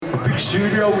big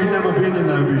studio. We'd never been in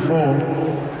there before,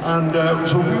 and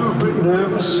so we were a bit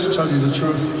nervous, to tell you the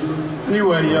truth.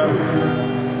 Anyway,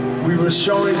 we were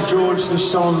showing George the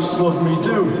song "Love Me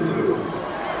Do,"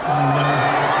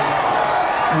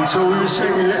 and so we were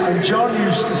singing it. And John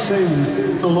used to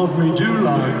sing the "Love Me Do"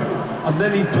 line, and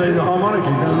then he'd play the harmonica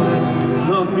and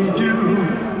 "Love Me Do."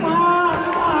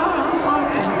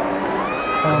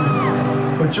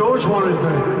 But George wanted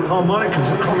the harmonicas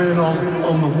to come in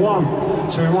on the one,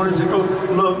 so he wanted to go,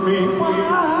 love me.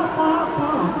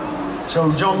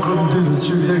 So John couldn't do the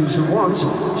two things at once.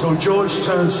 So George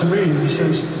turns to me and he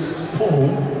says, Paul,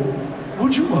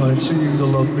 would you mind singing the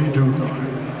Love Me Do line?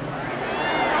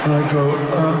 And I go,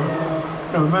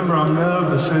 remember I'm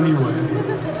nervous anyway,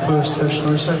 first session.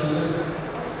 I said,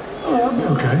 oh, that'll be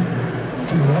okay, I'll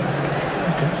do that,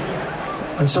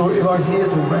 okay. And so if I hear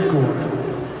the record,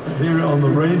 hear it on the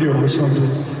radio or something,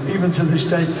 even to this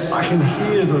day, I can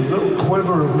hear the little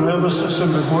quiver of nervousness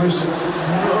in my voice.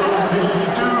 Love me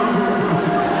do.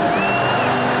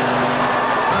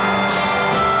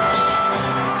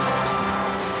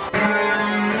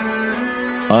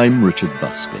 I'm Richard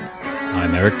Buskin.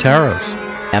 I'm Eric Taros.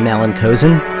 I'm Alan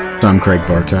Kozin. I'm Craig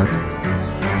Bartok.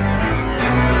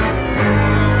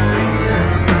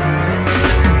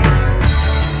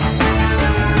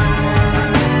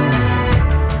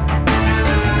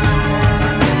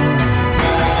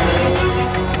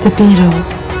 The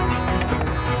Beatles,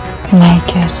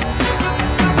 Naked.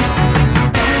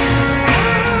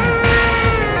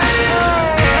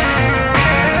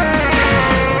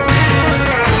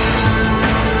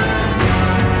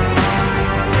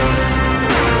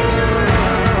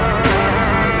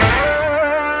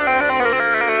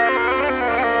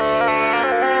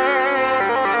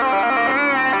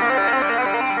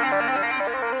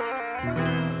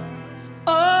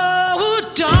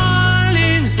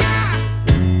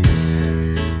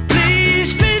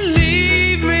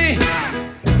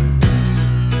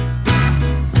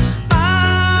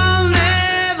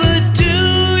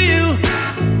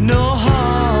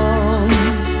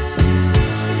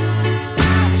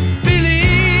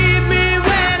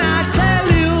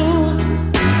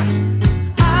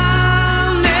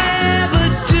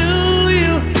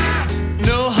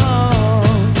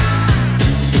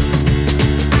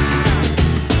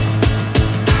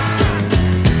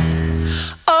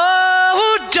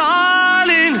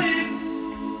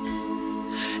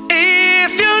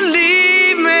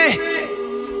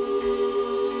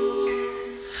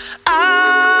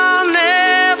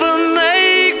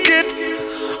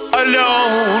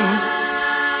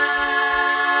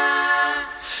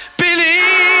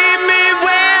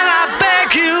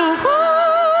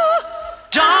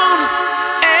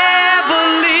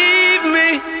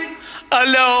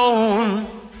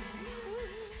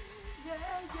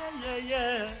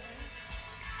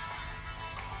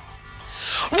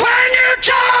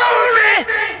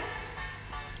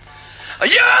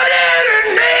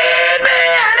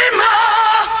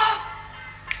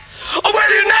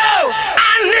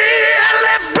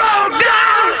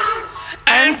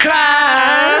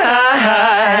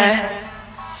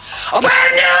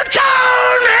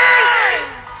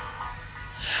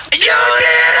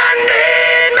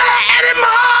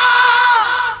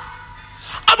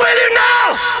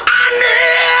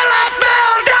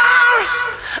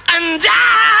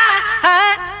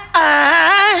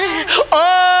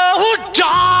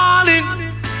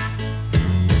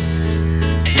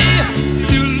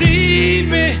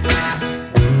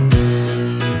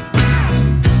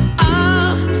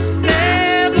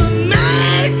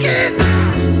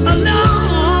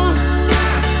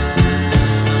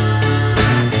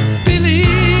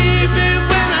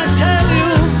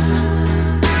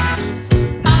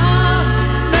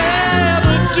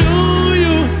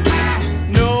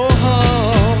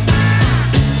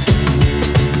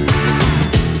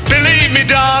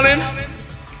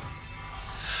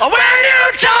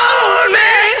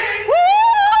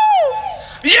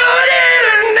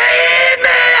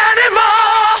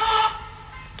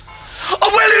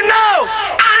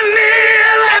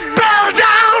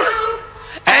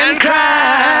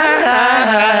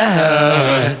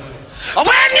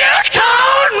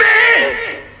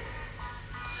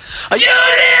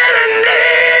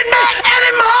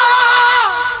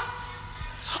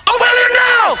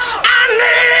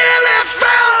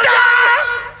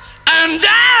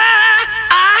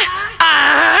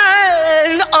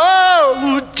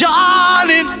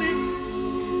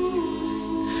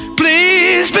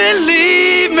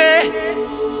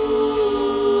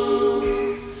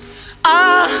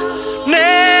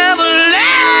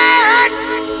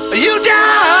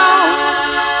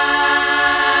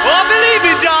 Oh, believe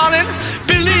me, darling,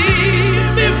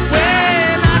 believe me.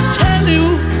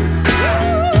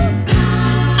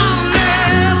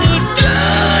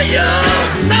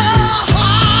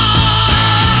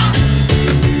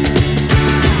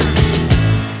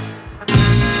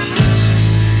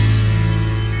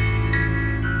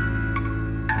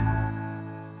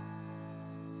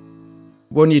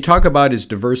 When you talk about his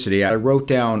diversity, I wrote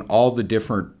down all the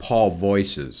different Paul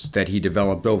voices that he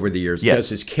developed over the years. Yes. He does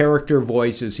his character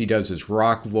voices, he does his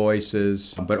rock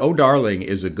voices. But Oh Darling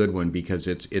is a good one because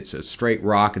it's a straight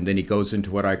rock, and then he goes into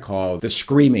what I call the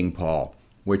screaming Paul,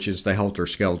 which is the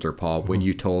helter-skelter Paul, when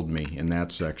you told me in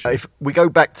that section. If we go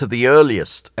back to the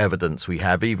earliest evidence we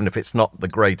have, even if it's not the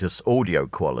greatest audio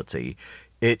quality,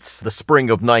 it's the spring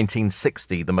of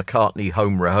 1960, the McCartney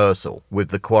home rehearsal with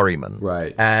the Quarrymen.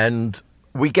 Right. And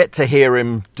we get to hear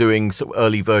him doing sort of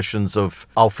early versions of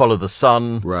I'll Follow the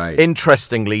Sun. Right.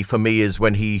 Interestingly, for me, is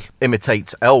when he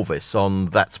imitates Elvis on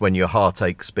That's When Your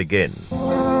Heartaches Begin. When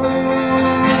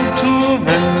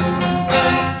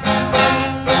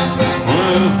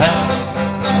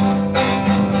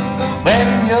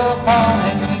your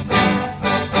heartache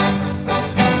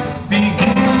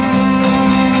begins,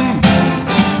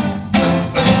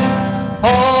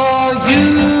 oh,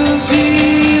 you see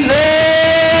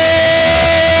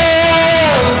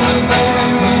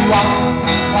love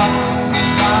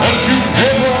that you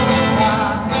never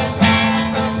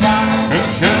could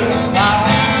show.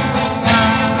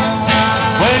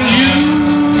 When you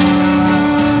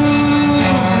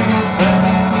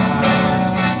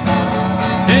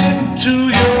into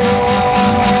your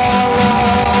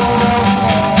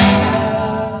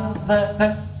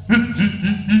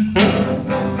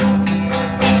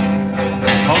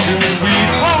of your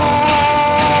sweetheart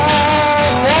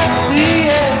at the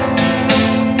end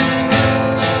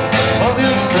of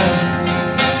your friend.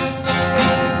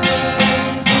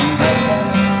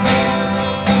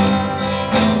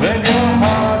 When your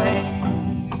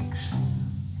heartaches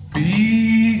begin.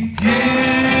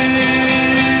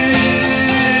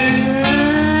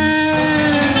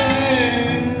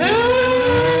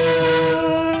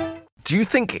 Do you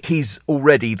think he's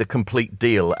already the complete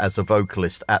deal as a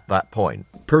vocalist at that point?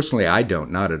 Personally, I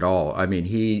don't, not at all. I mean,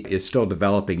 he is still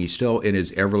developing. He's still in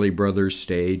his Everly Brothers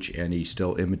stage, and he's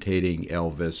still imitating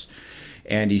Elvis.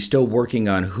 And he's still working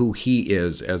on who he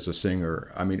is as a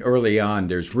singer. I mean, early on,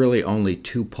 there's really only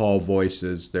two Paul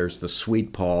voices. There's the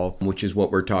sweet Paul, which is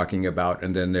what we're talking about,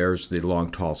 and then there's the long,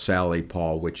 tall Sally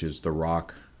Paul, which is the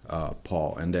rock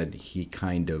Paul. And then he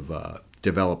kind of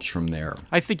develops from there.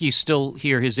 I think you still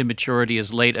hear his immaturity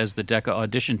as late as the Decca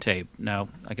audition tape. Now,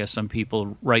 I guess some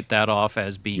people write that off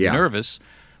as being nervous,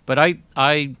 but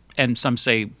I and some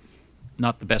say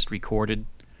not the best recorded,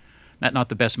 not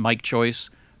the best mic choice,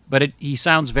 but he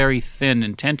sounds very thin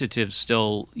and tentative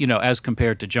still, as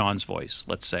compared to John's voice,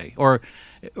 let's say, or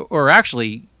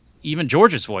actually even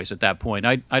George's voice at that point.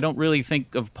 I don't really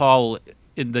think of Paul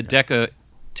in the Decca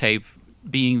tape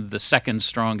being the second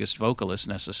strongest vocalist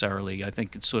necessarily. I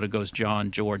think it sort of goes John,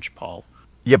 George, Paul.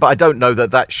 Yeah, but I don't know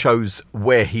that shows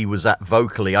where he was at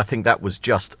vocally. I think that was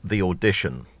just the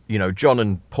audition. John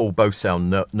and Paul both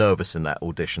sound nervous in that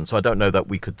audition, so I don't know that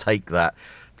we could take that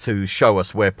to show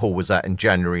us where Paul was at in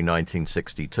January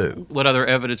 1962. What other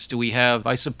evidence do we have?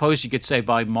 I suppose you could say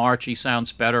by March he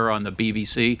sounds better on the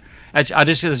BBC.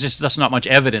 That's not much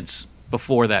evidence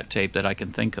before that tape that I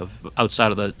can think of outside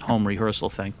of the home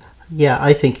rehearsal thing. Yeah,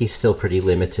 I think he's still pretty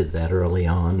limited that early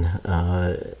on.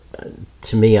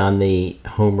 To me, on the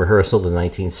home rehearsal, the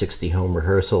 1960 home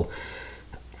rehearsal,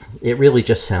 it really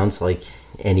just sounds like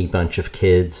any bunch of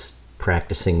kids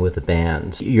practicing with a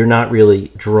band. You're not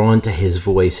really drawn to his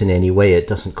voice in any way. It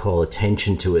doesn't call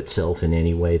attention to itself in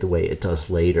any way the way it does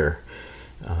later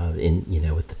at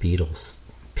the Beatles'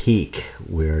 peak,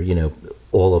 where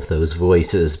all of those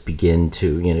voices begin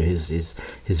to,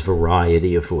 his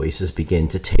variety of voices begin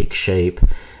to take shape,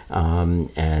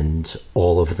 and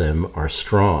all of them are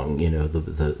strong.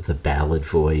 The ballad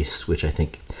voice, which I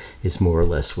think is more or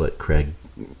less what Craig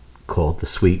called the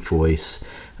sweet voice,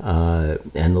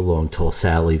 and the long, tall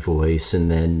Sally voice, and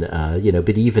then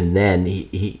but even then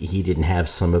he didn't have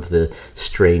some of the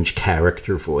strange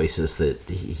character voices that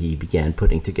he began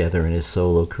putting together in his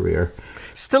solo career.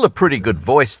 Still a pretty good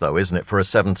voice, though, isn't it, for a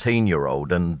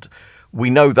 17-year-old? And we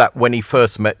know that when he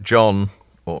first met John,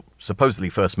 or supposedly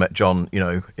first met John,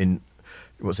 in,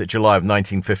 July of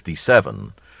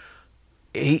 1957,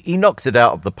 he knocked it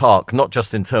out of the park, not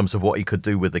just in terms of what he could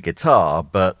do with the guitar,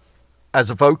 but as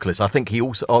a vocalist. I think he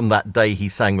also, on that day, he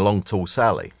sang Long Tall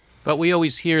Sally. But we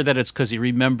always hear that it's because he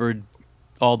remembered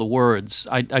all the words.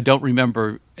 I don't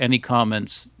remember any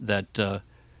comments that...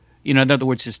 in other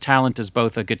words, his talent as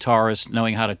both a guitarist,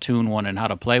 knowing how to tune one and how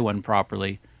to play one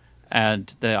properly,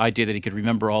 and the idea that he could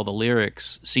remember all the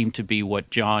lyrics seemed to be what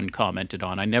John commented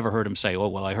on. I never heard him say, oh,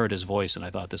 well, I heard his voice and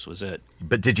I thought this was it.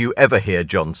 But did you ever hear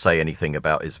John say anything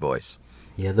about his voice?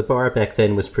 Yeah, the bar back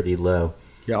then was pretty low.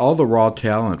 Yeah, all the raw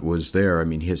talent was there. I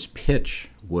mean, his pitch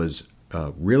was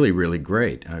really, really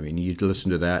great. I mean, you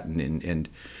listen to that, and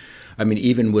I mean,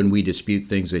 even when we dispute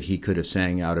things that he could have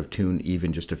sang out of tune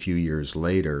even just a few years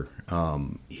later,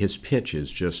 his pitch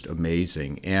is just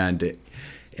amazing.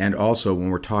 And also, when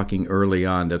we're talking early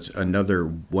on, that's another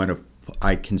one of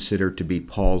I consider to be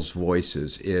Paul's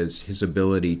voices, is his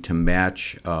ability to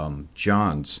match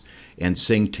John's and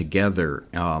sing together,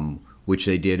 which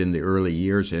they did in the early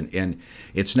years. And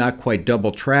it's not quite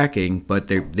double tracking, but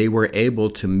they were able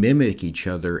to mimic each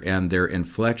other and their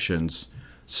inflections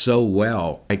so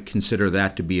well. I consider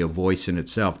that to be a voice in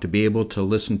itself. To be able to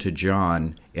listen to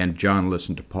John and John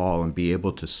listen to Paul and be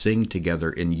able to sing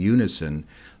together in unison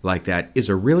like that is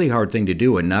a really hard thing to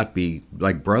do, and not be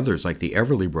like brothers, like the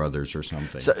Everly Brothers or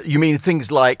something. So you mean things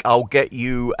like "I'll Get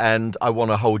You" and "I Want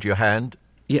to Hold Your Hand"?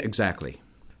 Yeah, exactly.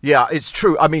 Yeah, it's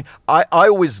true. I mean, I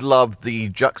always loved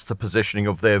the juxtapositioning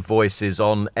of their voices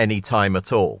on "Any Time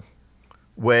at All,"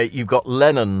 where you've got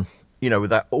Lennon,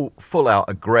 with that full-out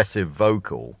aggressive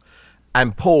vocal,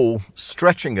 and Paul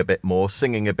stretching a bit more,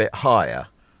 singing a bit higher.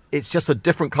 It's just a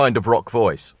different kind of rock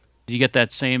voice. You get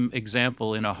that same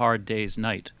example in A Hard Day's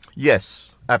Night.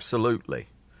 Yes, absolutely.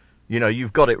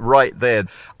 You've got it right there.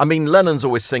 I mean, Lennon's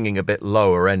always singing a bit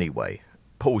lower anyway.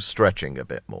 Paul's stretching a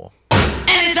bit more.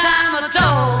 Anytime at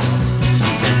all.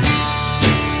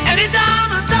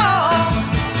 Anytime at all.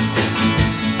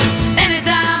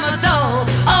 Anytime at all.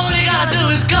 All you gotta do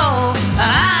is go,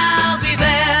 and I'll be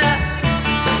there.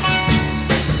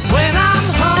 When I'm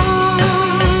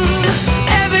home,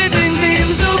 everything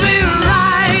seems to be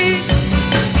right.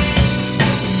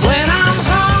 When I'm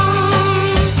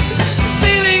home,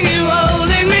 feeling you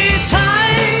holding me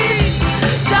tight,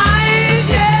 tight,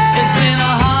 yeah. It's been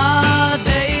a hard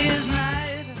day's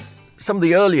night. Some of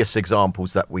the earliest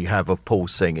examples that we have of Paul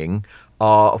singing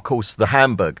are, of course, the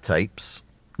Hamburg tapes,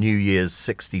 New Year's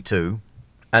 '62,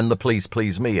 and the Please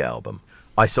Please Me album.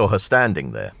 I Saw Her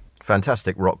Standing There.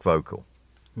 Fantastic rock vocal.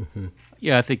 Mm-hmm.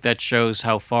 Yeah, I think that shows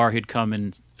how far he'd come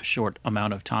in a short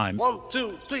amount of time. 1,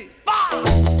 2, 3, 4.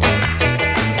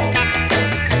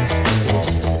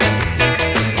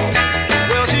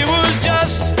 Well, she was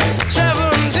just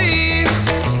 17,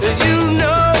 you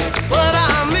know what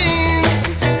I mean.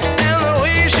 And the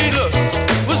way she looked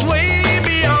was way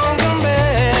beyond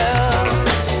compare.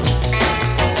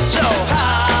 So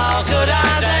how could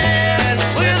I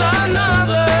dance with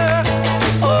another?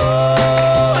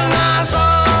 Oh, and I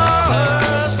saw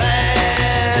her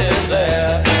standing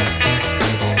there.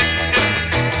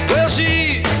 Well,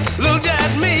 she looked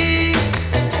at me,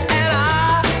 and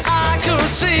I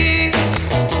could see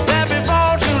that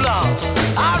before too long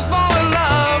I'd fall in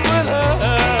love with her.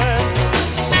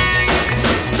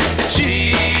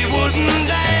 She wouldn't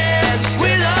dance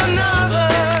with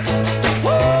another.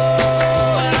 Whoa,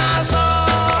 and I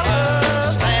saw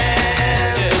her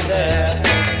standing there.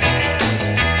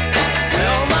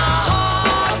 Well, my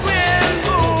heart went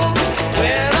boom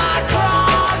when I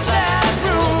crossed that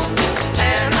room,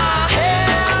 and I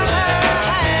held her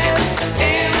hand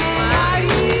in mine.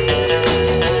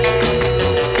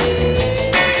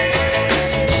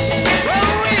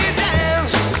 Well, we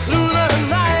danced through the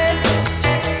night,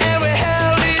 and we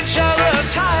held each other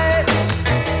tight,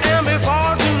 and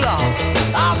before too long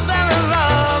I fell in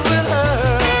love with her.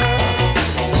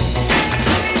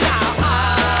 Now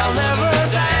I'll never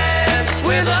dance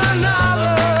with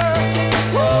another.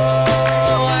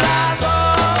 Whoa, and I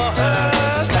saw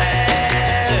her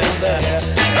standing there.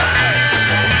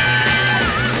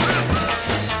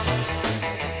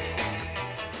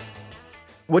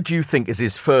 What do you think is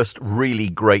his first really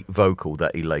great vocal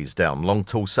that he lays down? Long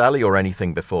Tall Sally or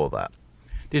anything before that?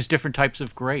 There's different types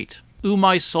of great. Ooh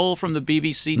My Soul from the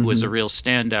BBC was a real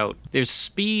standout. There's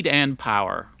speed and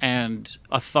power and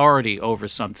authority over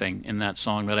something in that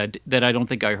song that I don't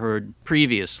think I heard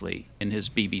previously in his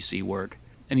BBC work.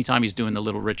 Anytime he's doing the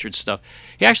Little Richard stuff.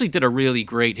 He actually did a really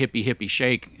great Hippie Hippie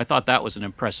Shake. I thought that was an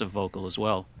impressive vocal as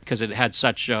well, because it had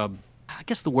such, I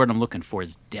guess the word I'm looking for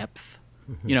is depth.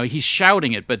 He's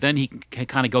shouting it, but then he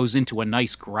kind of goes into a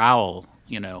nice growl,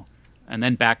 and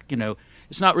then back,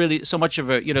 it's not really so much of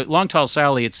a, Long Tall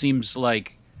Sally, it seems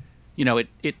like,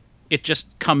 it just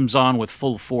comes on with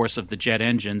full force of the jet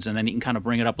engines, and then he can kind of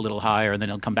bring it up a little higher, and then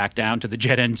he'll come back down to the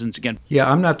jet engines again. Yeah,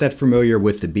 I'm not that familiar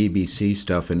with the BBC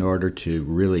stuff in order to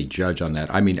really judge on that.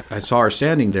 I mean, I Saw Her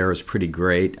Standing There is pretty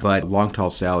great, but Long Tall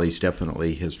Sally's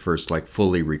definitely his first,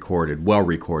 fully recorded,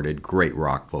 well-recorded, great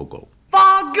rock vocal.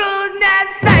 For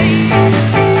goodness sake,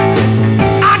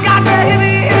 I got the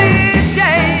hippie hippie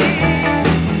shake.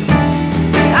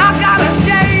 I got a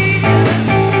shake.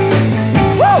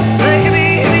 Woo, the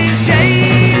hippie hippie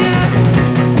shake.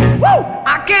 Woo,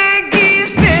 I can't keep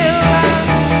still.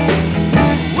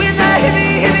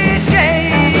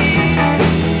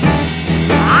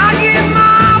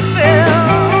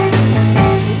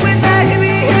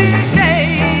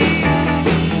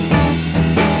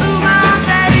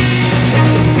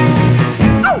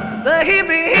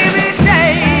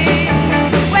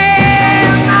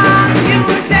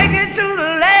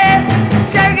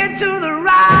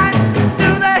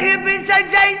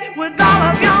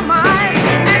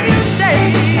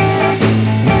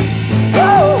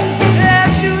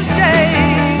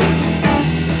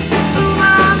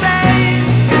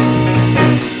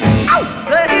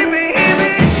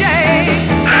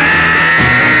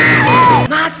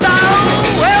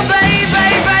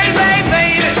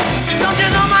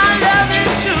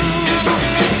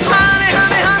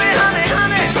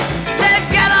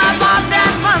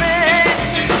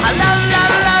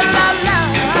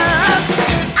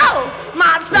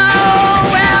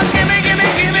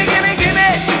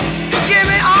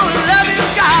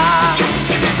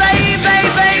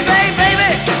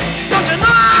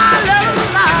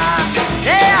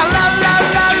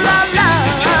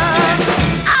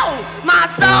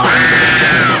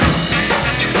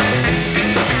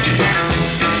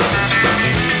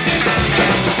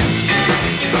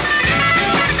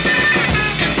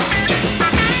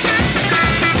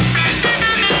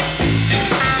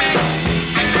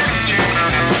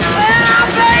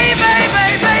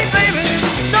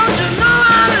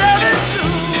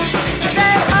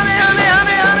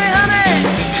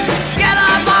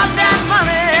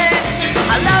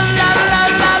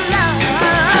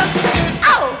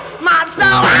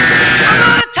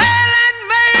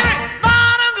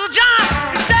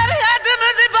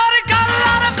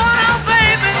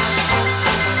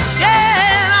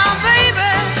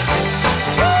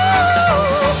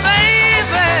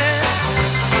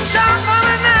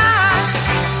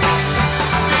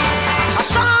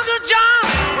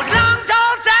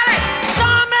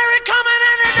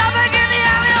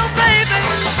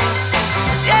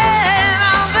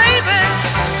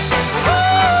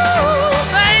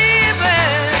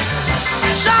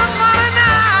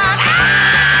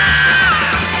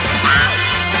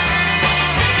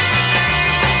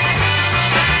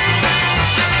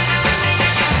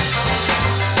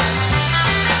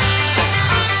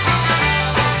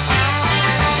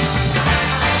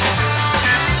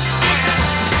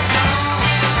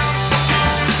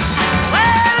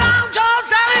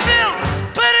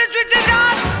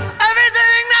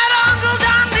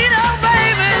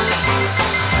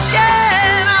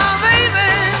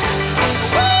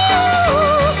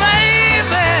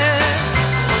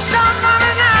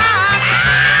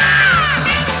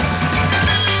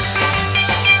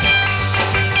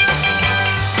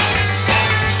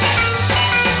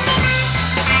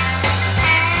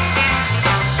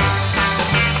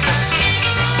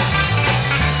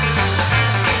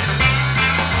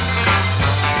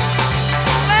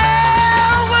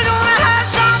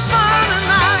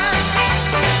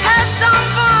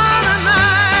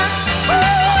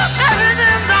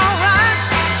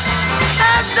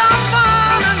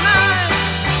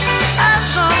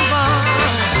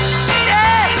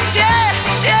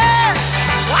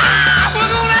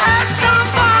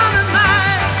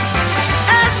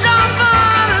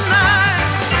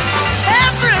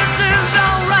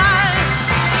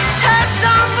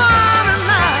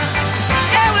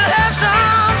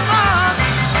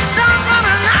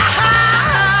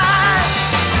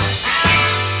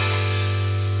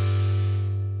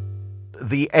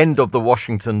 the end of the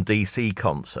Washington, D.C.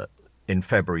 concert in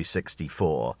February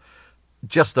 64,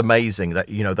 just amazing that,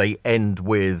 they end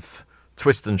with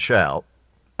Twist and Shout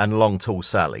and Long Tall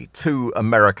Sally, two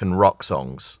American rock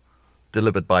songs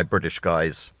delivered by British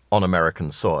guys on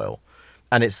American soil.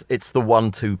 And it's the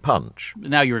 1-2 punch.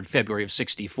 Now you're in February of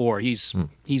 '64.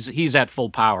 He's at full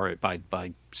power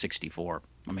by '64.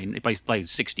 I mean, he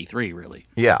plays '63 really.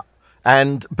 Yeah,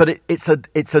 but it's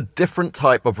a different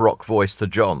type of rock voice to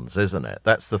John's, isn't it?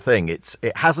 That's the thing. It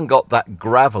hasn't got that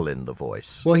gravel in the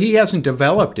voice. Well, he hasn't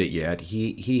developed it yet.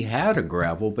 He had a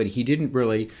gravel, but he didn't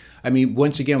really. I mean,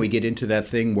 once again, we get into that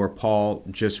thing where Paul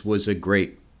just was a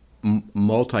great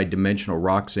multi-dimensional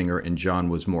rock singer and John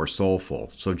was more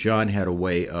soulful. So John had a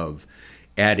way of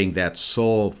adding that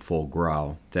soulful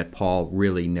growl that Paul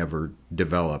really never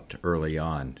developed early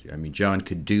on. I mean, John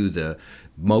could do the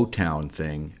Motown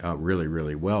thing really,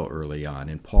 really well early on,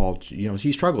 and Paul,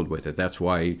 he struggled with it. That's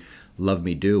why Love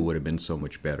Me Do would have been so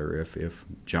much better if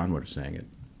John would have sang it.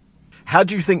 How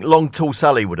do you think Long Tall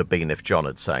Sally would have been if John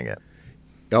had sang it?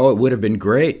 Oh, it would have been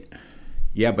great.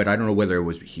 Yeah, but I don't know whether it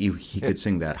was he could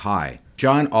sing that high.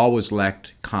 John always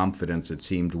lacked confidence, it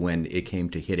seemed, when it came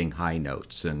to hitting high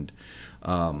notes, and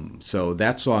so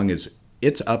that song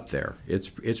it's up there.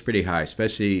 It's pretty high,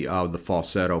 especially the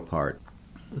falsetto part.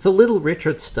 The Little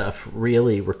Richard stuff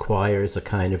really requires a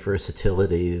kind of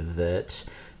versatility that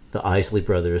the Isley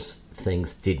Brothers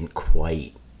things didn't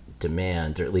quite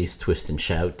demand, or at least Twist and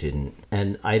Shout didn't.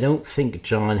 And I don't think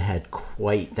John had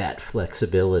quite that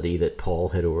flexibility that Paul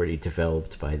had already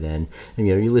developed by then. And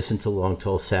you listen to Long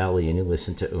Tall Sally and you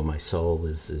listen to Oh My Soul,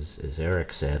 as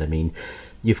Eric said. I mean,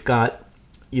 you've got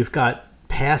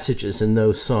passages in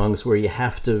those songs where you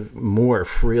have to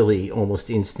morph really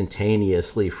almost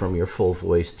instantaneously from your full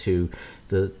voice to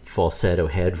the falsetto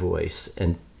head voice,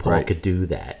 and Paul could do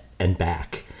that and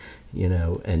back.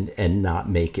 And not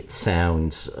make it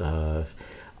sound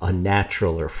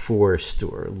unnatural or forced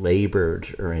or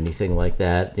labored or anything like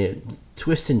that.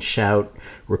 Twist and Shout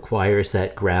requires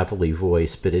that gravelly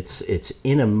voice, but it's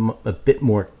in a bit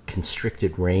more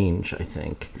constricted range, I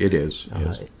think. It is.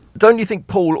 Yes. Don't you think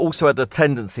Paul also had a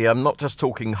tendency, I'm not just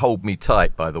talking Hold Me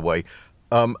Tight, by the way,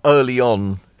 early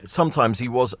on, sometimes he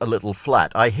was a little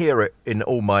flat. I hear it in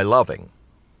All My Loving.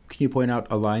 Can you point out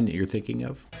a line that you're thinking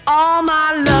of? All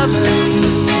my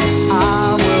loving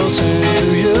I will send to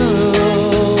you.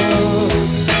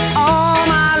 All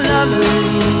my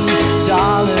loving,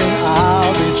 darling,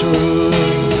 I'll be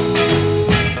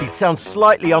true. He sounds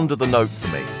slightly under the note to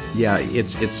me. Yeah,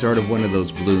 it's sort of one of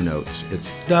those blue notes. It's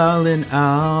darling,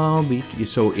 I'll be.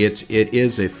 So it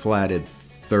is a flatted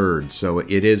third, so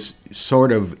it is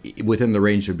sort of within the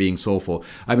range of being soulful.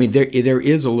 I mean, there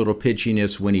is a little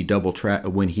pitchiness when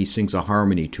he sings a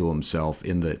harmony to himself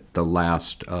in the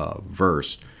last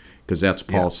verse, because that's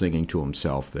Paul singing to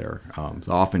himself there.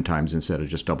 Oftentimes, instead of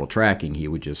just double tracking, he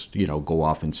would just go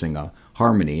off and sing a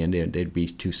harmony, and they'd be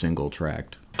two single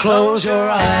tracked. Close your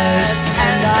eyes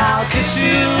and I'll kiss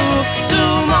you.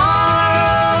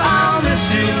 Tomorrow I'll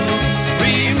miss you.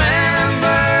 Remember,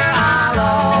 I'll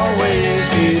always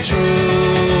be true.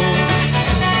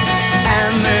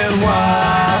 And then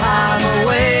while I'm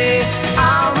away,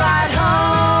 I'll ride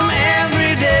home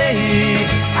every day,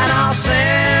 and I'll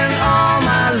send all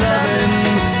my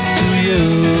loving to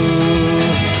you.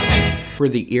 For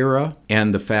the era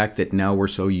and the fact that now we're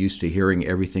so used to hearing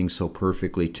everything so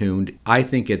perfectly tuned, I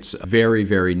think it's very,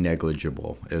 very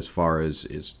negligible as far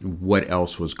as what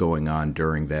else was going on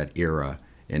during that era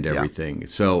and everything. Yeah.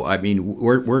 So, I mean,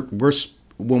 we're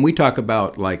when we talk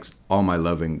about like All My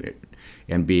Loving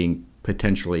and being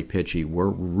potentially pitchy, we're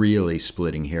really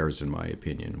splitting hairs, in my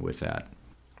opinion, with that.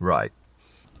 Right.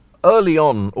 Early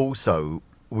on, also,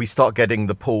 we start getting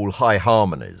the Paul high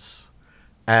harmonies.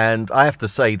 And I have to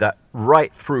say that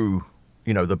right through,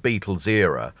 the Beatles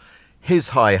era, his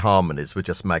high harmonies were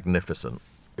just magnificent.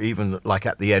 Even like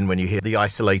at the end when you hear the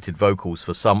isolated vocals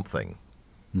for Something.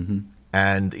 Mm-hmm.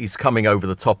 And he's coming over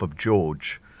the top of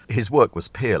George. His work was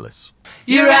peerless.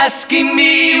 You're asking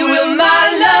me, will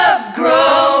my love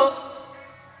grow?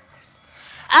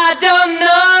 I don't know.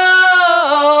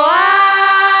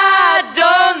 I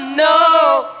don't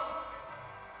know.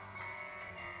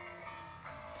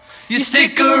 You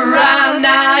stick around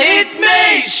now, it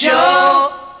may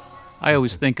show. I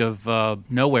always think of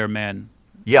Nowhere Man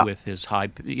with his high,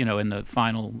 in the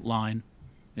final line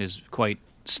is quite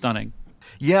stunning.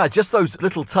 Yeah, just those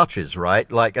little touches, right?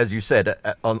 Like, as you said,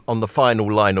 on the final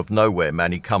line of Nowhere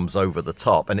Man, he comes over the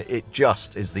top, and it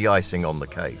just is the icing on the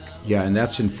cake. Yeah, and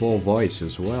that's in full voice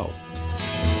as well.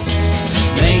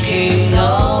 Making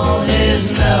all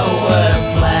his nowhere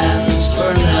plans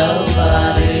for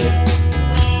nobody.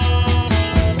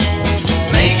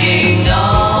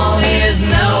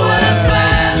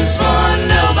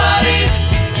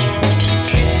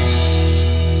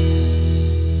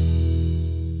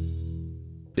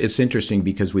 It's interesting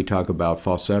because we talk about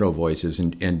falsetto voices,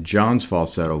 and John's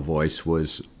falsetto voice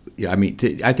was, I mean,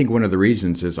 I think one of the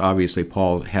reasons is obviously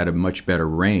Paul had a much better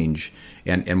range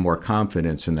and more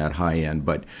confidence in that high end.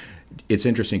 But it's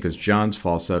interesting because John's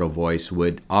falsetto voice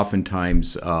would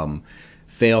oftentimes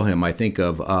fail him. I think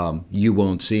of "You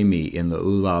Won't See Me" in the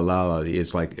 "Ooh La La La."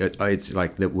 It's like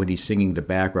that when he's singing the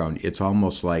background, it's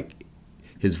almost like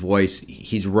his voice,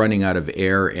 he's running out of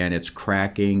air and it's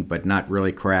cracking, but not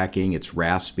really cracking. It's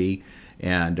raspy,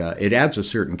 and it adds a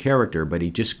certain character, but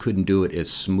he just couldn't do it as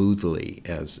smoothly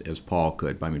as Paul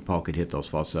could. I mean, Paul could hit those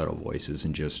falsetto voices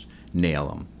and just nail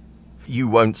them. You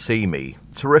Won't See Me,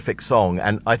 terrific song,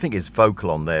 and I think his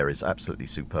vocal on there is absolutely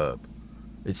superb.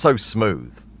 It's so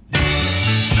smooth.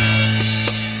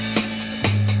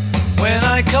 When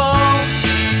I call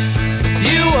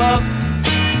you up,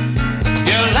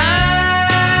 your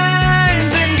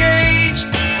line's engaged.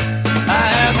 I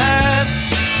have had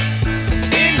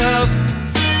enough,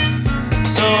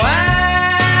 so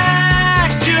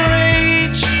act your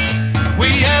age. We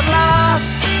have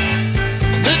lost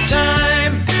the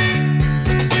time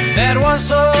that was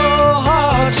so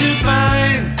hard to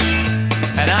find,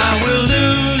 and I will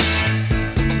lose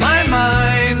my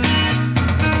mind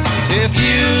if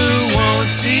you won't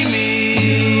see me.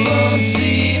 You won't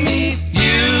see me.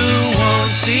 You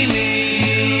won't see me.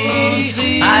 You won't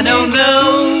see me. I don't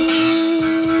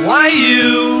know why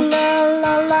you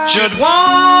should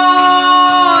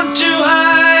want to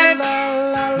hide,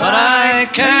 but I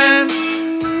can't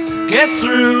get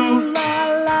through.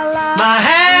 My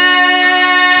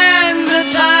hands are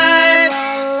tied.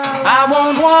 I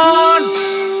won't want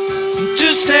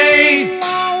to stay.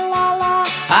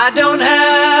 I don't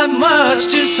have much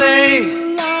to say,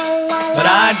 but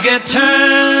I'd get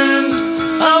turned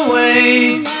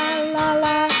away,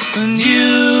 and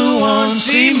you won't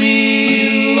see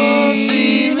me. You won't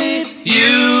see me.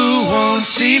 You won't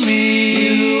see me.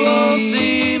 You won't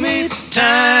see me.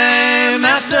 Time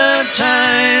after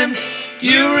time,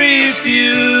 you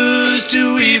refuse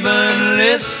to even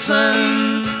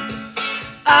listen.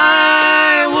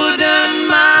 I wouldn't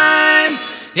mind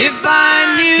if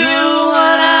I knew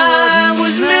what I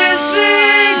was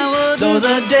missing, though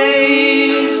the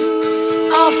days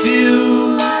are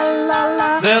few,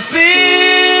 they're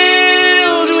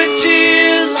filled with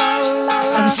tears,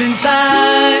 and since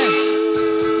I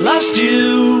lost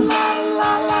you,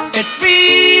 it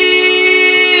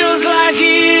feels like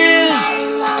years.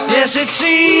 Yes, it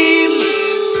seems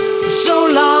so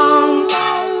long,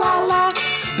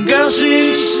 girl,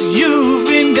 since you've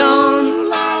been gone.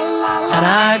 And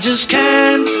I just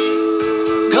can't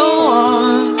go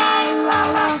on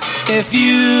if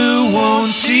you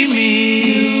won't see me.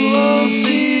 You won't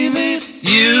see me.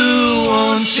 You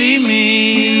won't see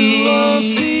me. You won't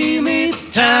see me.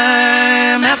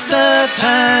 Time after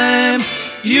time,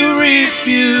 you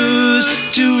refuse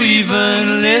to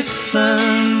even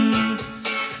listen.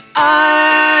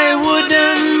 I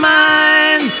wouldn't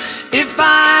mind if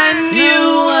I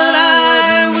knew what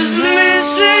I was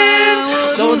missing,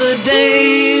 though the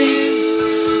days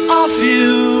are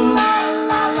few,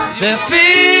 they're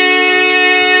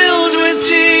filled with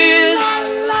tears,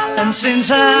 and since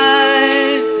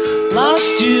I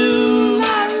lost you,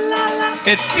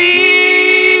 it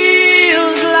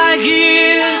feels like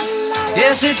years.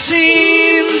 Yes, it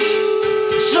seems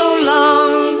so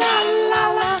long,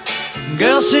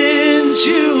 girl, since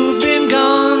you've been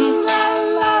gone,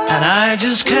 and I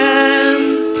just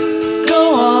can't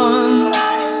go on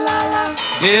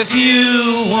if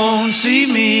you won't see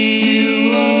me.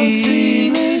 You won't see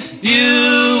me.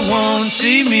 You won't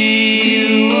see me.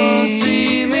 You won't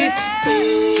see me.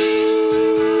 Ooh,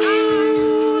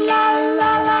 la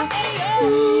la la.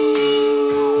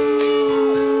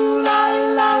 Ooh, la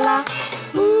la la.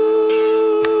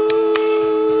 Ooh,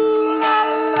 la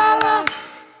la la.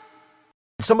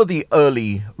 Some of the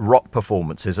early rock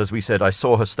performances, as we said, I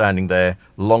saw her standing there,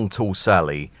 Long Tall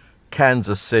Sally,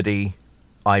 Kansas City,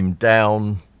 I'm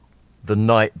Down, The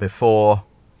Night Before,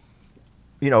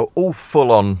 you know, all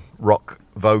full-on rock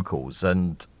vocals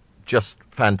and just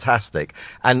fantastic.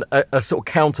 And a sort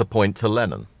of counterpoint to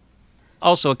Lennon.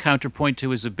 Also a counterpoint to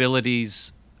his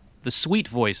abilities, the sweet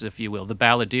voice, if you will, the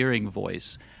balladeering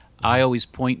voice. I always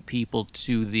point people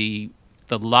to the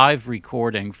live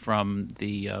recording from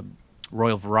the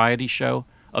Royal Variety Show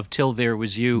of Till There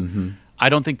Was You. Mm-hmm. I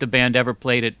don't think the band ever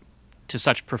played it to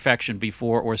such perfection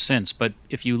before or since, but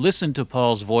if you listen to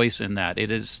Paul's voice in that, it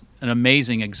is an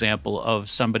amazing example of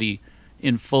somebody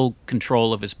in full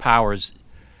control of his powers,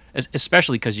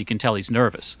 especially because you can tell he's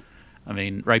nervous. I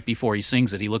mean, right before he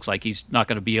sings it, he looks like he's not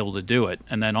going to be able to do it.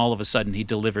 And then all of a sudden he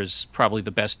delivers probably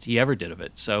the best he ever did of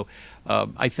it. So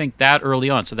I think that early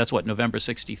on, so that's what, November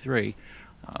 63,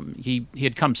 he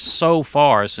had come so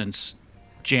far since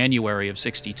January of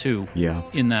 62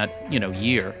 in that,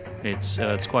 year.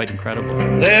 It's quite incredible.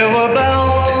 There were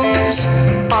bells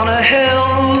on a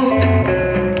hill,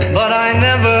 but I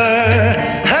never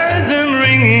heard them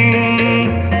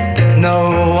ringing.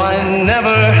 No, I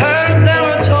never heard them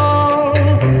at all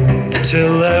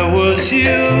till there was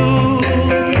you.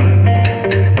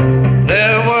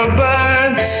 There were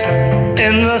birds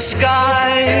in the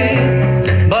sky,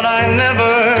 but I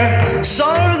never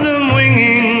saw them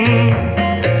winging.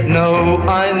 No,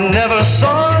 I never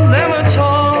saw them at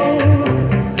all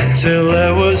till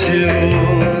there was you.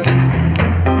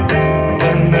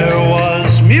 When there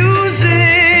was music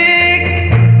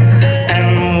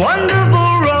and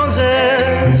wonderful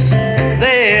roses,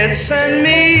 they'd send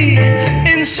me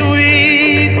in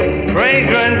sweet,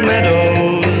 fragrant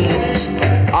meadows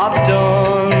of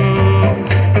dawn.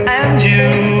 And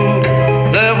you,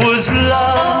 there was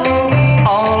love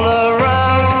all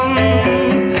around,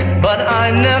 but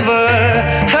I never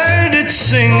heard it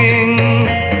singing.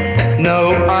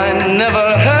 No, I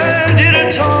never heard it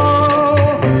at all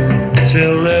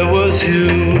till there was you.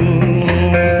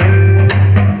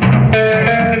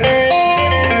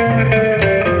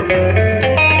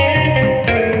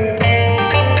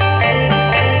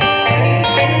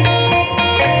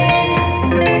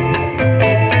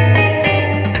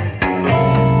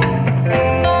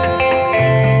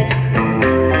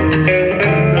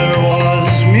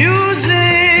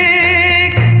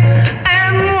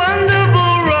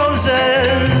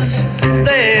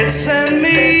 Send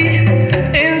me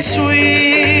in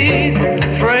sweet,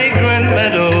 fragrant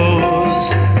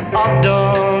meadows of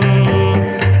dawn.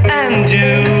 And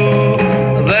you,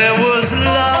 there was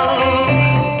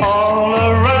love all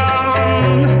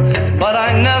around, but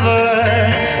I never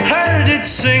heard it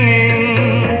singing.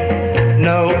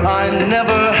 No, I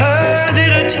never heard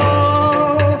it at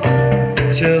all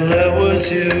till there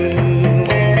was you.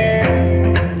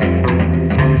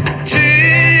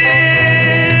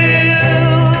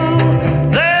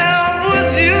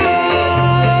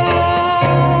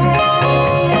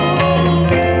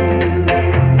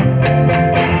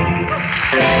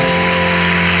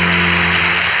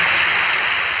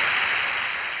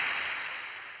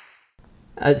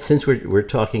 Since we're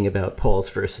talking about Paul's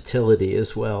versatility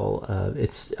as well,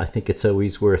 I think it's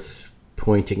always worth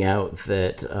pointing out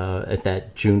that at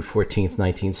that June 14th,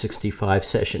 1965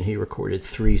 session, he recorded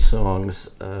 3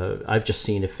 songs. I've Just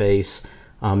Seen a Face,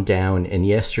 I'm Down, and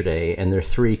Yesterday, and they're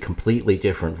 3 completely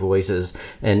different voices.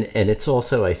 And it's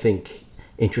also, I think,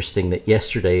 interesting that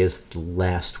Yesterday is the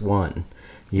last one.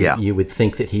 You would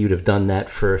think that he would have done that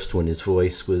first when his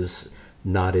voice was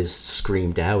not as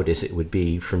screamed out as it would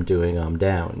be from doing I'm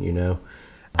Down,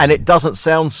 And it doesn't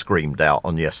sound screamed out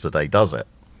on Yesterday, does it?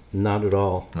 Not at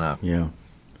all. No. Yeah.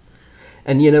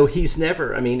 And, he's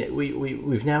never,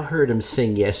 we've now heard him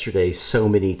sing Yesterday so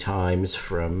many times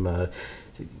from,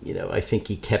 I think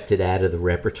he kept it out of the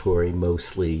repertory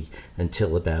mostly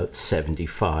until about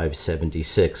 75,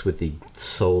 76, with the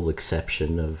sole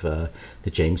exception of the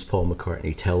James Paul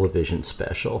McCartney television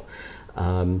special.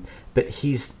 But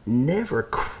he's never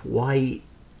quite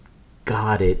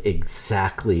got it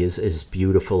exactly as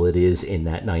beautiful it is in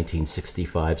that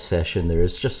 1965 session. There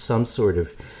is just some sort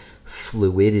of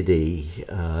fluidity,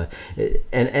 and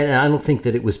I don't think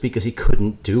that it was because he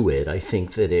couldn't do it. I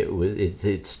think that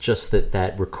it's just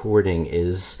that recording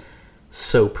is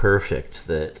so perfect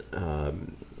that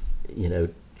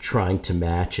trying to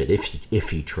match it, if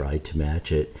he tried to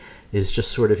match it, is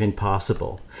just sort of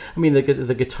impossible.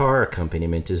 The guitar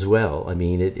accompaniment as well.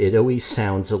 It always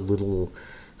sounds a little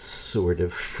sort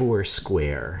of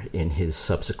foursquare in his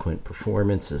subsequent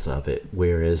performances of it,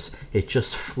 whereas it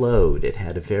just flowed. It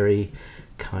had a very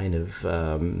kind of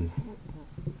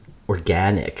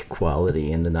organic quality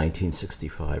in the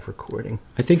 1965 recording.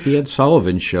 I think the Ed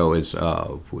Sullivan Show is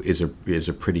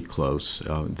a pretty close.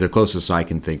 The closest I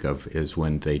can think of is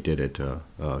when they did it.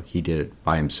 He did it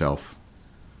by himself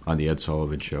on the Ed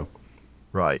Sullivan Show.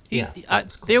 Right. Yeah.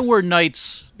 There were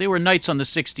nights on the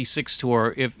 66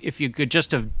 tour, if you could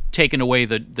just have taken away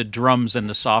the drums and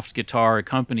the soft guitar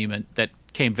accompaniment, that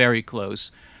came very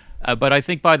close. But I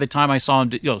think by the time I saw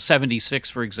him, 76,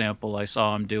 for example, I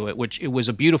saw him do it, which it was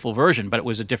a beautiful version, but it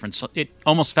was a different, it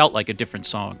almost felt like a different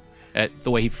song,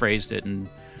 the way he phrased it and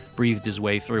breathed his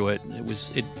way through it.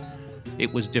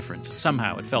 It was different.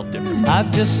 Somehow it felt different.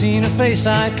 I've just seen a face,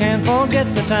 I can't forget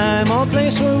the time or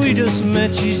place where we just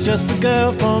met. She's just the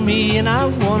girl for me, and I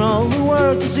want all the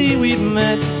world to see we've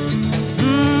met.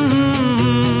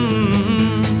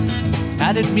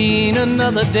 Had it been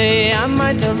another day, I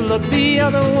might have looked the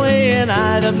other way, and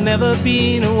I'd have never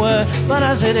been aware. But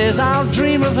as it is, I'll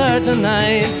dream of her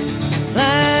tonight.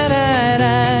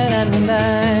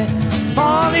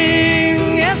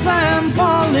 Falling, yes, I am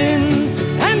falling,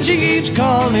 and she keeps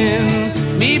calling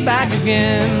me back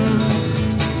again.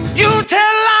 You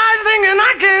tell lies thinking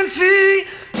I can't see.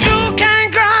 You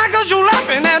can't cry 'cause you're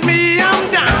laughing at me.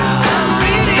 I'm down. I'm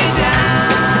really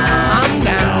down. I'm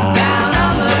down. Down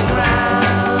on the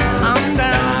ground. I'm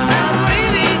down. I'm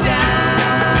really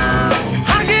down.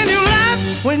 How can you laugh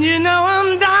when you know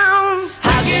I'm down?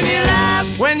 How can you laugh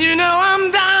when you know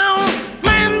I'm down?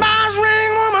 Man buys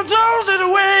ring, woman throws it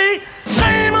away.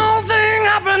 Same old thing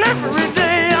happen every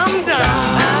day. I'm down.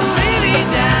 I'm really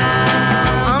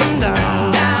down. I'm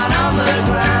down. Down on the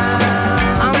ground.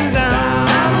 I'm down.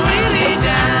 I'm really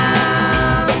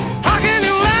down. How can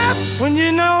you laugh when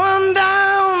you know I'm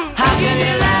down? How can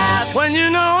you laugh when you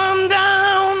know I'm down?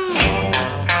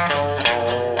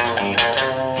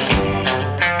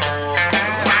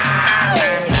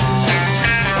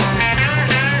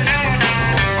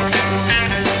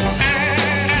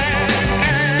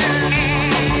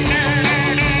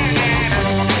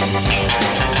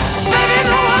 Baby,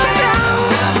 no, I'm down.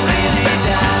 I'm really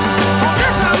down.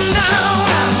 Yes, I'm down.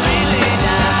 I'm really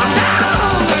down. I'm down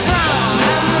on the ground.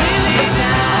 I'm really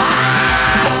down.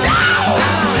 I'm down.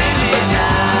 I'm really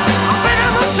down. I think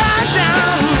I'm upside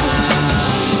down.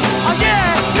 Oh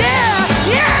yeah, yeah,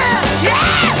 yeah, yeah,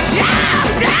 yeah.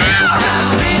 I'm down. I'm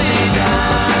really down.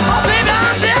 Oh baby,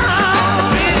 I'm down. I'm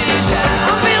really down.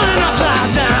 I'm feeling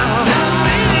upside down. I'm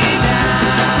really down.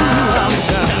 I'm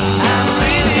down. I'm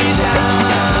really down.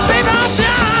 Baby, I'm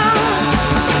down.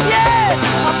 Yeah.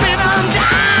 Oh baby, I'm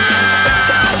down.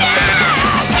 Yeah.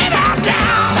 Baby, I'm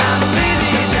down. I'm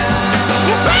really down.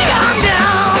 Oh baby, I'm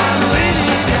down. I'm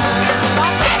really down.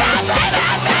 Oh baby, baby,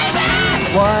 baby.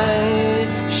 Why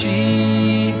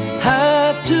she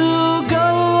had to go,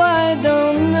 I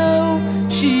don't know.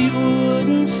 She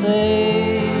wouldn't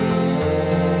say.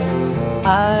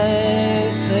 I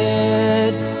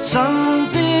said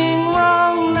something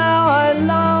wrong. Now I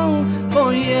long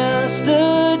for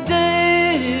yesterday.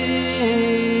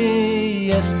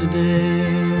 Yesterday,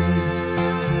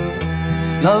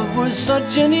 love was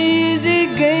such an easy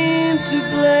game to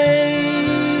play.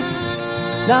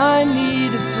 Now I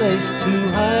need a place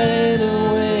to hide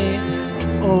away.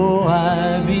 Oh,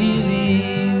 I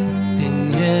believe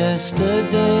in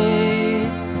yesterday.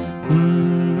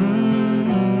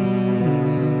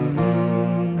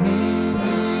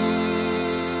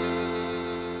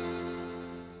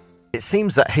 It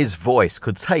seems that his voice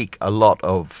could take a lot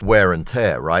of wear and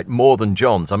tear, right? More than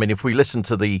John's. I mean, if we listen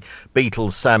to the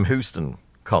Beatles' Sam Houston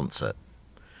concert,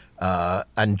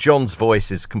 and John's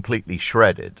voice is completely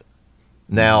shredded.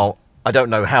 Now, I don't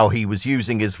know how he was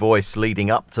using his voice leading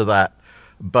up to that,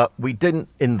 but we didn't,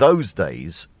 in those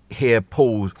days, hear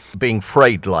Paul being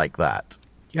frayed like that.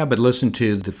 Yeah, but listen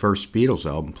to the first Beatles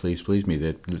album, Please Please Me.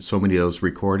 That so many of those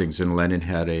recordings, and Lennon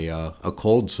had a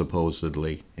cold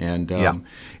supposedly, and and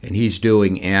he's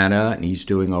doing Anna, and he's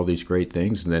doing all these great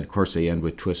things, and then of course they end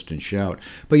with Twist and Shout.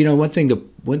 But you know, one thing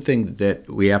that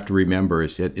we have to remember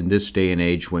is that in this day and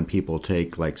age, when people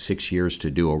take like 6 years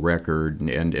to do a record,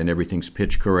 and everything's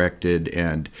pitch corrected,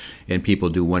 and people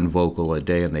do one vocal a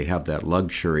day, and they have that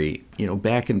luxury. You know,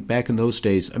 back in those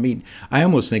days, I mean, I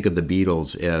almost think of the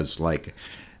Beatles as like,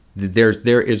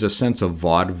 there is a sense of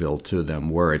vaudeville to them,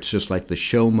 where it's just like the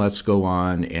show must go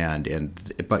on,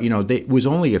 but you know, it was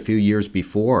only a few years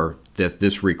before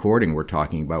this recording we're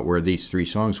talking about, where these three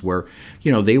songs, where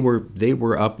you know they were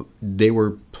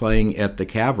playing at the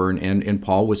Cavern, and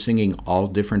Paul was singing all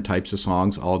different types of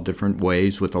songs, all different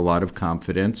ways, with a lot of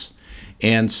confidence,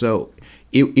 and so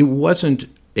it wasn't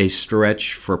a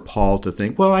stretch for Paul to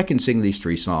think, well, I can sing these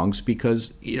three songs,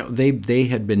 because you know they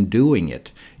had been doing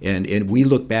it, and we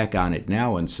look back on it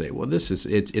now and say, well, this is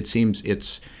it seems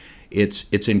it's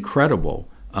incredible,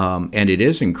 and it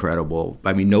is incredible.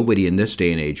 I mean, nobody in this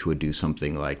day and age would do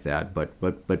something like that,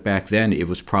 but back then it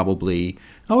was probably,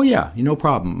 oh yeah, no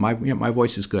problem, my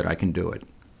voice is good, I can do it.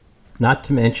 Not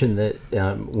to mention that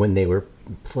when they were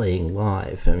playing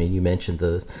live, I mean, you mentioned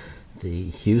the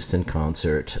Houston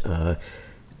concert.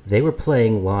 They were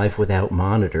playing live without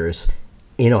monitors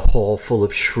in a hall full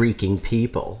of shrieking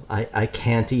people. I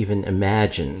can't even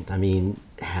imagine, I mean,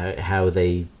 how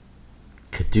they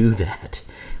could do that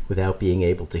without being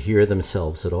able to hear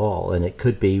themselves at all. And it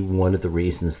could be one of the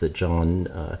reasons that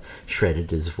John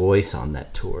shredded his voice on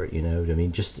that tour, you know. I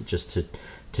mean, just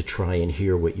to try and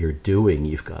hear what you're doing,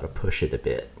 you've got to push it a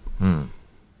bit.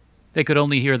 They could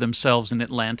only hear themselves in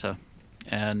Atlanta.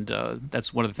 And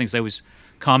that's one of the things they always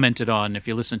commented on. If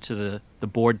you listen to the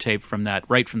board tape from that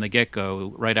right from the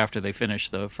get-go, right after they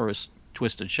finished the first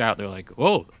Twist and Shout, they're like,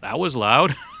 "Oh, that was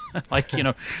loud." Like,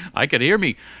 I could hear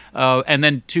me. And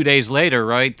then 2 days later,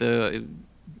 right,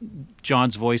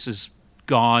 John's voice is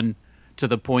gone to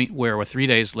the point where, or 3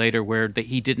 days later, where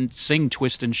he didn't sing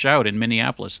Twist and Shout in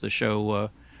Minneapolis. The show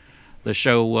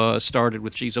started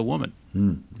with She's a Woman.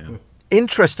 Yeah.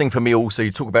 Interesting for me also,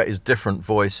 you talk about his different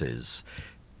voices.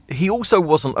 He also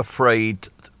wasn't afraid,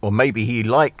 or maybe he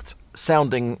liked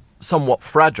sounding somewhat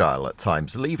fragile at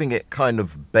times, leaving it kind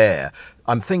of bare.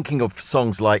 I'm thinking of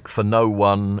songs like For No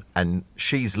One and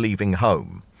She's Leaving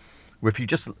Home, where if you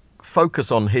just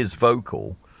focus on his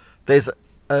vocal, there's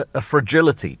a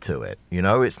fragility to it.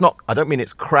 It's not, I don't mean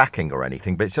it's cracking or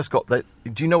anything, but it's just got that.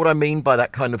 Do you know what I mean by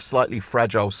that kind of slightly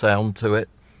fragile sound to it?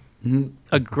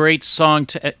 A great song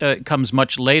comes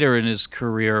much later in his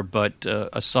career, but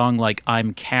a song like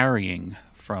I'm Carrying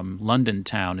from London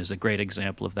Town is a great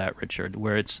example of that, Richard,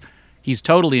 where he's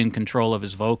totally in control of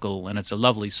his vocal, and it's a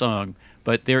lovely song,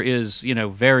 but there is,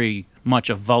 very much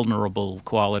a vulnerable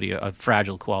quality, a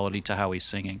fragile quality to how he's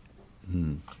singing.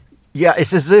 Yeah,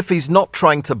 it's as if he's not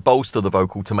trying to bolster the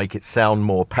vocal to make it sound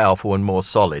more powerful and more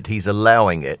solid. He's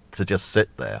allowing it to just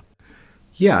sit there.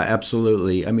 Yeah,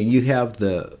 absolutely. I mean, you have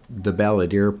the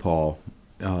balladeer Paul,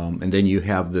 and then you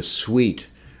have the sweet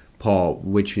Paul,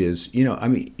 which is,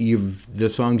 the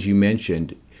songs you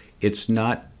mentioned, it's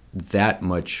not that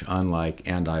much unlike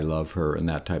And I Love Her and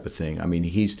that type of thing. I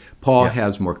mean, Paul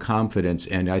has more confidence,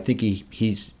 and I think he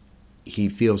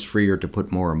feels freer to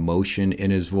put more emotion in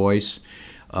his voice,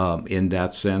 in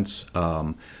that sense.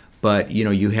 But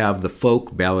you have the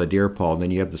folk balladeer Paul, and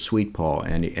then you have the sweet Paul,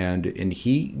 and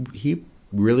he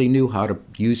really knew how to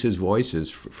use his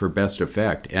voices for best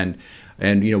effect. And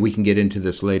we can get into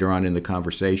this later on in the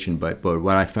conversation, but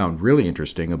what I found really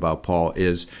interesting about Paul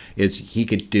is he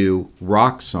could do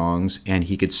rock songs, and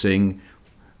he could sing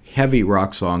heavy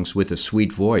rock songs with a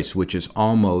sweet voice, which is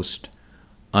almost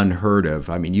unheard of.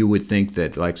 I mean, you would think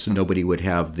that nobody would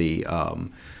have the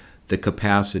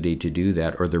capacity to do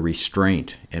that, or the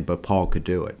restraint, but Paul could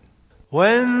do it.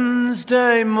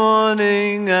 Wednesday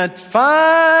morning at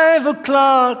 5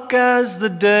 o'clock as the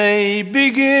day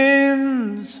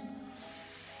begins,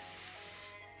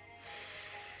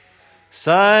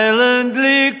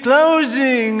 silently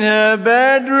closing her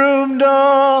bedroom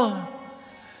door,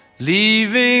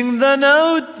 leaving the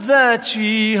note that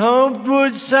she hoped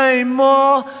would say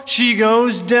more. She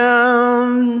goes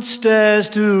downstairs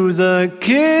to the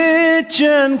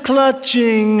kitchen,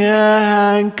 clutching her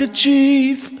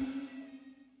handkerchief,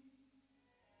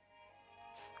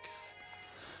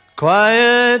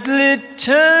 quietly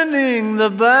turning the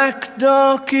back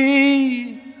door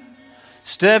key.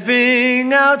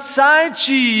 Stepping outside,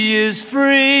 she is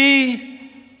free.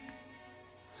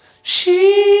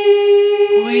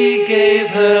 We gave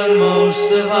her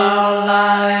most of our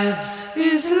lives,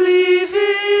 is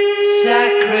leaving,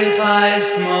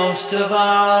 sacrificed most of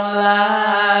our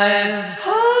lives.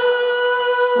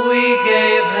 We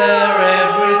gave her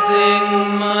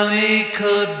everything money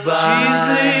could buy. She's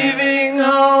leaving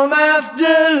home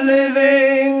after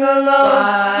living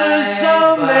alone for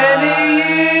so many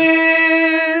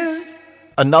years.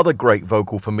 Another great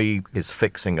vocal for me is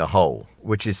Fixing a Hole,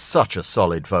 which is such a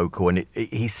solid vocal, and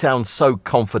he sounds so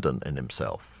confident in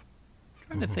himself.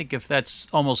 I'm trying to think if that's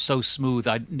almost so smooth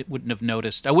I wouldn't have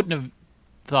noticed. I wouldn't have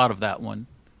thought of that one.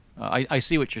 I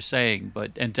see what you're saying,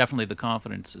 and definitely the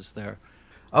confidence is there.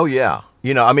 Oh, yeah.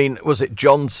 Was it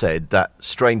John said that,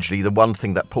 strangely, the one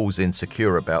thing that Paul's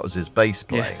insecure about was his bass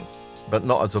playing, but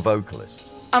not as a vocalist.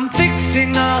 I'm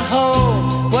fixing a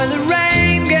hole where the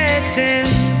rain gets in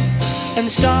and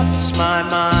stops my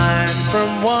mind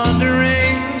from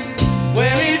wandering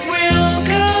where it will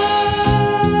go.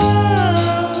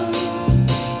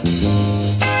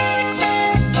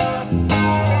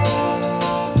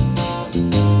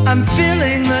 I'm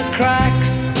filling the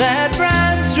cracks that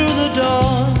ran through the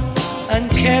door and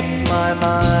kept my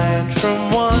mind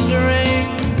from wandering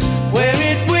where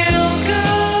it will go.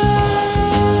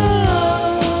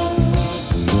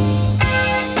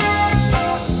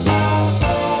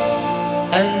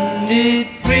 And it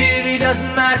really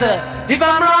doesn't matter if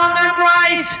I'm wrong, I'm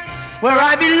right. Where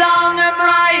I belong, I'm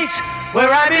right.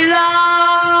 Where I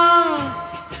belong.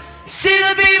 See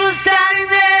the people standing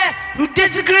there who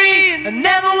disagree and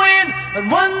never win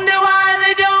and wonder why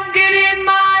they don't get in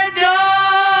my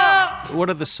door. What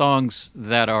are the songs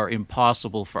that are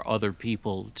impossible for other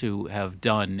people to have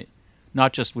done,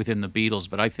 not just within the Beatles,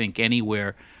 but I think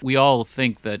anywhere? We all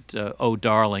think that Oh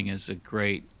Darling is a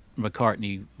great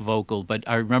McCartney vocal, but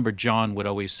I remember John would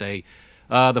always say,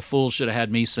 The Fool should have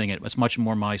had me sing it. It's much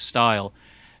more my style.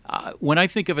 When I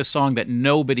think of a song that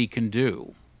nobody can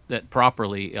do that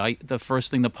properly, the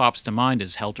first thing that pops to mind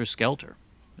is Helter Skelter.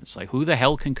 It's like, who the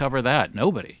hell can cover that?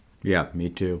 Nobody. Yeah, me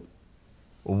too.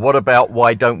 What about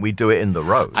Why Don't We Do It in the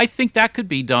Road? I think that could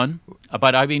be done,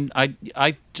 but I mean,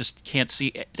 I just can't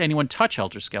see anyone touch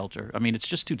Helter Skelter. I mean, it's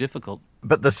just too difficult.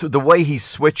 But the way he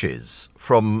switches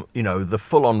from, the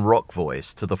full-on rock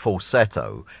voice to the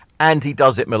falsetto, and he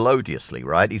does it melodiously,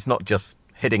 right? He's not just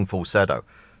hitting falsetto.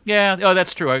 Yeah,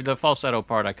 that's true. The falsetto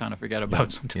part I kind of forget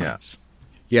about sometimes.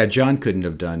 Yeah, John couldn't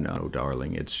have done "Oh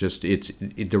Darling." It's just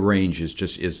the range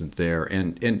isn't there,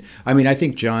 and I mean I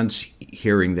think John's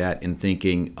hearing that and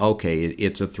thinking, okay,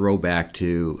 it's a throwback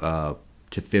to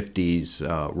 50s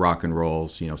rock and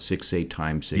rolls, 6/8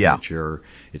 time signature. Yeah.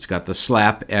 It's got the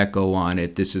slap echo on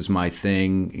it. This is my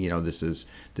thing.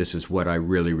 This is what I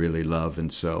really really love,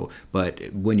 and so. But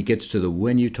when it gets to the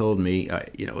When You Told Me,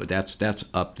 that's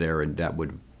up there, and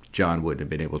John wouldn't have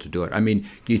been able to do it. I mean,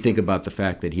 you think about the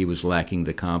fact that he was lacking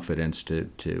the confidence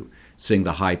to sing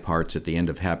the high parts at the end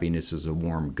of Happiness is a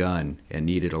Warm Gun and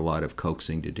needed a lot of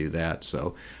coaxing to do that.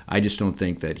 So I just don't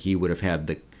think that he would have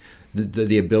had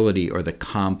the ability or the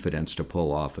confidence to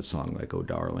pull off a song like Oh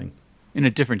Darling. In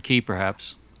a different key,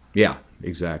 perhaps. Yeah,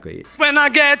 exactly. When I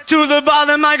get to the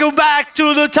bottom, I go back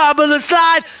to the top of the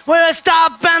slide, where I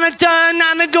stop and I turn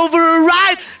and I go for a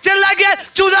ride, till I get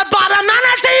to the bottom and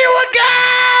I see you again.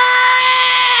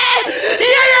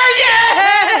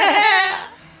 Yeah.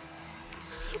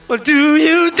 Well,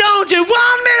 don't you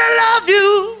want me to love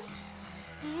you?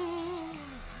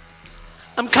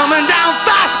 I'm coming down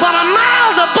fast, but I'm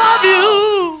miles above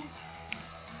you.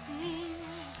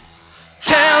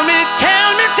 Tell me,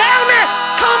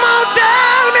 come on,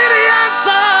 tell me the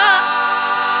answer.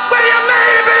 Well, you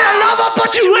may be a lover,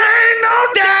 but you ain't no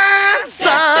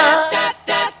dancer.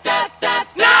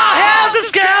 Now, helter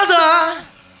skelter,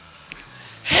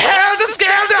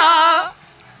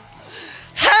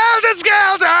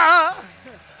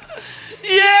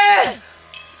 yeah.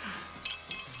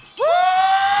 Woo!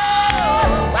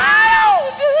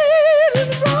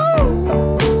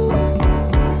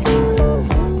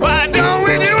 Why don't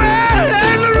we do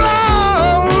it in the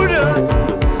road?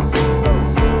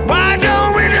 Why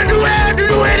don't we do it in the road? Why don't we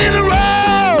do it in the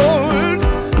road?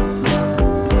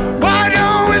 Why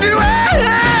don't we do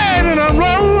it in the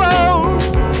road?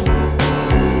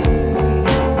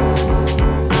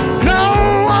 No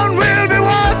one will be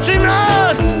watching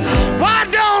us. Why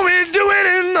don't we do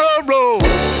it in the road?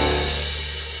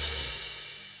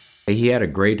 He had a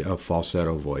great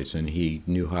falsetto voice, and he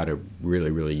knew how to really,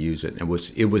 really use it.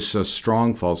 It was a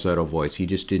strong falsetto voice. He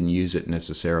just didn't use it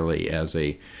necessarily as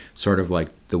a sort of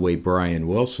like the way Brian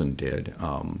Wilson did.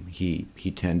 He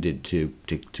tended to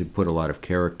put a lot of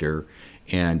character,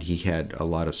 and he had a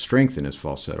lot of strength in his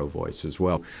falsetto voice as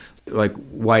well. Like,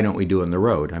 Why Don't We Do It in the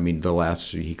Road? I mean,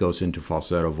 he goes into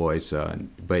falsetto voice,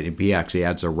 but he actually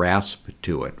adds a rasp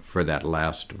to it for that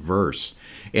last verse.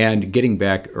 And getting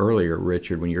back earlier,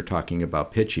 Richard, when you're talking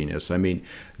about pitchiness, I mean,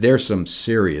 there's some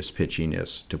serious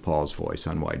pitchiness to Paul's voice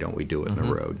on Why Don't We Do It in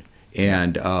the Road?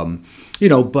 And,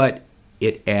 but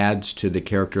it adds to the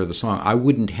character of the song. I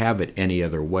wouldn't have it any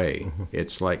other way.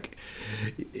 It's like,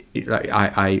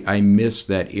 I miss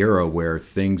that era where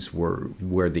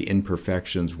where the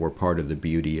imperfections were part of the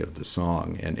beauty of the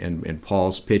song. And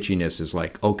Paul's pitchiness is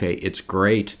like, okay, it's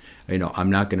great. I'm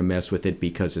not going to mess with it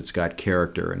because it's got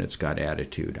character and it's got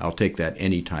attitude. I'll take that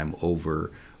anytime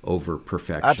over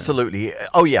perfection. Absolutely.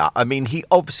 Oh, yeah. I mean, he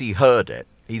obviously heard it.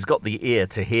 He's got the ear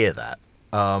to hear that.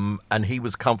 And he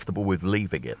was comfortable with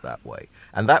leaving it that way.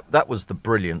 And that was the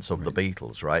brilliance of the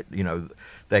Beatles, right?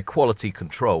 Their quality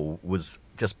control was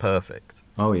just perfect.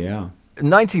 Oh, yeah. In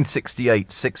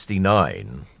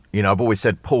 1968-69, I've always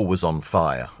said Paul was on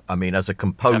fire. I mean, as a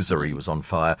composer, Definitely. He was on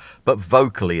fire, but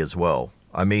vocally as well.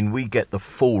 I mean, we get the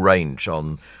full range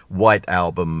on White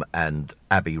Album and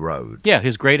Abbey Road. Yeah,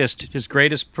 his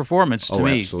greatest performance to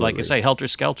me, absolutely. Like I say, Helter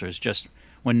Skelter is just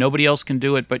when nobody else can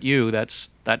do it but you.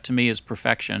 That to me is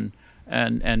perfection.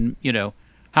 And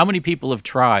how many people have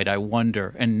tried, I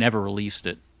wonder, and never released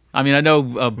it? I mean, I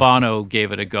know Bono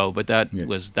gave it a go, but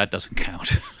that doesn't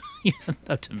count.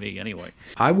 Not to me, anyway.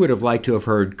 I would have liked to have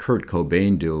heard Kurt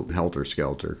Cobain do Helter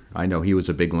Skelter. I know he was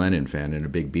a big Lennon fan and a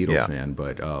big Beatle fan,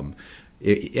 but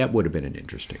it would have been an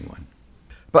interesting one.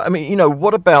 But, I mean,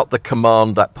 what about the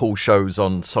command that Paul shows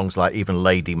on songs like even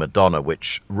Lady Madonna,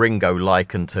 which Ringo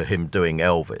likened to him doing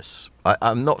Elvis?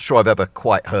 I'm not sure I've ever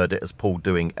quite heard it as Paul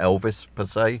doing Elvis, per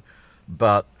se,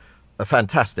 but a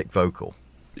fantastic vocal.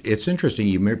 It's interesting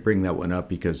you may bring that one up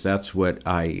because that's what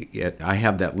I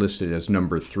have that listed as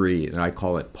number 3, and I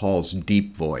call it Paul's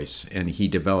deep voice, and he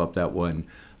developed that one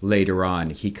later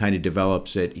on. He kind of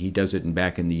develops it. He does it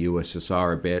back in the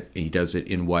USSR a bit. He does it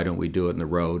in Why Don't We Do It on the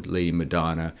Road, Lady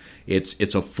Madonna. It's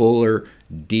a fuller,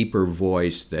 deeper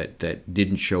voice that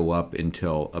didn't show up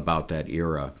until about that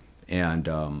era.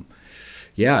 And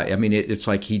yeah, I mean, it's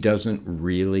like he doesn't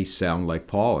really sound like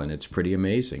Paul, and it's pretty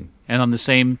amazing. And on the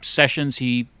same sessions,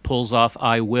 he pulls off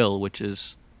I Will, which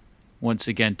is, once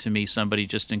again, to me, somebody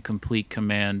just in complete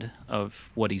command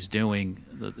of what he's doing.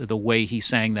 The way he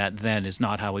sang that then is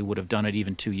not how he would have done it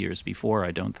even 2 years before,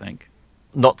 I don't think.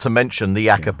 Not to mention the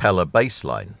a cappella bass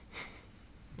line.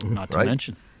 Not to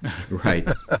mention. Right.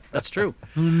 That's true.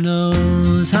 Who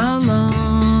knows how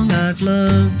long I've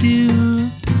loved you?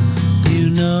 You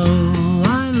know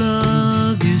I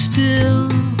love you still.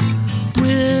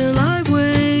 Will I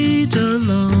wait a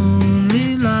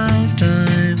lonely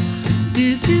lifetime?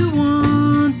 If you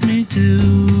want me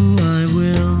to, I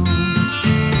will.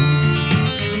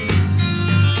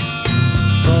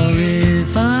 For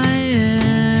if I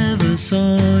ever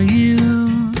saw you,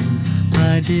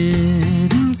 I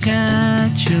didn't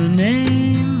catch your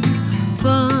name,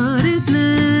 but it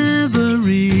never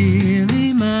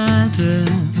really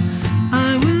mattered.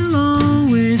 I will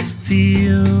always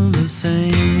feel the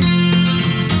same.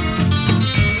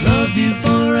 Love you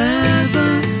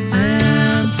forever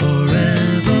and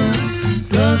forever.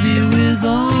 Love you with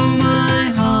all my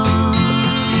heart.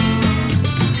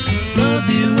 Love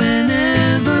you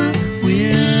whenever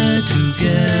we're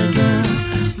together.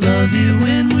 Love you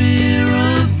when we're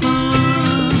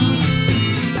apart.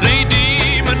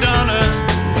 Lady Madonna,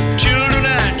 children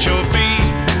at your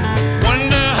feet.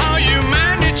 Wonder how you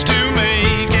manage to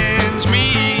make ends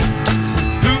meet.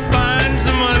 Who finds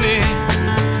the money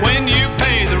when you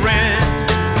pay the rent?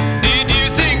 Did you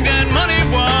think that money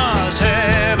was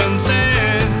heaven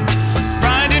sent?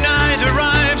 Friday night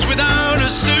arrives without a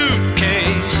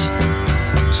suitcase.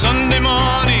 Sunday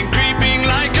morning creeping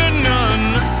like a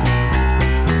nun.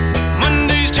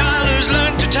 Monday's child has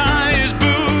learned to tie his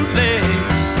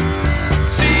bootlace.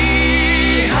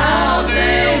 See how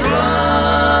they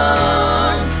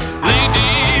run.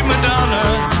 Lady Madonna,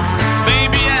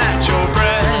 baby at your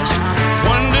breast,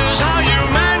 wonders how you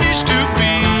manage to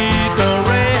feed the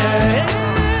rest.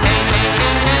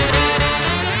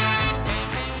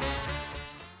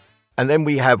 And then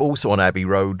we have also on Abbey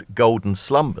Road Golden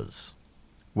Slumbers,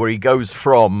 where he goes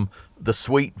from the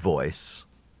sweet voice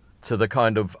to the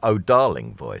kind of oh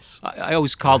darling voice. I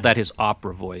always called that his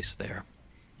opera voice there.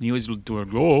 He always doing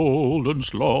golden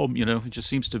slum, you know. He just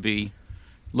seems to be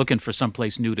looking for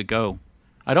someplace new to go.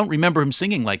 I don't remember him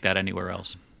singing like that anywhere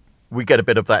else. We get a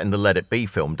bit of that in the Let It Be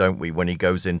film, don't we, when he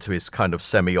goes into his kind of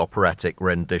semi-operatic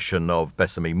rendition of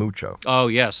Besame Mucho. Oh,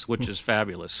 yes, which is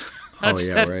fabulous. Right.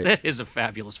 That is a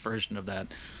fabulous version of that.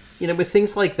 You know, with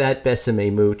things like that,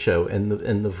 Besame Mucho, and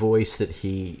the voice that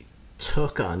he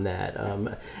took on that,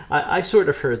 I sort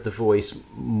of heard the voice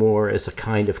more as a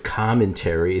kind of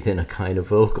commentary than a kind of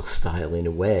vocal style in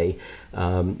a way.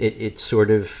 It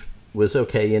sort of was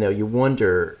okay, you know, you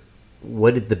wonder,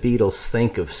 what did the Beatles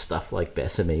think of stuff like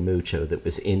Besame Mucho that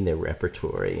was in their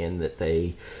repertory and that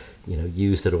they, you know,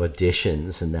 used at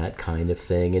auditions and that kind of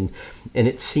thing. And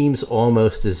it seems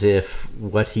almost as if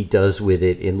what he does with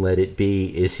it in Let It Be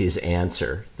is his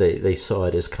answer. They saw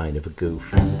it as kind of a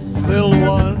goof. Little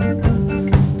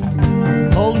one,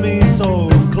 hold me so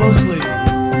closely.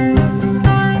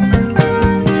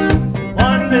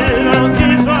 One little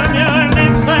kiss on your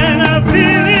lips and a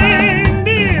feeling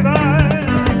divine.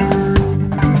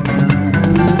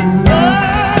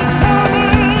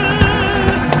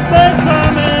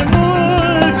 Bésame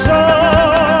mucho.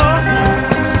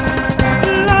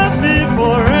 Love me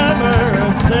forever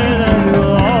and say that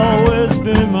you'll always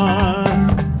be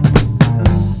mine.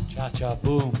 Cha-cha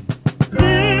boom.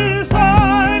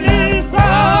 Design is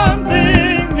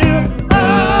something new.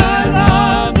 And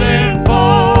I've been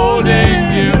folding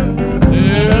you.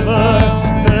 Never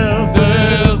felt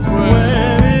this way.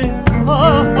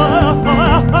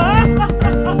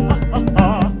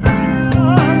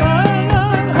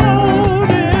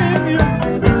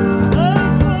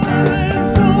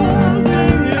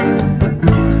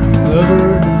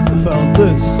 Never felt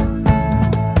this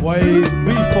way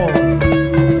before.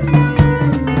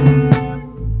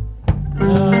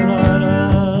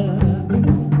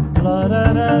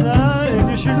 If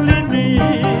you should leave me,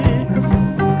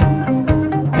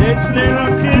 it's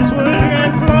little kids will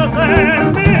get close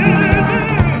and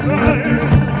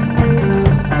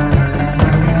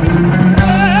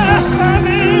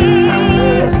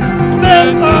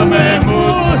Bésame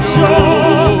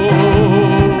mucho.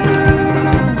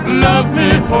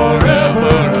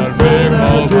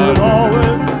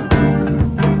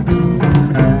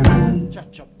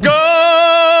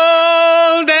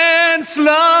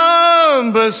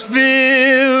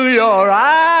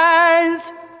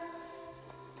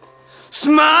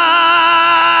 Smiles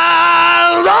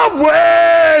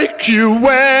awake you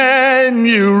when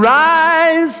you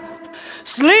rise.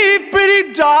 Sleep,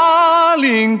 pretty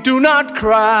darling, do not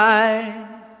cry.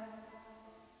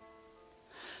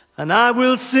 And I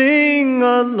will sing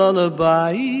a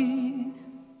lullaby.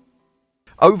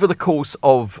 Over the course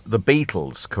of the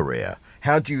Beatles' career,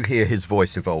 how do you hear his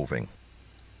voice evolving?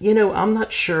 You know, I'm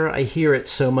not sure I hear it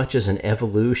so much as an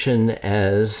evolution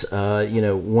as,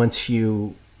 once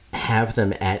you have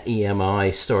them at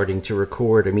EMI starting to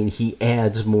record, I mean, he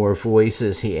adds more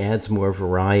voices, he adds more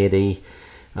variety,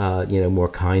 more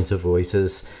kinds of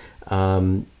voices.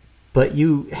 But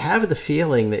you have the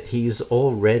feeling that he's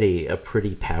already a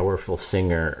pretty powerful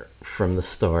singer from the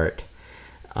start.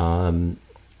 And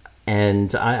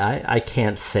I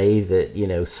can't say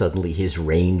that, suddenly his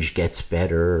range gets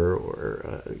better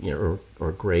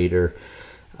or greater.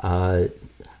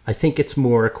 I think it's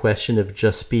more a question of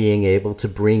just being able to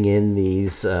bring in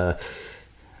these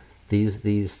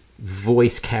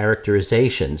voice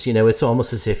characterizations. It's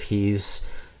almost as if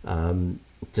he's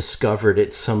discovered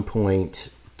at some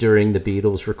point during the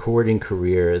Beatles' recording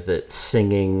career that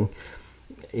singing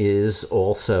is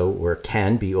also, or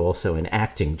can be also, an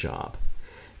acting job.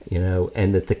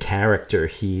 And that the character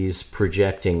he's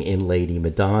projecting in Lady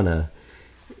Madonna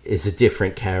is a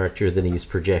different character than he's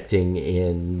projecting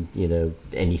in,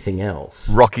 anything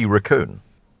else. Rocky Raccoon.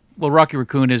 Well, Rocky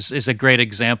Raccoon is a great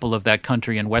example of that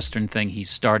country and western thing he's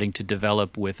starting to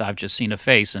develop with I've Just Seen a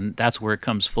Face, and that's where it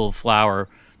comes full flower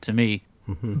to me.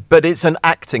 But it's an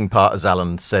acting part, as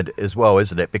Alan said, as well,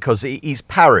 isn't it? Because he's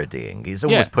parodying. He's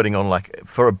almost putting on, like,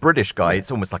 for a British guy, it's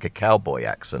almost like a cowboy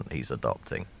accent he's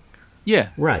adopting. Yeah.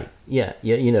 Right. Yeah.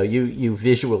 You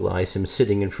visualize him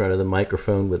sitting in front of the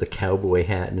microphone with a cowboy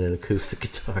hat and an acoustic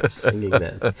guitar singing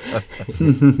that.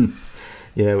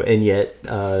 And yet,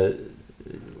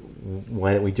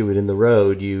 why don't we do it in the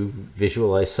road? You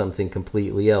visualize something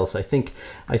completely else. I think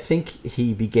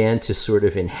he began to sort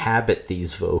of inhabit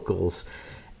these vocals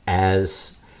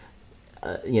as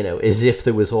as if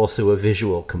there was also a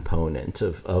visual component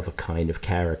of a kind of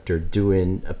character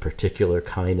doing a particular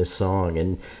kind of song,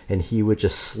 and he would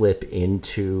just slip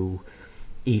into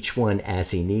each one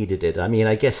as he needed it. I mean,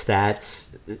 I guess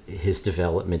that's his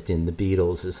development in the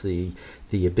Beatles, is the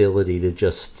ability to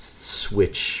just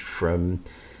switch from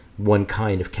one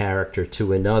kind of character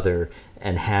to another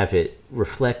and have it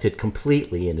reflected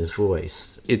completely in his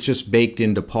voice. It's just baked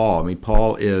into Paul. I mean,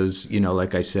 Paul is,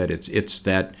 like I said, it's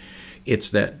that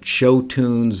show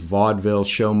tunes, vaudeville,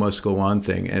 show must go on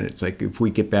thing. And it's like, if we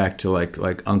get back to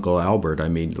like Uncle Albert, I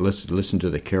mean, listen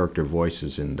to the character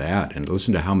voices in that, and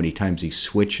listen to how many times he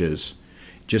switches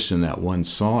just in that one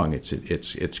song.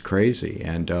 It's crazy.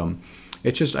 And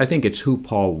it's just, I think it's who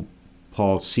Paul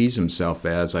sees himself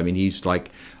as. I mean, he's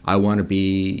like, I want to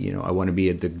be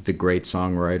the great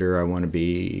songwriter. I want to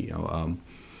be,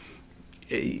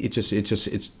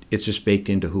 it's just baked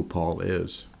into who Paul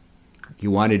is. He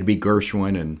wanted to be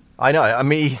Gershwin, and I know. I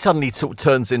mean, he suddenly sort of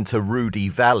turns into Rudy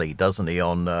Valley, doesn't he,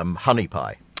 on Honey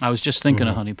Pie? I was just thinking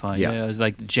of Honey Pie. Yeah, it was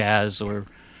like jazz, or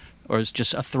it's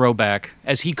just a throwback,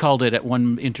 as he called it at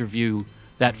one interview,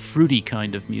 that fruity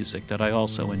kind of music that I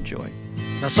also enjoy.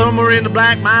 Now somewhere in the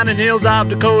black mining hills of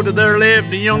Dakota, there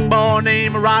lived a young boy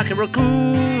named Rocky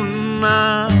Raccoon.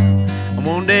 And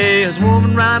one day his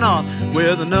woman ran off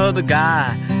with another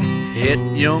guy, hit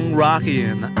young Rocky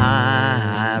in the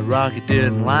eye. Rocky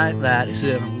didn't like that. He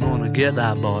said, I'm gonna get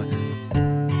that boy.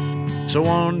 So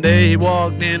one day he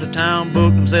walked into town,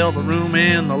 booked himself a room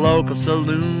in the local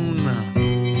saloon.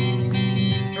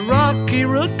 Rocky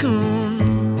Raccoon,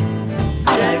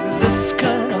 like this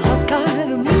kind of hot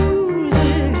kind of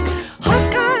music,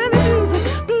 hot kind of music,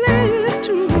 play it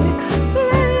to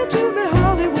me,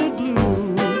 Hollywood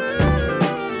blues.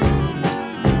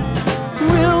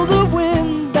 Will the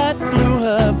wind that blew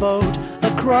her boat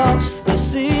across the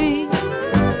sea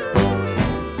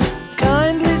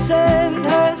kindly send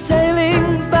her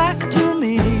sailing back to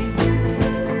me?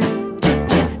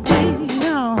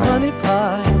 Now, honey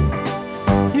pie,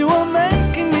 you are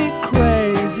making me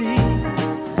crazy.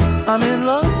 I'm in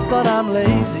love, but I'm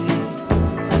lazy.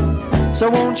 So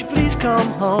won't you please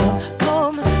come home?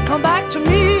 Come back to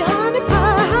me, honey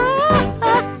pie.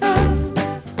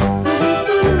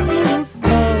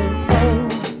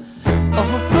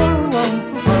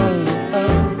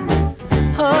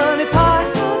 Honey pie,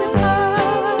 honey pie.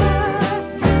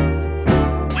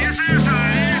 We're so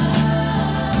sorry,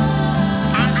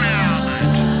 Uncle Albert,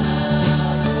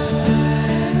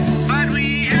 but we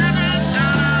haven't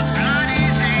done a bloody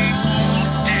thing all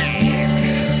day.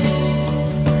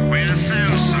 We're so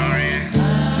sorry,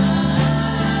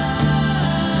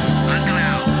 Uncle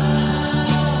Albert.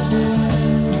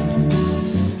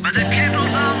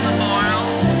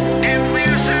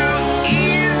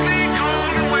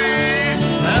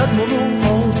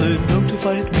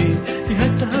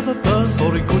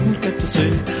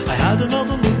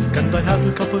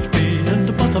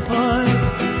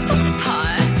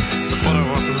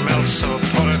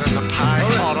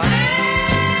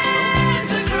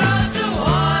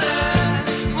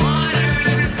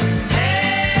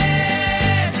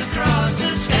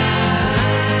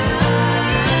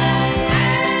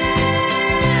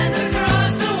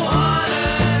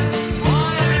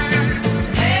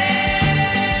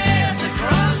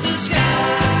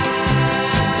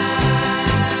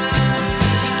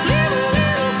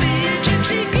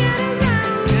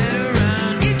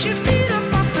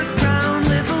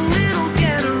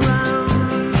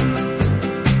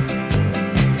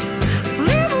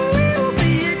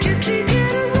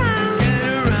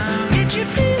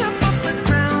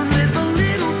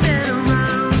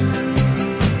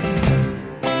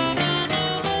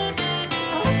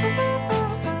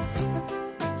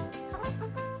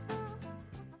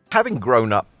 Having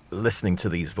grown up listening to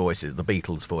these voices, the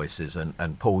Beatles' voices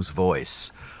and Paul's voice,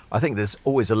 I think there's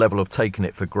always a level of taking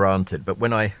it for granted. But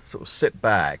when I sort of sit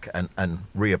back and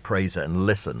reappraise it and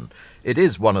listen, it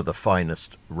is one of the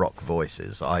finest rock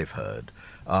voices I've heard.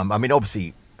 I mean,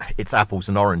 obviously, it's apples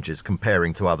and oranges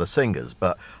comparing to other singers,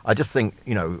 but I just think,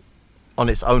 you know, on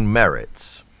its own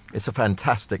merits, it's a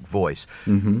fantastic voice.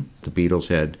 Mm-hmm. The Beatles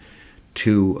had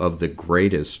two of the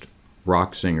greatest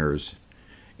rock singers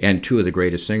and two of the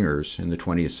greatest singers in the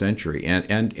 20th century.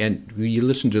 And you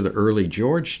listen to the early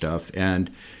George stuff, and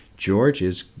George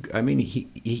is, I mean,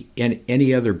 he in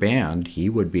any other band, he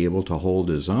would be able to hold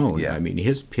his own. Yeah. I mean,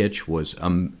 his pitch was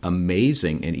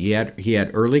amazing, and he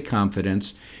had early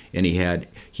confidence, and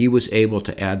he was able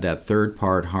to add that third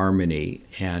part harmony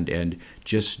and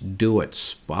just do it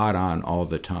spot on all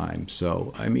the time.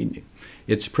 So, I mean,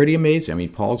 it's pretty amazing. I mean,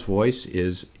 Paul's voice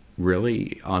is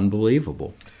really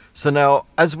unbelievable. So now,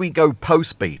 as we go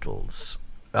post-Beatles,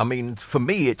 I mean, for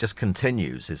me, it just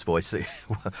continues, his voice.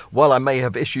 While I may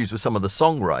have issues with some of the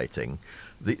songwriting,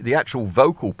 the actual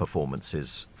vocal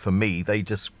performances, for me, they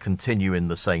just continue in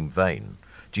the same vein.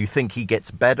 Do you think he gets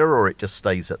better, or it just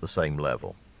stays at the same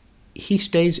level? He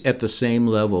stays at the same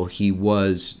level he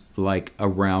was, like,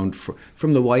 around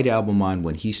from the White Album on,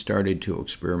 when he started to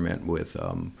experiment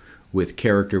with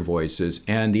character voices.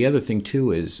 And the other thing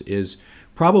too is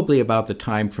probably about the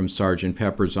time from Sgt.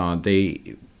 Pepper's on,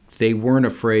 they weren't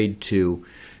afraid to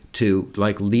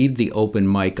like leave the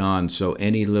open mic on, so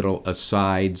any little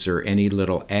asides or any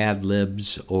little ad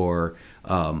libs or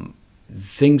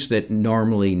things that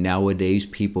normally nowadays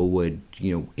people would,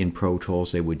 you know, in Pro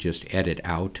Tools they would just edit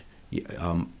out.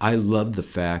 I love the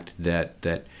fact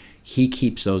that he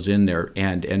keeps those in there,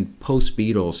 and post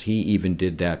Beatles he even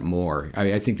did that more.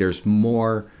 I think there's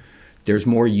more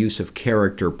use of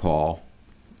character Paul,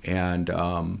 and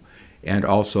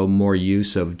also more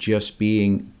use of just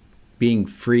being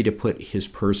free to put his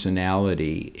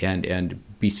personality and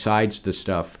besides the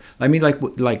stuff. I mean,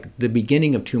 like the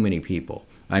beginning of Too Many People.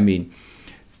 I mean,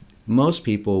 most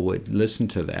people would listen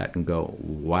to that and go,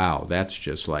 wow, that's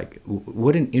just like,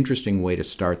 what an interesting way to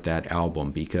start that album,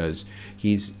 because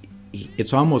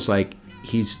it's almost like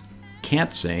he's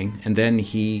can't sing and then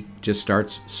he just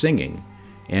starts singing.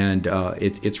 And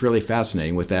it's really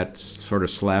fascinating with that sort of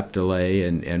slap delay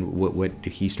and what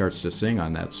he starts to sing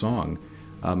on that song.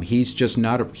 He's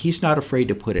not afraid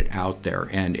to put it out there,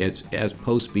 and as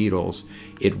post Beatles,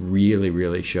 it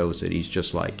really shows that he's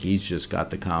just got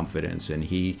the confidence, and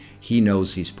he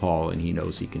knows he's Paul, and he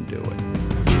knows he can do it.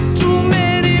 Too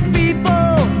many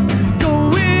people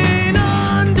going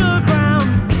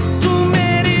underground, too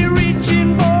many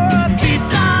reaching for a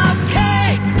piece of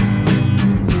cake,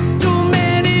 too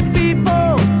many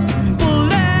people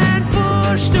pulled and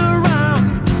pushed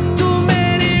around, too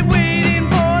many waiting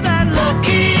for that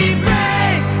lucky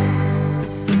break.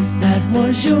 That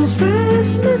was your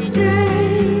first mistake.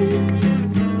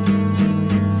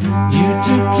 You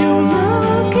took your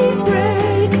lucky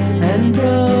break and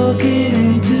broke it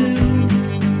in two.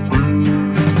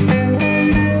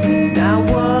 Now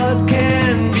what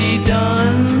can be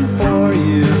done for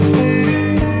you?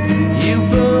 You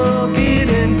broke it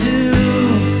in two.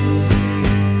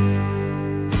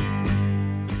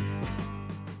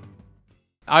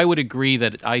 I would agree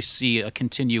that I see a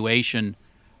continuation.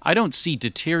 I don't see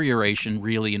deterioration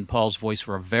really in Paul's voice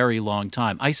for a very long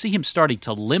time. I see him starting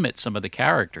to limit some of the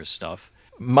character stuff.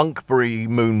 Monkberry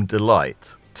Moon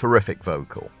Delight, terrific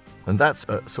vocal. And that's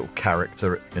a sort of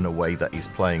character in a way that he's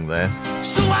playing there.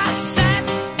 So I sat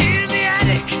in the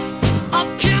attic, a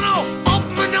piano up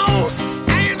my nose,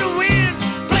 and the wind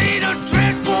played a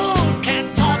dreadful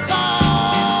cantata.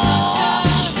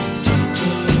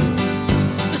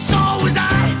 So was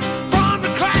I from the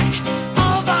crack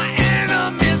of our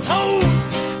enemy's hose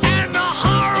and the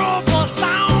horrible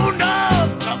sound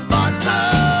of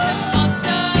tabata.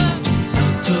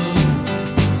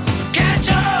 Catch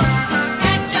up,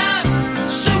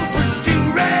 super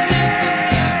fury.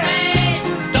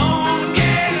 Don't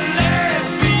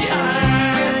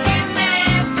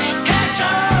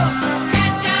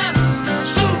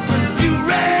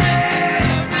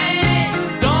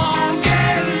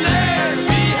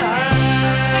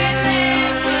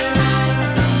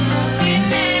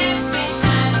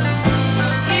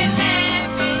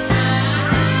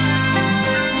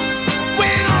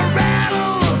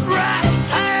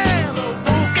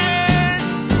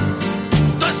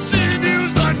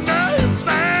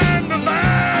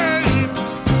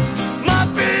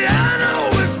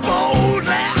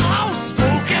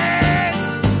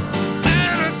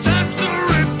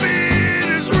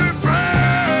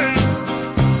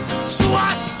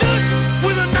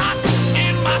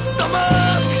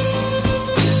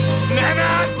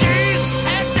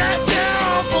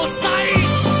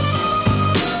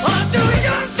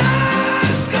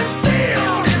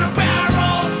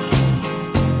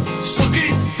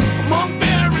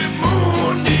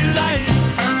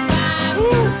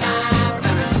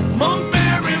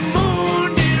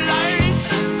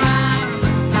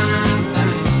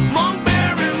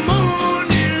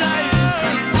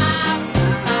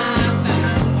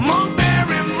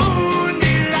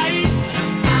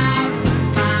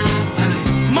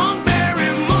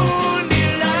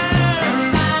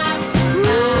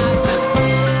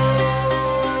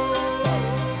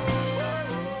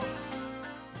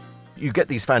you get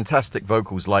these fantastic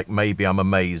vocals like Maybe I'm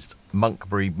Amazed,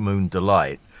 Monkberry Moon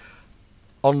Delight.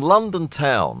 On London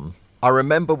Town, I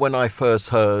remember when I first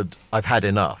heard I've Had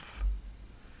Enough.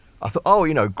 I thought, oh,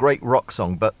 you know, great rock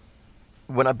song. But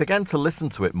when I began to listen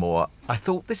to it more, I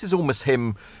thought this is almost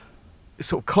him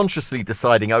sort of consciously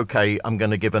deciding, okay, I'm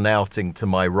going to give an outing to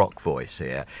my rock voice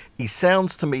here. He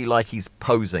sounds to me like he's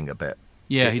posing a bit.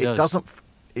 Yeah, he does.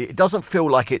 It doesn't feel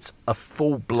like it's a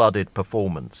full-blooded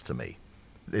performance to me.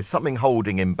 There's something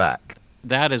holding him back.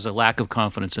 That is a lack of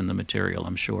confidence in the material,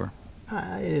 I'm sure.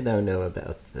 I don't know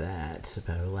about that,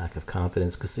 about a lack of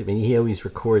confidence, because I mean, he always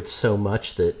records so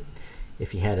much that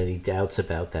if he had any doubts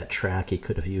about that track, he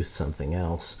could have used something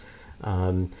else.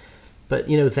 But,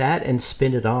 you know, that and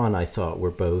Spin It On, I thought, were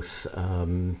both,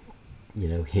 you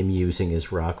know, him using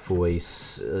his rock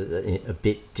voice a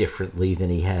bit differently than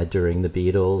he had during the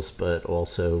Beatles, but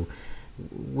also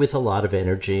with a lot of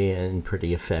energy and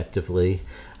pretty effectively.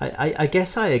 I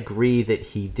guess I agree that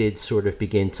he did sort of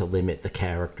begin to limit the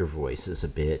character voices a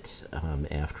bit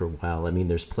after a while. I mean,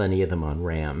 there's plenty of them on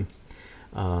Ram.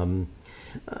 On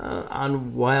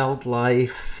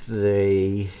Wildlife,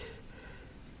 they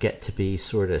get to be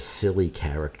sort of silly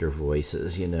character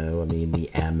voices, you know. I mean, the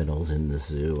aminals in the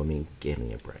zoo. I mean, give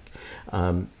me a break.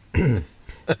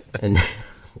 And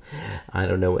I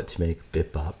don't know what to make of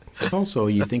Bip Bop. Also,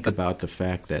 you think about the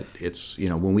fact that it's, you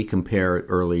know, when we compare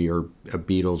earlier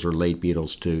Beatles or late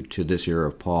Beatles to this era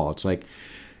of Paul, it's like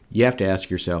you have to ask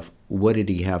yourself, what did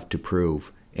he have to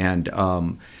prove? And,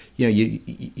 you know, you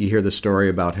hear the story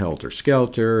about Helter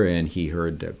Skelter, and he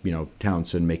heard, you know,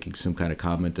 Townsend making some kind of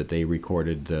comment that they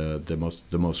recorded the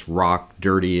most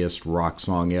dirtiest rock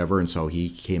song ever, and so he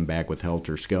came back with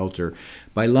Helter Skelter.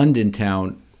 By London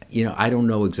Town, you know, I don't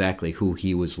know exactly who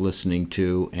he was listening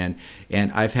to, and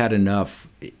I've Had Enough.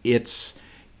 It's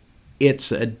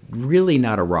really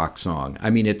not a rock song.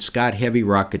 I mean, it's got heavy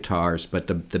rock guitars, but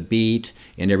the beat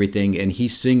and everything, and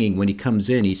he's singing, when he comes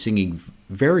in, he's singing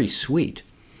very sweet.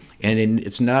 And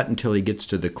it's not until he gets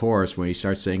to the chorus, when he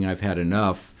starts saying, I've had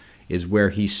enough, is where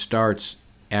he starts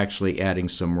actually adding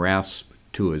some rasp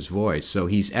to his voice. So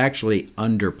he's actually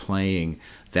underplaying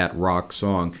that rock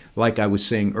song. Like I was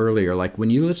saying earlier, like when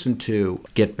you listen to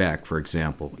Get Back, for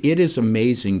example, it is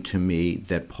amazing to me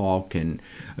that Paul can,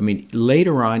 I mean,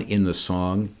 later on in the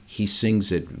song, he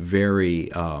sings it very,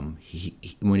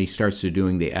 when he starts to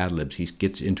doing the ad-libs, he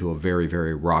gets into a very,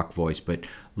 very rock voice. But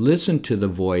listen to the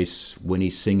voice when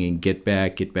he's singing Get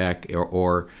Back,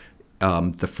 or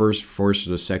the first verse or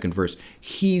the second verse.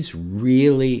 He's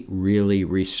really, really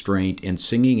restrained in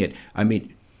singing it. I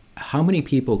mean, how many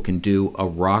people can do a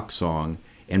rock song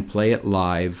and play it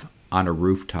live on a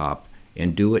rooftop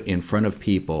and do it in front of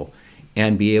people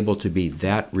and be able to be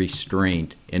that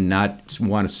restrained and not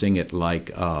want to sing it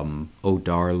like Oh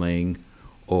Darling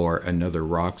or another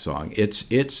rock song?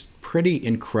 It's pretty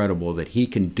incredible that he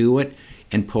can do it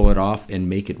and pull it off and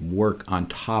make it work on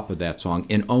top of that song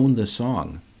and own the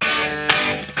song.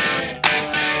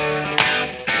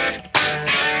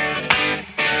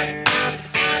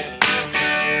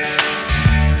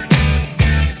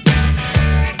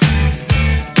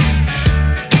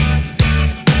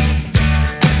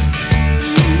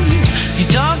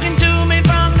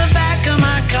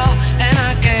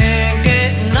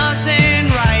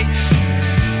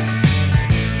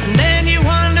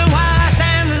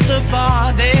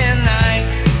 Day and night.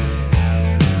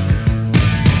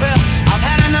 Well, I've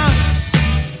had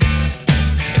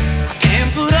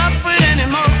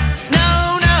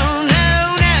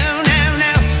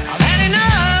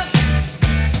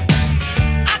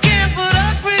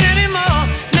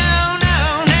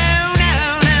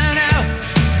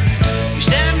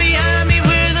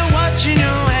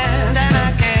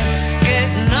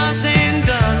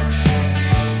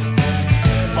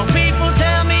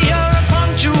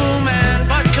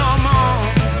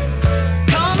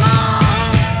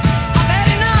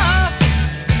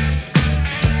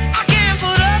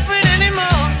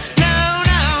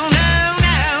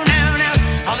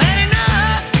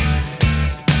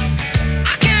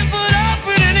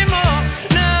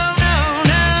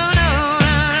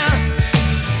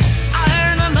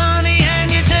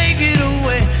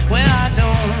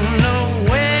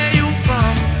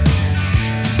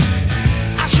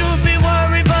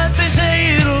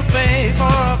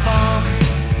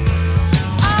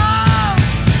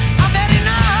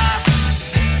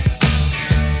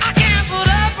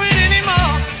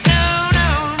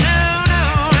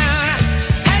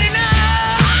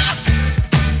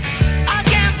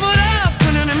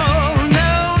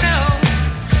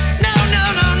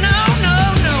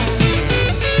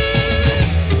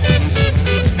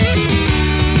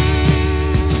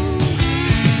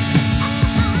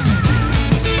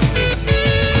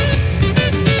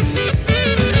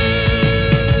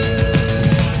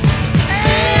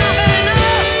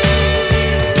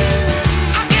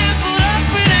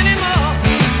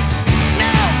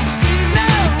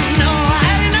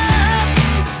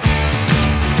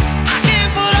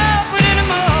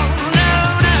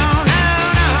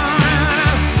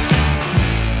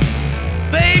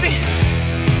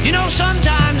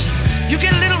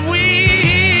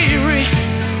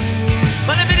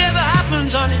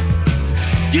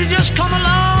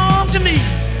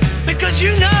 'cause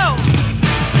you know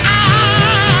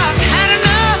I've had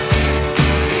enough.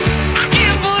 I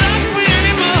can't put up with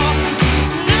anymore.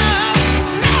 No,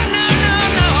 no, no, no,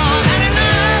 no. I've had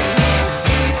enough.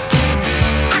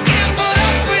 I can't put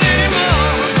up with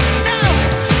anymore. No,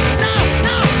 no, no,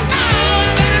 no.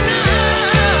 I've had enough.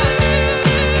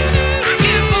 I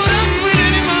can't put up with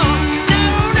anymore. No,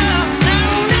 no,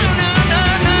 no, no, no, no,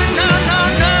 no, no, no,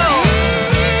 no.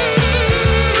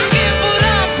 I can't put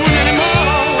up with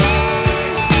anymore.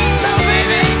 No,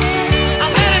 baby,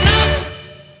 I've had enough.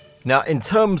 Now, in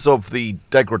terms of the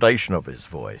degradation of his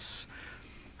voice,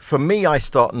 for me, I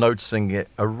start noticing it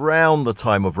around the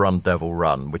time of Run Devil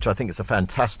Run, which I think is a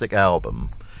fantastic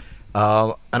album.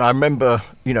 And I remember,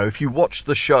 if you watch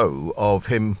the show of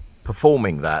him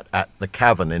performing that at the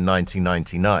Cavern in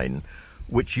 1999,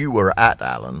 which you were at,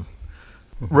 Alan,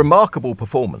 remarkable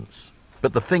performance.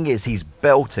 But the thing is, he's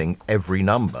belting every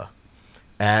number.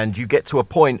 And you get to a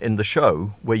point in the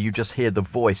show where you just hear the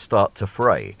voice start to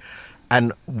fray.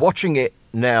 And watching it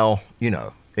now,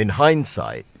 in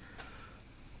hindsight,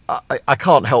 I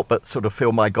can't help but sort of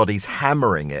feel, my God, he's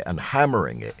hammering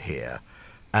it here.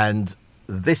 And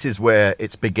this is where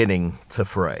it's beginning to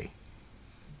fray.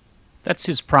 That's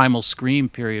his primal scream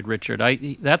period, Richard.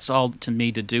 That's all to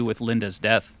me to do with Linda's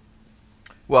death.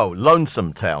 Well,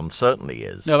 Lonesome Town certainly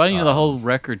is. No, the whole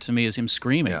record to me is him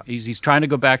screaming. Yeah. He's trying to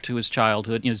go back to his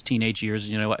childhood, his teenage years.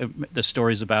 The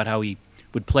stories about how he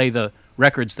would play the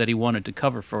records that he wanted to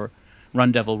cover for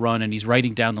Run Devil Run, and he's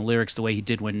writing down the lyrics the way he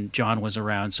did when John was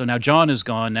around. So now John is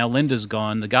gone, now Linda's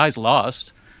gone, the guy's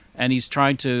lost, and he's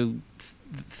trying to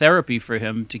therapy for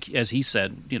him to, as he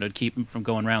said, to keep him from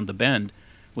going around the bend,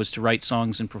 was to write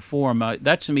songs and perform.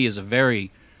 That to me is a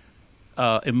very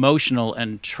emotional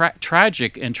and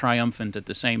tragic and triumphant at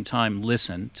the same time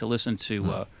listen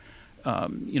to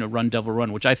Run Devil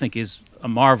Run, which I think is a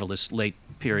marvelous late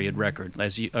period record,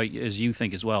 as you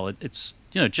think as well. It's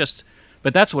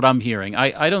but that's what I'm hearing.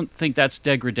 I don't think that's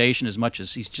degradation as much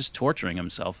as he's just torturing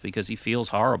himself because he feels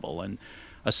horrible, and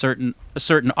a certain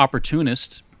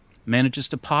opportunist manages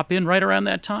to pop in right around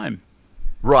that time.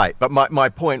 Right, but my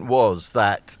point was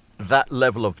that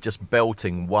level of just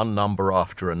belting one number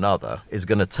after another is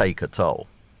going to take a toll.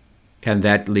 And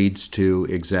that leads to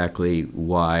exactly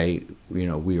why,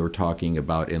 we were talking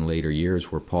about in later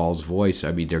years where Paul's voice,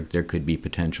 there could be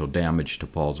potential damage to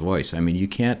Paul's voice. You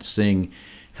can't sing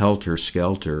Helter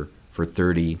Skelter for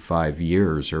 35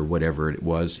 years or whatever it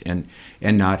was and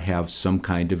not have some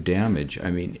kind of damage.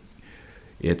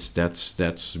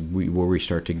 That's where we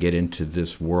start to get into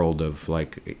this world of,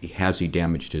 has he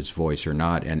damaged his voice or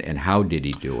not, and how did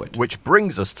he do it? Which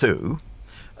brings us to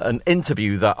an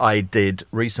interview that I did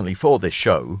recently for this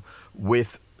show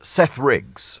with Seth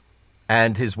Riggs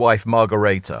and his wife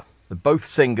Margareta. They're both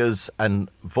singers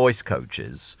and voice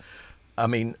coaches.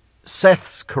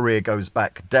 Seth's career goes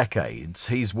back decades.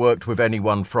 He's worked with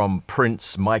anyone from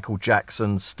Prince, Michael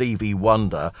Jackson, Stevie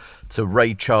Wonder, to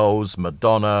Ray Charles,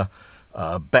 Madonna,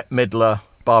 Bette Midler,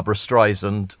 Barbara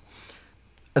Streisand.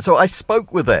 And so I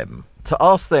spoke with them to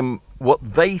ask them what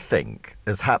they think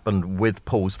has happened with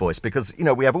Paul's voice, because,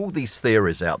 we have all these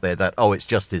theories out there that, it's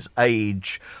just his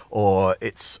age, or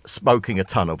it's smoking a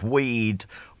ton of weed,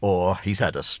 or he's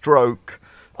had a stroke.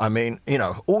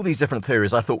 All these different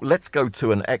theories. I thought, let's go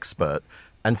to an expert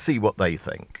and see what they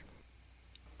think.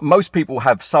 Most people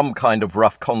have some kind of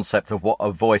rough concept of what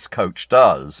a voice coach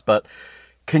does, but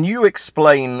can you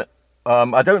explain?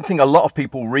 I don't think a lot of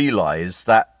people realize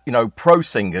that, pro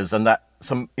singers and that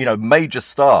some, major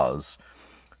stars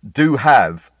do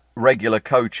have regular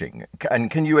coaching. And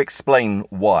can you explain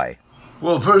why?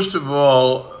 Well, first of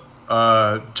all,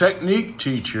 technique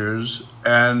teachers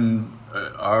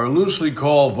are loosely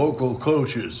called vocal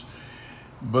coaches,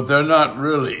 but they're not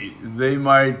really. They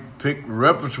might pick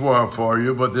repertoire for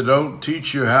you, but they don't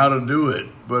teach you how to do it.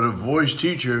 But a voice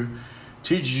teacher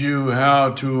teaches you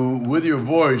how to, with your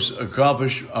voice,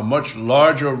 accomplish a much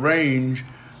larger range,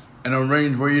 and a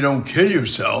range where you don't kill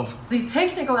yourself. The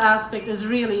technical aspect is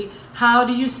really how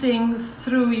do you sing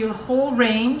through your whole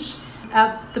range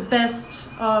at the best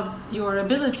of your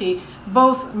ability,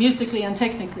 both musically and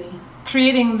technically.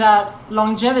 Creating that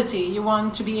longevity, you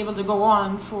want to be able to go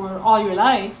on for all your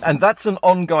life. And that's an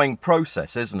ongoing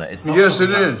process, isn't it? Yes,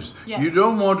 it is. Yes. You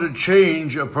don't want to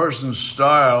change a person's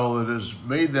style that has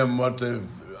made them what they've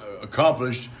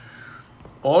accomplished.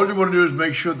 All you want to do is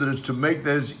make sure that it's to make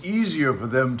that it's easier for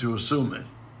them to assume it.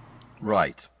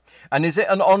 Right. And is it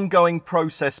an ongoing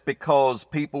process because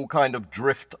people kind of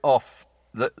drift off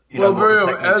as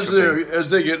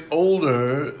they get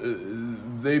older,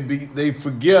 they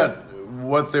forget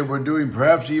what they were doing,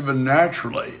 perhaps even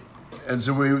naturally, And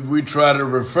so we try to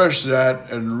refresh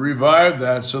that and revive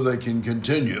that so they can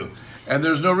continue. And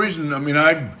there's no reason. I mean,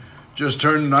 I just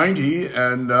turned 90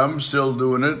 and I'm still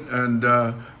doing it. And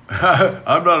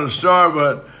I'm not a star,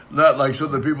 but not like some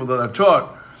of the people that I've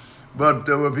taught. But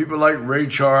there were people like Ray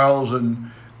Charles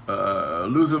and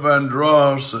Luther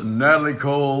Vandross and Natalie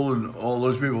Cole and all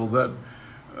those people that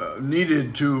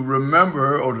needed to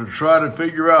remember or to try to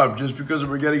figure out, just because they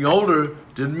were getting older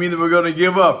didn't mean they were going to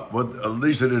give up, but at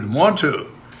least they didn't want to.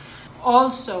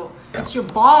 Also, it's your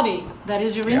body that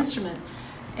is your instrument.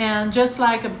 And just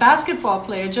like a basketball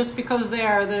player, just because they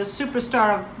are the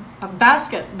superstar of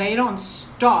basket, they don't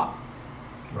stop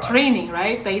training,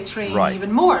 right? They train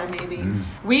even more, maybe.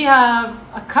 We have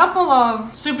a couple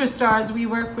of superstars we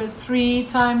work with 3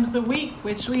 times a week,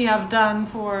 which we have done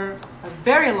for a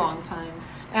very long time.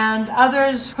 And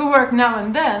others who work now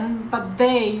and then, but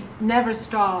they never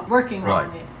stop working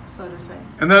on it, so to say.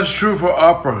 And that's true for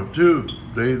opera, too.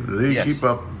 They keep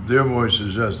up their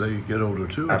voices as they get older,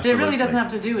 too. It really doesn't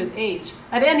have to do with age.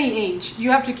 At any age, you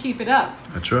have to keep it up.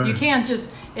 That's right. You can't just,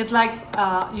 it's like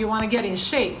you want to get in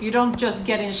shape. You don't just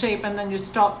get in shape and then you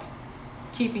stop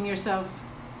keeping yourself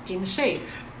in shape.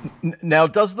 Now,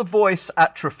 does the voice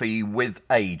atrophy with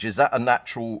age? Is that a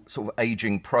natural sort of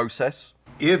aging process?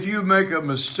 If you make a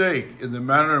mistake in the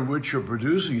manner in which you're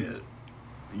producing it,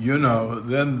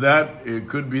 then it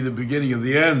could be the beginning of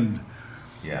the end.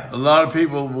 Yeah. A lot of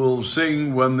people will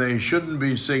sing when they shouldn't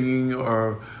be singing,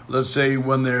 or let's say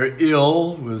when they're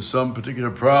ill with some particular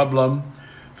problem,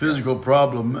 physical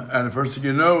problem, and the first thing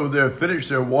you know, they're finished,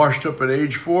 they're washed up at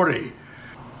age 40.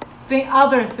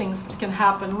 Other things can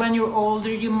happen. When you're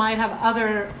older, you might have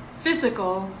other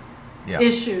physical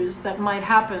issues that might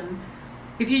happen.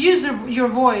 If you use your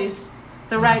voice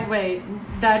the right way,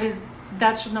 that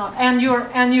should not, and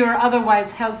you're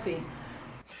otherwise healthy.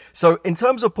 So in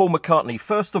terms of Paul McCartney,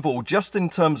 first of all, just in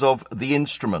terms of the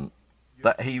instrument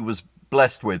that he was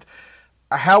blessed with,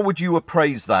 how would you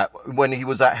appraise that when he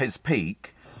was at his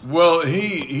peak? Well,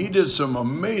 he did some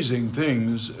amazing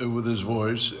things with his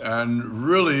voice and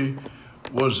really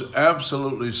was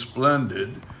absolutely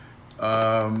splendid.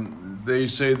 They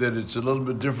say that it's a little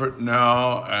bit different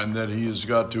now and that he has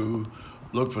got to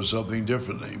look for something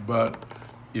differently. But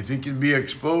if he can be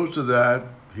exposed to that,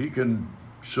 he can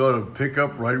sort of pick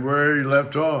up right where he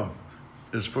left off.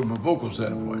 It's from a vocal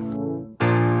standpoint.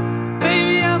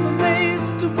 Baby, I'm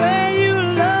amazed the way you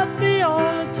love me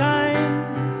all the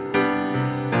time.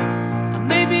 And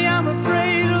maybe I'm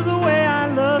afraid of the way I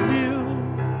love you.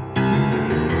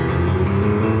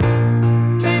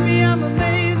 Baby, I'm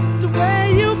amazed the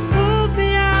way you pulled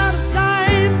me out of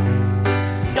time.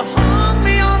 You hung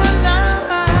me on a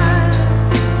line.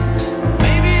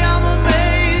 Baby, I'm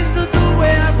amazed at the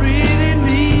way I really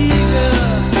need you.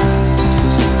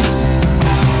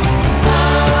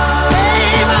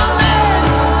 Baby, I'm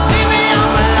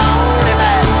lonely.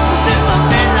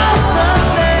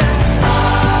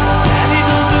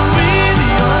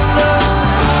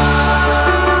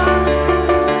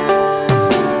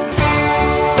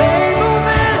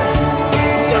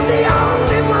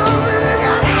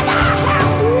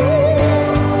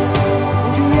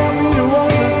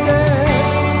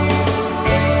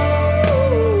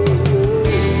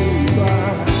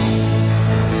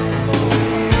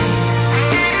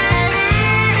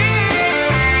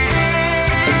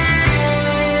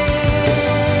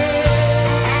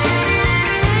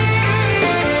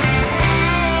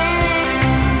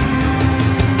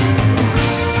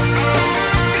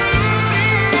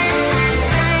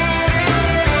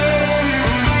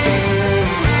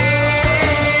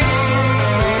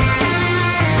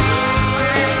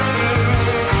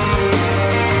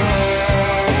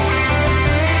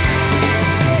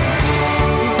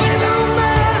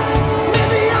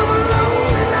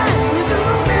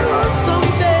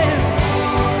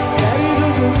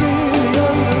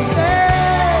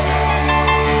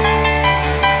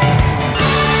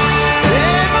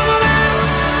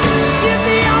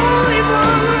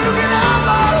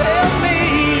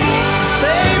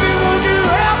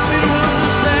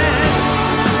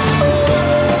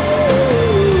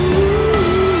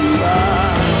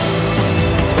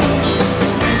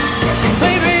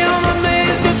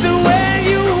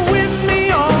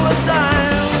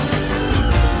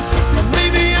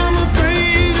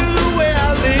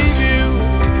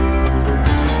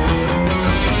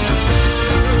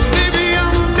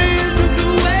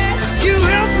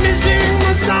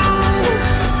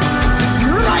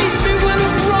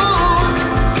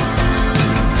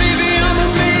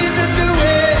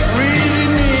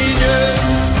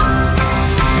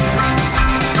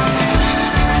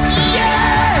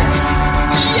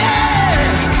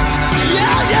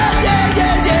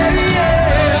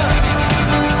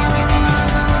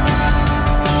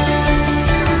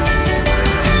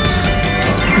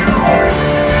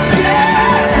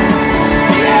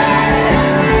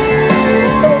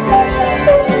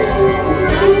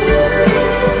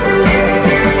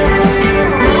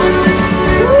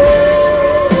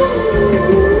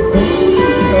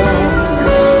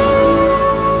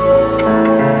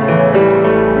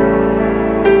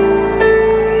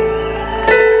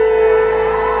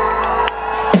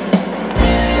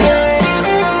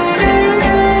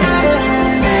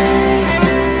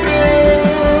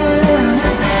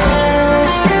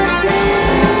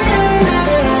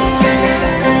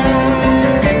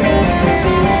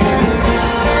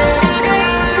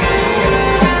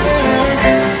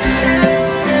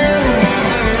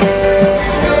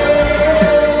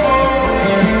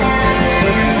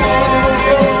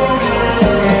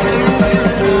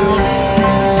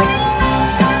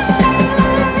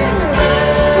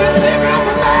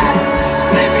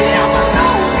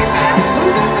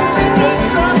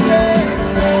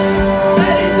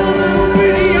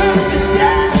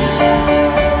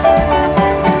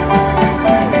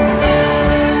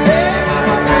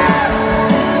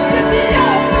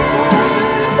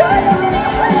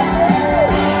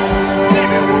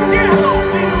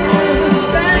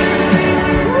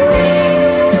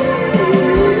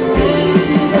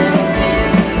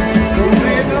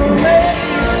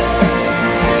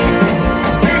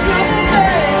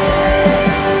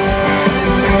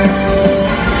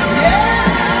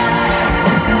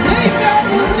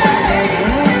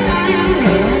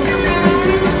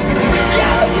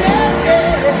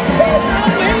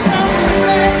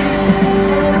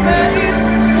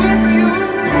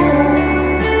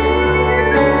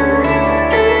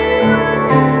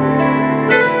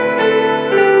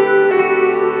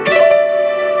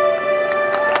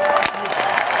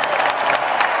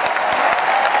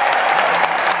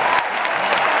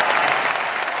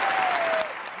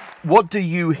 do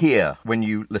you hear when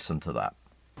you listen to that?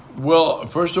 Well,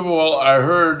 first of all, I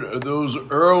heard those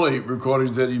early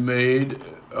recordings that he made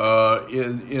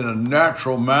in a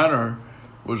natural manner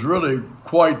was really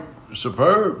quite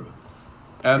superb.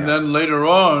 And then later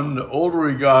on, the older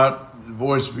he got, the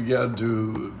voice began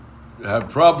to have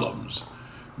problems.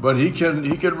 But he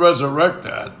can resurrect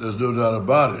that. There's no doubt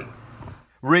about it.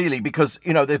 Really, because,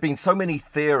 you know, there have been so many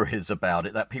theories about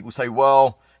it that people say,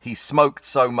 well, he smoked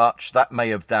so much, that may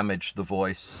have damaged the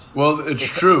voice. Well, it's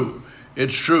true.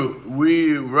 It's true.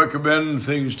 We recommend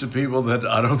things to people that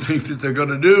I don't think that they're going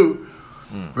to do.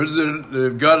 For instance,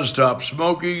 they've got to stop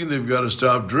smoking, they've got to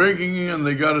stop drinking, and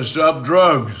they've got to stop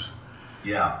drugs.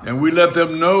 Yeah. And we let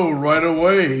them know right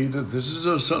away that this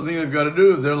is something they've got to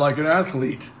do. They're like an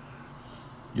athlete,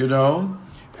 you know?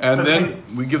 And then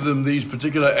we give them these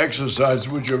particular exercises,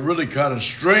 which are really kind of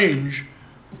strange,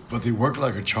 but they work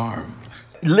like a charm.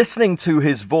 Listening to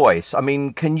his voice, I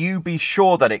mean, can you be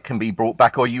sure that it can be brought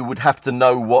back, or you would have to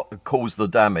know what caused the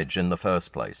damage in the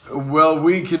first place? Well,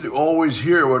 we can always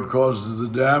hear what causes the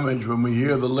damage when we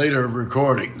hear the later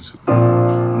recordings.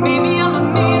 Maybe I'm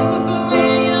amazed at the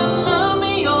way you love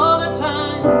me all the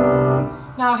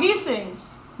time. Now he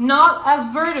sings not as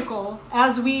vertical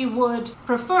as we would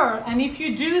prefer, and if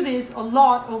you do this a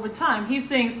lot over time, he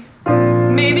sings,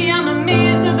 maybe I'm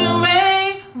amazed at the way.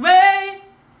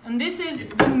 And this is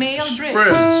the male bridge.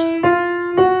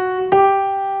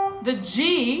 The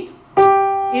G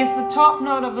is the top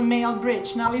note of the male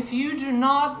bridge. Now, if you do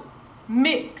not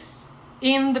mix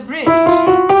in the bridge,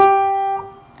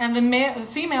 and the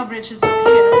female bridge is up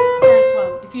here, first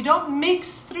one. If you don't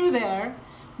mix through there,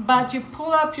 but you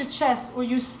pull up your chest, or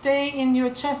you stay in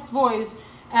your chest voice,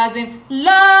 as in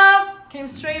love came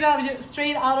straight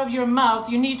out of your mouth,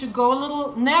 you need to go a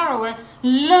little narrower.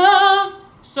 Love.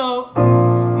 So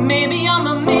maybe I'm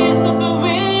amazed at the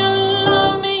way you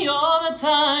love me all the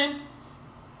time.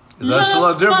 That's a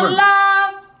lot different.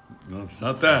 Love. No, it's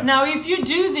not that. Now, if you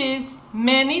do this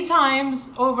many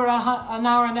times over an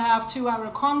hour and a half, 2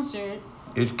 hour concert,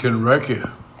 it can wreck you.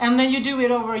 And then you do it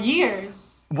over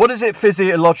years. What is it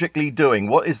physiologically doing?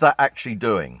 What is that actually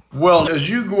doing? Well,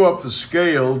 as you go up the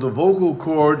scale, the vocal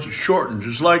cords shorten,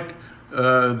 just like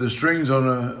the strings on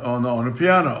a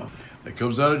piano. It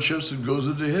comes out of chest and goes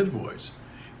into head voice.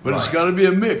 But It's got to be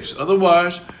a mix.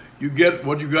 Otherwise, you get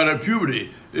what you got at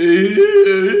puberty.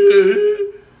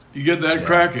 You get that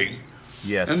cracking.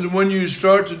 Yes. And when you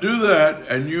start to do that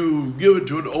and you give it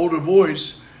to an older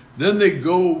voice, then they can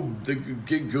go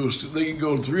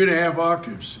 3.5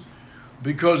 octaves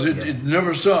because it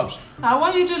never stops. I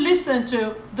want you to listen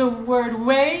to the word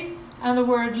way and the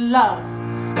word love.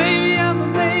 Baby, I'm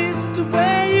amazed the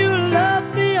way you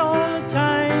love me all the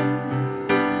time.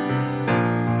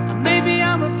 Maybe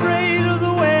I'm afraid of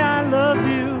the way I love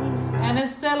you. And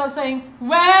instead of saying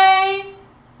way,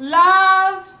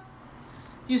 love,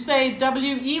 you say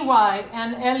W-E-Y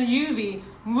and L-U-V.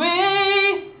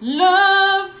 Way,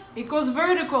 love. It goes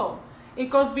vertical. It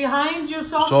goes behind your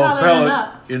soft palate and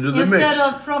up. Into the instead mix.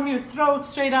 of from your throat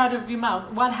straight out of your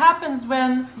mouth. What happens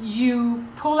when you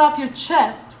pull up your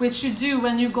chest, which you do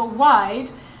when you go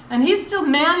wide, and he still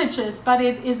manages, but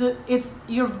it's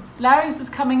your larynx is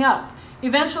coming up.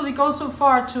 Eventually goes so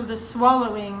far to the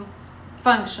swallowing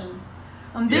function.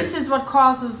 And this is what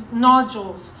causes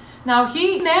nodules. Now,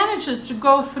 he manages to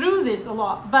go through this a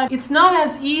lot, but it's not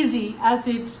as easy as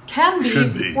it can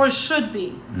be, or should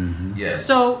be. Mm-hmm. Yes.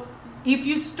 So if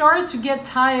you start to get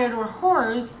tired or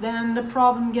hoarse, then the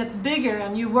problem gets bigger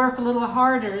and you work a little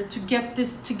harder to get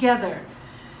this together.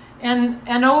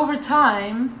 And over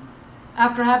time,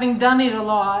 after having done it a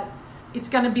lot, it's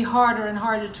going to be harder and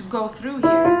harder to go through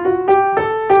here.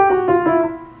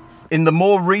 In the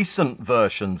more recent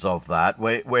versions of that,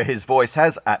 where his voice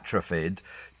has atrophied,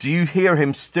 do you hear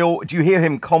him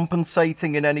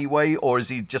compensating in any way, or is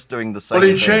he just doing the same thing?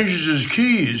 Well, he thing? changes his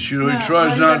keys, he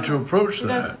tries not to approach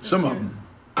that. Some of them.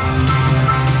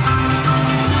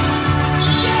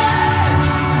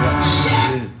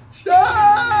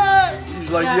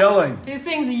 He's like yelling. He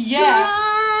sings yeah.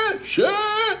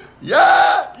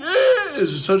 Yeah.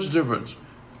 There's such a difference.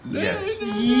 Yes.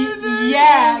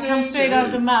 Yeah comes straight out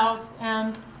of the mouth,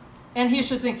 and he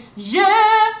should sing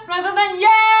yeah rather than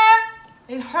yeah.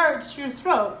 It hurts your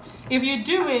throat. If you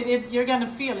do it, you're gonna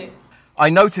feel it. I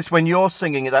notice when you're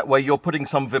singing it that way, you're putting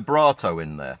some vibrato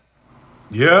in there.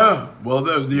 Yeah, well,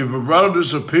 the vibrato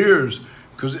disappears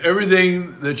because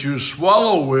everything that you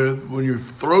swallow with, when your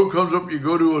throat comes up, you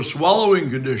go to a swallowing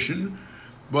condition.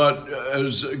 But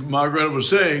as Margaret was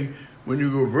saying, when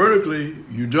you go vertically,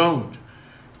 you don't.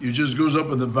 It just goes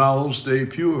up and the vowels stay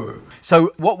pure.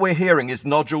 So what we're hearing is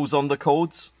nodules on the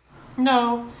chords?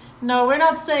 No, No, we're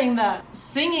not saying that.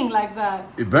 Singing like that.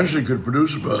 Eventually could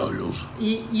produce values.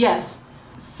 Yes.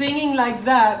 Singing like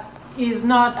that is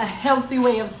not a healthy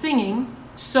way of singing.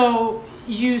 So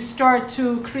you start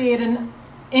to create an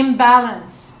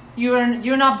imbalance.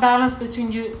 You're not balanced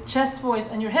between your chest voice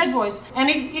and your head voice. And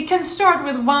it can start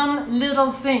with one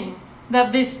little thing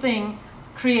that this thing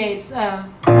creates. Maybe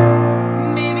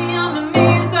I'm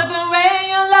amazed at the way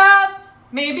you love.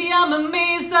 Maybe I'm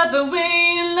amazed at the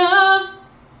way you love.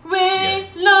 Way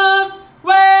love.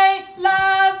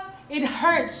 It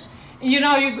hurts. You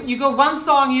know, you go one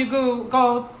song, you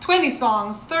go 20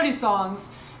 songs, 30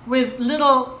 songs with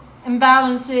little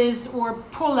imbalances or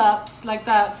pull-ups like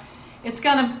that. It's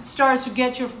gonna start to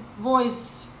get your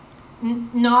voice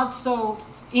not so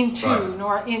in tune,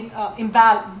 right, or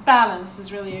balance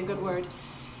is really a good word.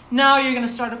 Now you're gonna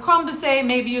start to compensate.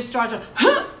 Maybe you start to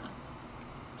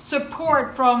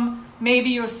support from maybe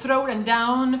your throat and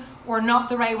down, or not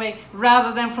the right way,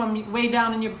 rather than from way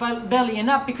down in your belly and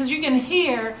up, because you can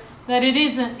hear that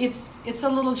it's a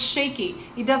little shaky.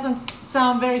 It doesn't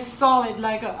sound very solid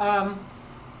like a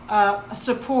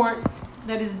support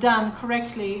that is done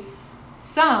correctly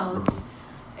sounds.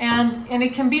 And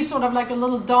it can be sort of like a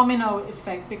little domino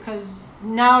effect, because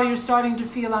now you're starting to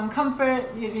feel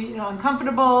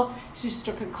uncomfortable. So you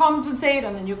start to compensate,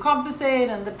 and then you compensate,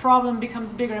 and the problem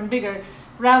becomes bigger and bigger,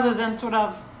 rather than sort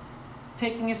of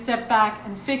taking a step back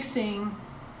and fixing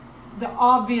the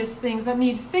obvious things that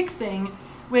need fixing,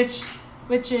 which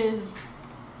is,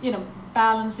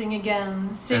 balancing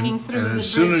again, singing through the as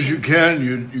soon as you can,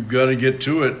 you got to get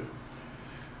to it.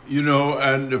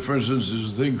 And for instance,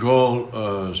 there's a thing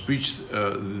called speech,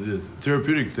 the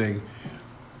therapeutic thing.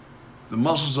 The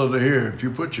muscles under here, if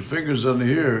you put your fingers under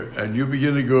here and you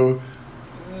begin to go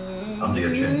under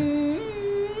your chin.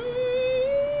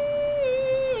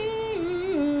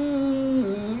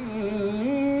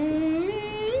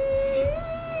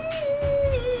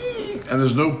 And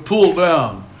there's no pull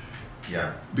down.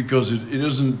 Yeah. Because it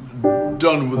isn't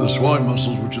done with the swelling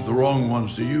muscles, which are the wrong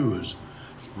ones to use.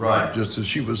 Right. Just as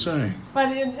she was saying.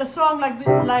 But in a song like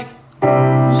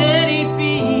Let it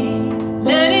be,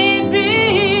 let it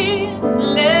be,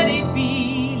 let it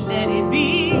be, let it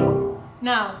be.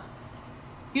 Now,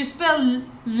 you spell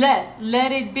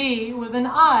let it be with an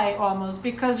I almost,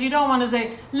 because you don't want to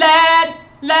say let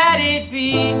it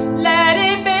be,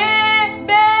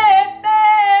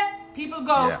 People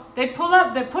go, they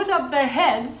put up their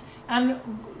heads and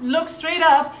look straight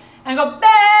up and go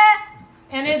bah!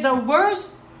 And the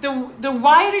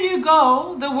wider you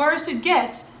go, the worse it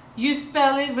gets. You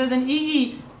spell it with an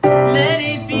E. Let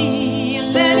it be,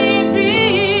 let it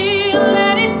be,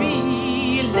 let it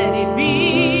be, let it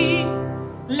be,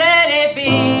 let it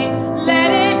be,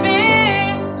 let it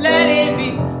be, let it be.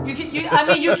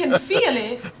 You can feel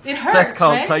it. It hurts, Seth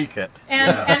can't right? take it.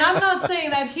 And I'm not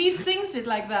saying that he sings it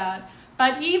like that,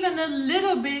 but even a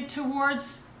little bit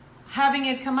towards having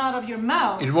it come out of your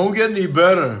mouth. It won't get any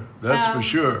better, that's for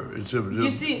sure. It's it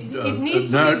needs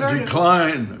to be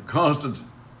vertical. Constant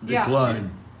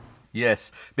decline.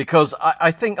 Yes, because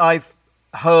I think I've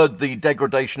heard the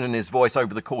degradation in his voice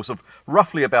over the course of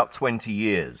roughly about 20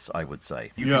 years, I would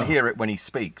say. You can hear it when he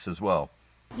speaks as well.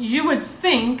 You would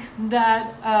think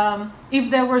that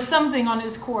if there were something on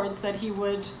his chords that he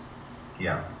would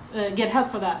get help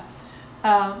for that.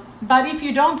 But if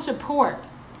you don't support,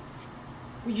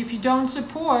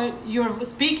 your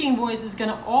speaking voice is going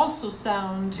to also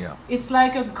sound. It's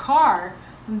like a car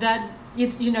that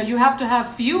you have to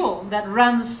have fuel that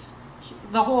runs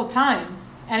the whole time,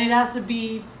 and it has to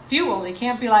be fuel. It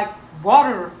can't be like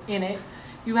water in it.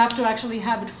 You have to actually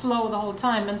have it flow the whole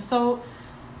time, and so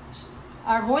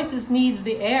our voices needs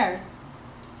the air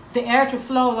to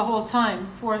flow the whole time.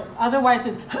 Otherwise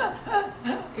it's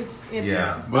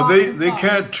But they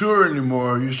can't tour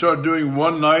anymore. You start doing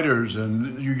one-nighters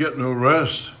and you get no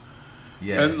rest.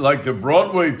 Yes. And like the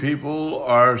Broadway people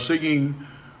are singing,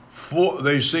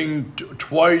 they sing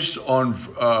twice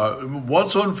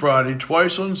once on Friday,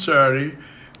 twice on Saturday,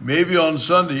 maybe on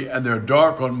Sunday, and they're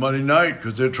dark on Monday night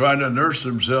because they're trying to nurse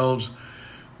themselves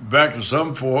back to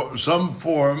some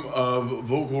form of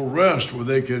vocal rest where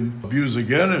they can abuse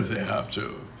again if they have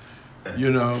to.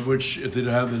 Which if they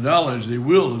have the knowledge, they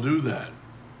will do that.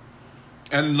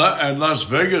 And at Las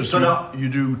Vegas, you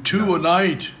do 2 a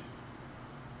night,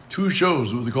 2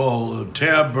 shows, what they call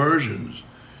tab versions.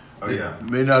 Oh, yeah. It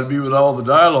may not be with all the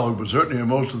dialogue, but certainly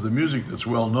most of the music that's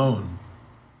well known.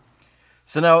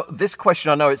 So now, this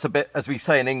question, I know it's a bit, as we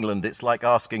say in England, it's like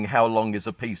asking how long is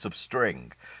a piece of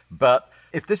string. But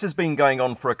if this has been going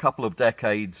on for a couple of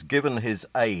decades, given his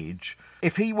age,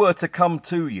 if he were to come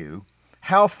to you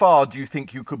How far do you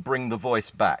think you could bring the voice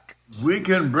back? We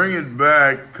can bring it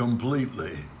back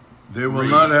completely. They will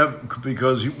Really? not have,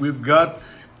 because we've got,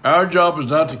 our job is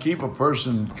not to keep a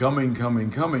person coming.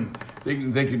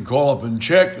 They can call up and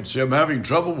check and say, I'm having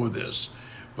trouble with this.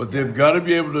 But they've got to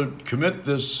be able to commit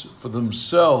this for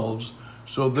themselves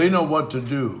so they know what to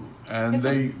do. And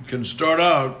they can start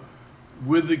out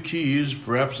with the keys,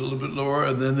 perhaps a little bit lower,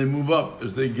 and then they move up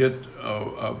as they get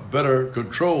a better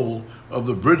control of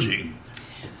the bridging.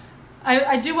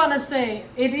 I do want to say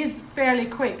it is fairly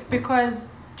quick, because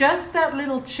just that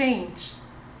little change,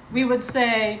 we would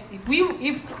say,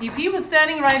 if he was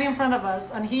standing right in front of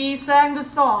us and he sang the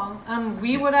song and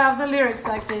we would have the lyrics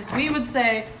like this, we would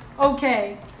say,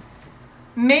 okay,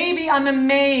 maybe I'm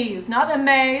amazed, not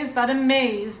amazed, but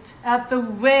amazed at the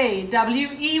way,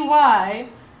 W-E-Y,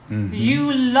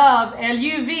 you love,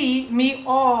 L-U-V, me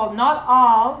all, not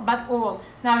all, but all.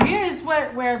 Now here is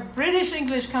where British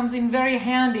English comes in very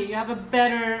handy. You have a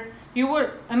better,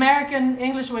 American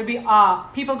English would be ah.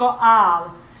 People go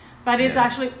al, but it's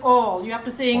actually all. You have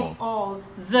to sing all.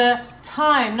 The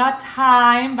time, not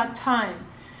time, but time.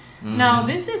 Now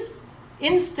this is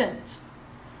instant.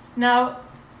 Now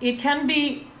it can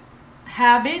be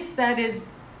habits, that is,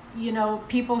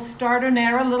 people start to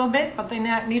narrow a little bit, but they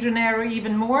need to narrow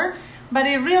even more. But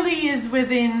it really is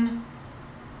within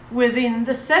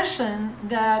the session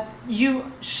that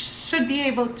you should be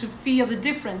able to feel the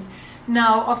difference.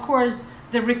 Now, of course,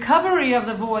 the recovery of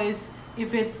the voice,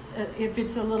 if it's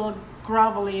a little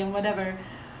grovelly and whatever,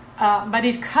 but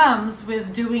it comes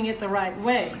with doing it the right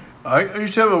way. I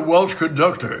used to have a Welsh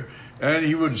conductor, and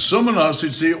he would summon us.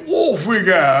 He'd say, off we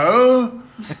go.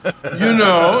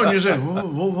 And you say,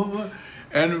 whoa.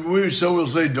 And we'll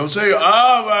say, don't say, but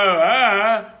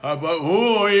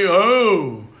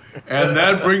oh. And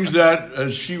that brings that,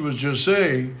 as she was just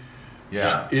saying,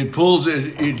 it pulls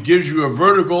it, it gives you a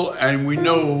vertical, and we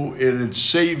know it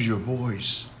saves your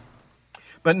voice.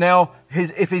 But now,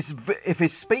 if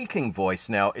his speaking voice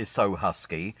now is so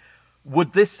husky,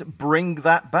 would this bring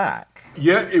that back?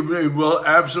 Yeah, it will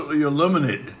absolutely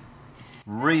eliminate it.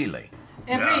 Really?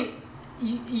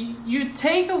 You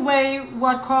take away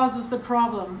what causes the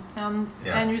problem,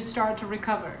 and you start to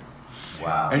recover.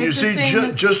 Wow. And you see,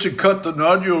 just to cut the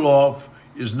nodule off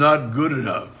is not good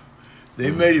enough.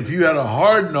 They made, if you had a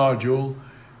hard nodule,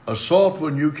 a soft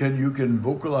one you can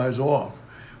vocalize off.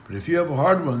 But if you have a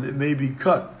hard one, it may be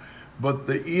cut. But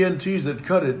the ENTs that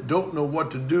cut it don't know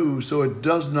what to do, so it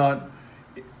does not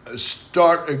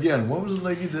start again. What was the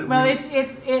lady that? Well,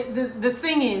 the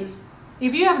thing is,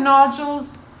 if you have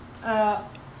nodules,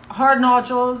 hard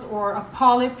nodules, or a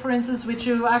polyp, for instance, which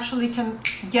you actually can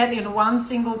get in one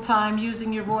single time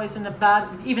using your voice in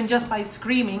even just by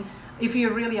screaming, if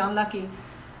you're really unlucky.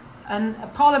 And a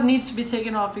polyp needs to be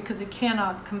taken off because it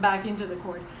cannot come back into the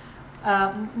cord.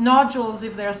 Nodules,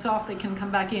 if they're soft, they can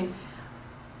come back in.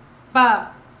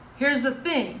 But here's the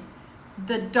thing.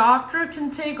 The doctor can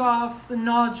take off the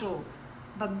nodule,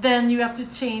 but then you have to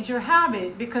change your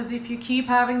habit, because if you keep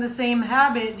having the same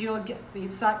habit,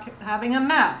 it's like having a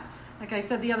map. Like I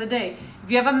said the other day,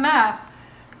 if you have a map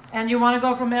and you want to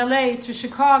go from LA to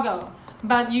Chicago,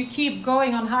 but you keep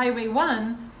going on Highway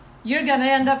 1, you're going to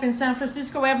end up in San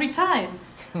Francisco every time.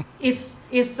 It's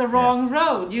the wrong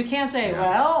road. You can't say,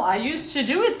 well, I used to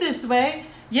do it this way.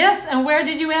 Yes, and where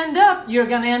did you end up? You're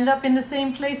going to end up in the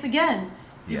same place again.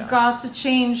 You've got to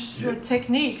change your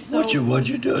techniques. So What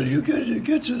you do is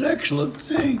it's an excellent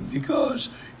thing, because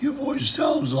your voice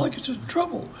sounds like it's in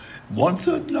trouble. Once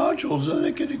the nodules are,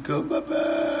 they can come back,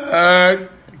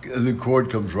 and the chord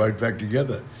comes right back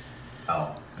together.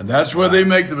 Oh. And that's where they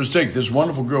make the mistake. This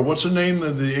wonderful girl, what's the name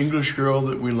of the English girl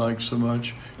that we like so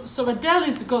much? So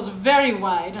Adele goes very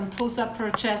wide and pulls up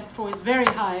her chest voice very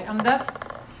high, and that's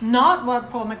not what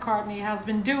Paul McCartney has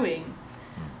been doing.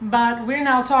 But we're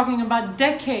now talking about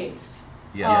decades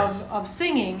of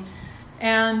singing,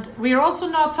 and we're also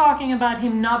not talking about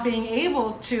him not being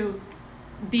able to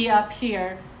be up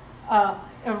here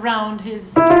around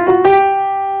his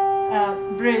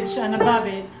bridge and above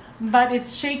it, but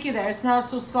it's shaky there. It's not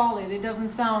so solid. It doesn't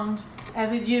sound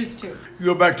as it used to. You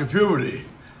go back to puberty.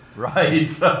 Right.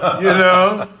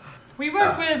 We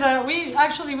work with,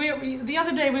 the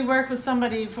other day we worked with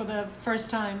somebody for the first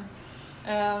time.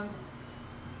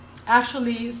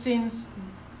 Actually, since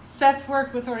Seth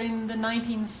worked with her in the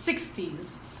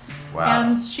 1960s. Wow.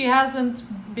 And she hasn't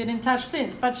been in touch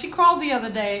since. But she called the other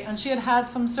day, and she had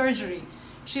some surgery.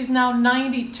 She's now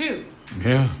 92.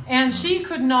 Yeah. And she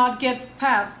could not get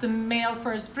past the male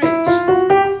first bridge.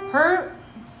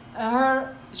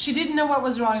 She didn't know what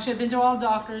was wrong. She had been to all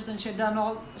doctors, and she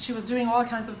was doing all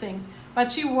kinds of things.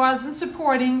 But she wasn't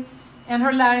supporting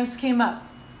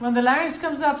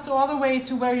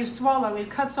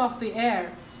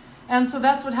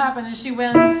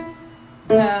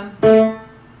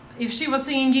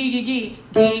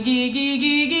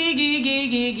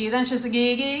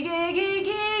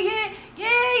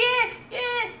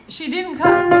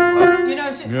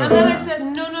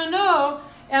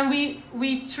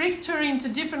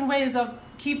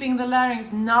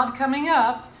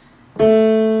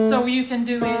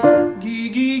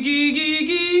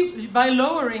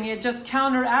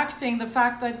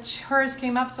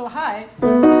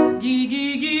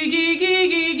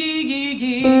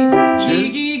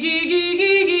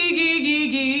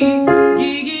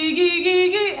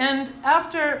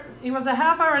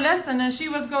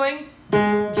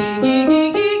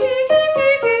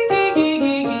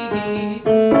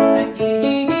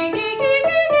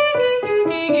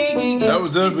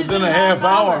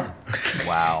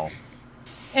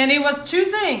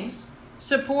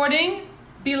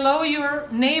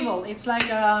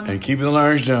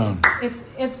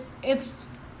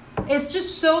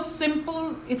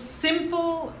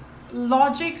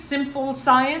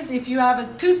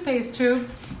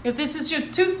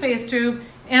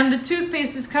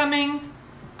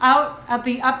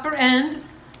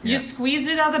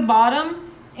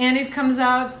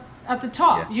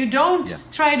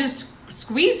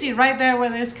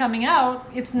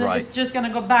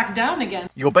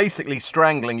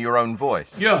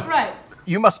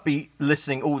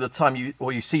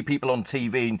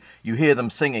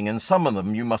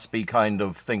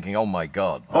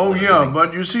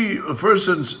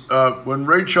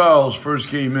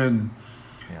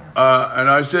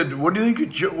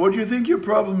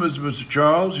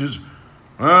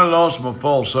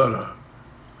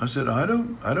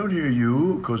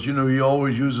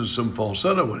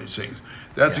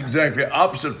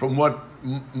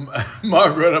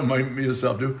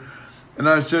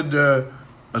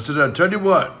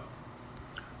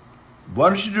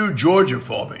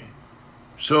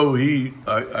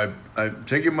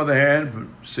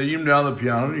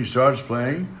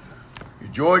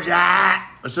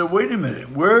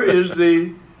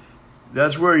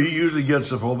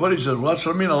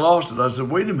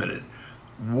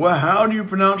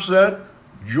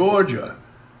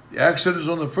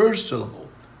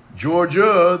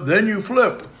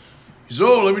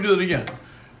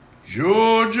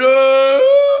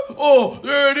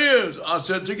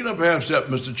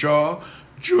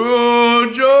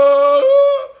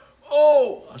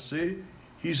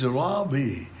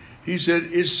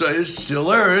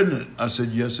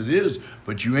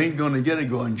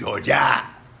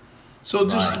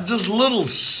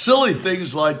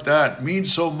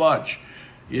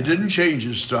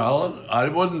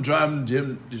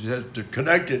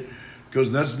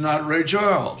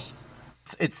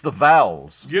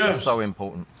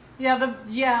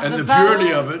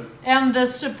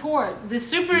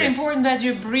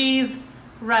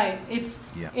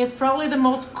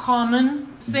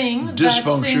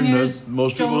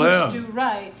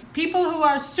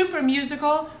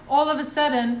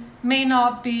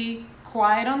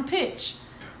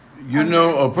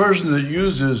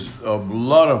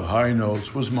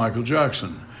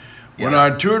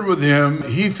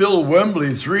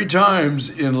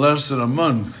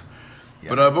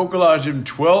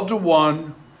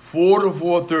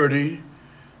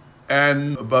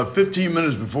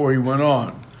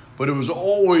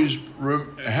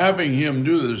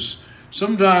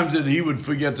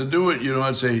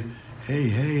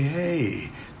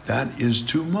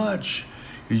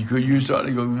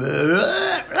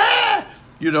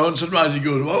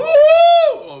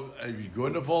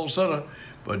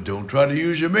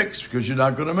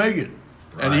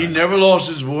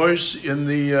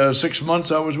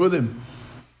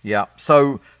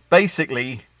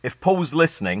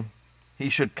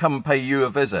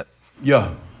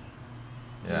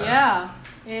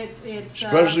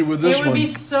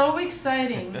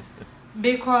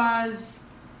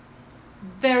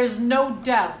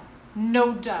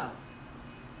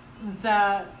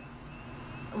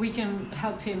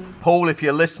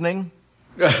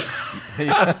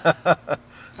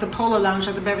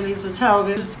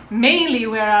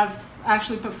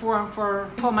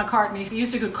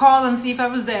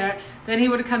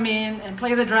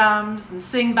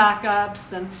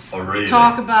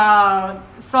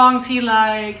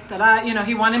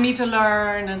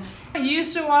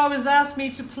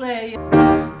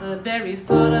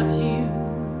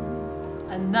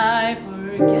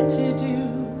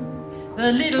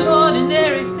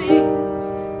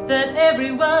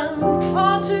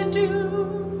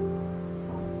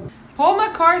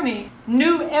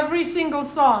knew every single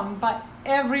song by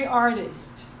every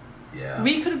artist. Yeah.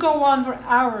 We could go on for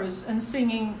hours and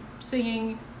singing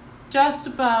just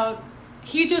about.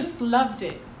 He just loved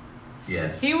it.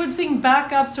 Yes. He would sing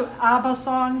backups to ABBA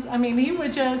songs. I mean, he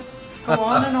would just go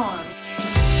on and on.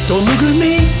 Don't look at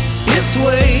me, it's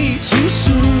way too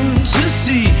soon to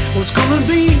see what's gonna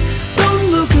be.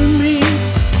 Don't look at me.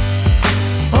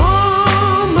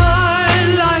 All my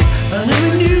life I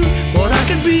never knew what I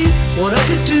could be, what I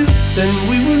could do, then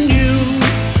we were new.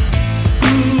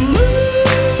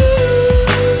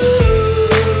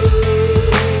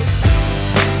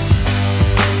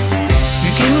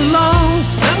 You came along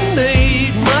and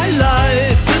made my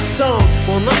life a song.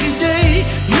 One lucky day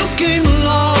you came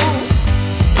along,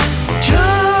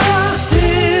 just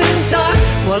in time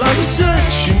while I was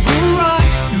searching for a ride.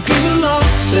 You came along,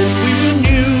 then we were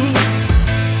new.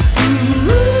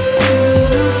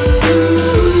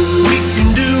 We can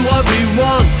do what we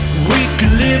want, we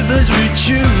can live as we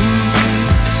choose.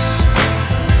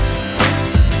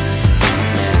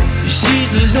 You see,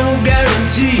 there's no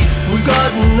guarantee, we've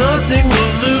got nothing to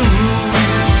lose.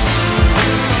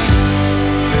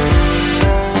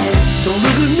 Don't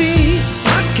look at me,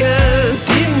 I can't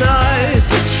deny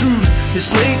the truth. It's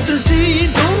plain to see,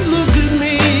 don't look at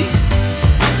me.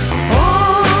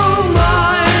 All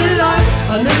my life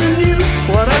I never knew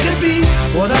what I could be,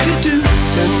 what I could do,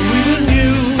 then we were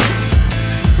new.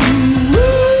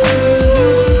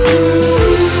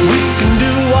 We can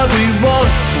do what we want,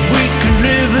 we can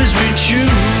live as we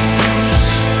choose.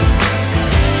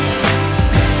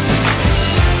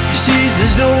 You see,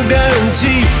 there's no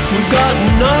guarantee, we've got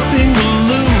nothing to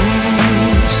lose.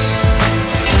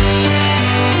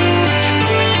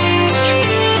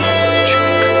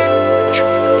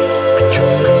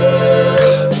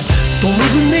 Don't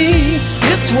look at me,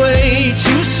 it's way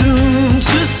too soon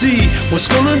to see what's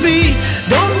gonna be.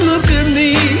 Don't look at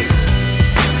me.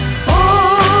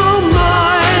 All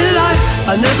my life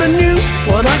I never knew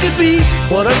what I could be,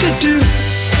 what I could do,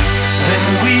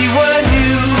 then we were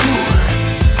new.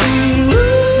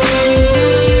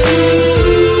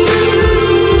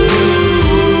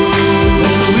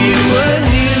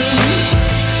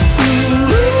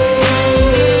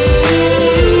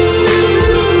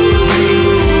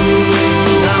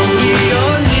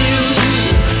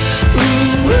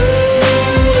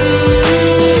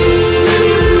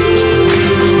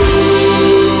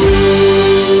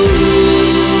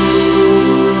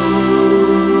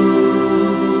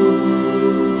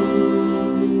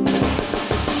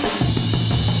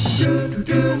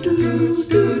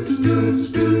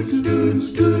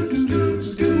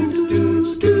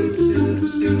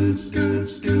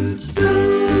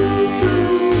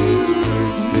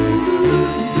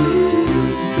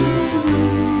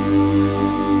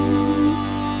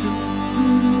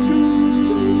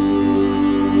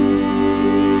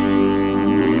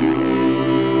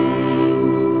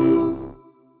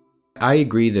 I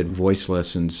agree that voice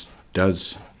lessons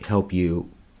does help you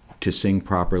to sing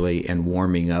properly, and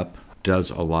warming up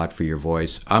does a lot for your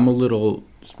voice. I'm a little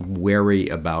wary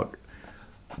about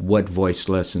what voice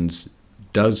lessons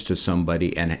does to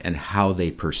somebody and how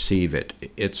they perceive it.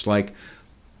 It's like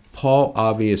Paul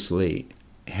obviously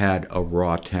had a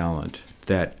raw talent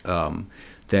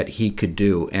that he could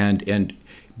do, and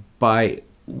by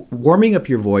warming up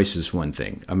your voice is one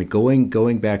thing. I mean,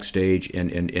 going backstage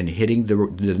and hitting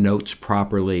the notes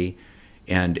properly,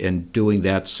 and doing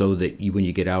that so that when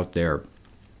you get out there,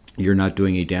 you're not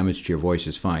doing any damage to your voice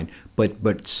is fine.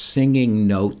 But singing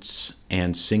notes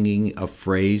and singing a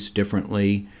phrase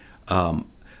differently, I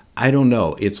don't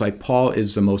know. It's like Paul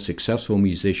is the most successful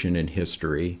musician in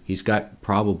history. He's got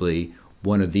probably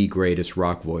one of the greatest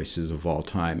rock voices of all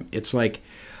time. It's like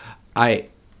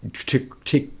to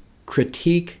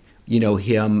critique,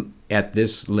 him at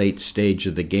this late stage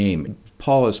of the game.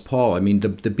 Paul is Paul. I mean, the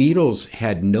Beatles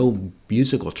had no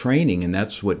musical training, and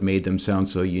that's what made them sound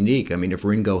so unique. I mean, if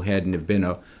Ringo hadn't have been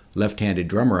a left-handed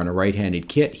drummer on a right-handed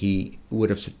kit, he would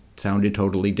have sounded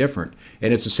totally different.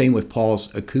 And it's the same with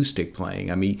Paul's acoustic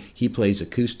playing. I mean, he plays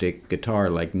acoustic guitar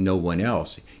like no one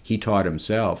else. He taught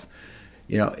himself.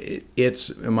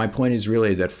 My point is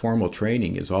really that formal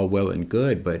training is all well and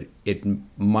good, but it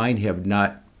might have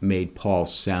not made Paul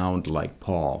sound like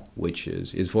Paul, which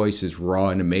is his voice is raw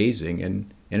and amazing,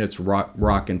 and it's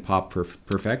rock and pop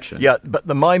perfection. Yeah, but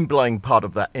the mind-blowing part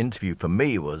of that interview for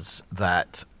me was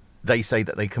that they say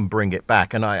that they can bring it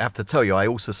back. And I have to tell you, I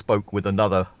also spoke with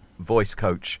another voice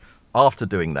coach after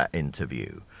doing that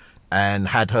interview and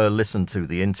had her listen to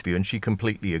the interview, and she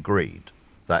completely agreed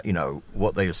that,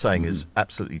 what they were saying is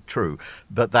absolutely true,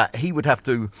 but that he would have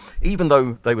to, even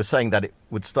though they were saying that it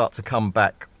would start to come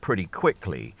back pretty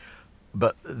quickly,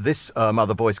 But this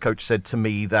other voice coach said to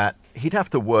me that he'd have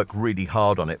to work really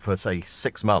hard on it for, say,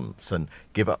 6 months and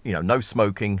give up, no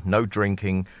smoking, no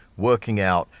drinking, working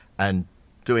out and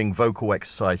doing vocal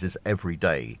exercises every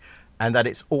day. And that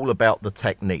it's all about the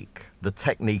technique. The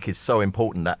technique is so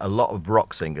important that a lot of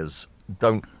rock singers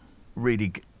don't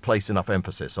really place enough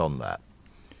emphasis on that.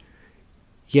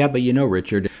 Yeah, but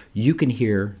Richard, you can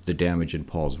hear the damage in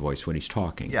Paul's voice when he's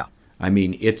talking. Yeah. I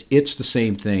mean, it's the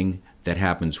same thing that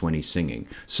happens when he's singing.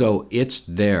 So it's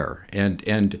there. And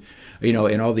and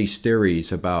all these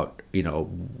theories about,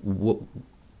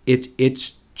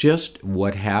 it's just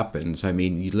what happens. I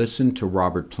mean, you listen to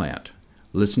Robert Plant,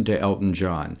 listen to Elton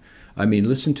John. I mean,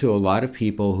 listen to a lot of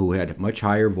people who had much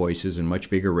higher voices and much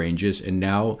bigger ranges, and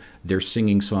now they're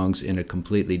singing songs in a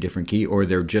completely different key, or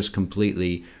they're just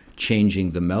completely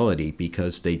changing the melody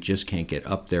because they just can't get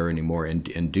up there anymore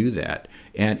and do that.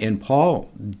 And Paul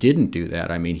didn't do that.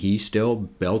 I mean, he's still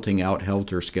belting out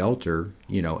Helter Skelter,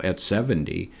 at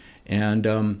 70.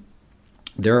 And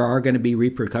there are going to be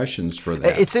repercussions for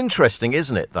that. It's interesting,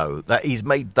 isn't it, though, that he's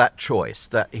made that choice,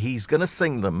 that he's going to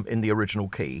sing them in the original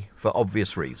key for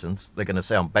obvious reasons. They're going to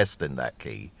sound best in that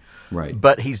key. Right.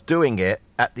 But he's doing it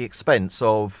at the expense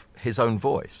of his own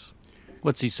voice.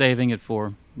 What's he saving it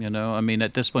for? I mean,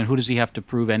 at this point, who does he have to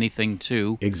prove anything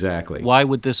to? Exactly. Why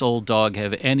would this old dog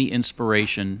have any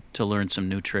inspiration to learn some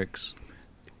new tricks?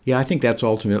 Yeah, I think that's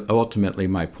ultimately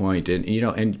my point. And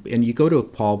and you go to a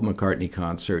Paul McCartney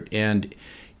concert, and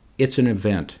it's an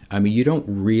event. I mean, you don't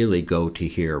really go to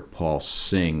hear Paul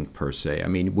sing per se. I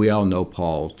mean, we all know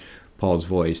Paul's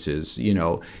voice is,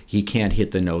 he can't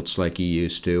hit the notes like he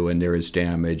used to, and there is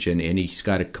damage, and he's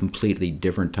got a completely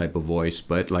different type of voice.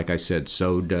 But like I said,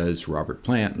 so does Robert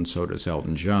Plant, and so does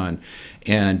Elton John.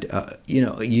 And,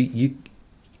 you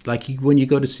like when you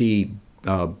go to see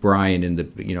Brian in the,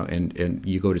 and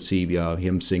you go to see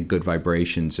him sing Good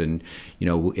Vibrations, and,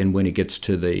 and when it gets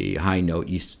to the high note,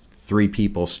 three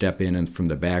people step in and from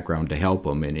the background to help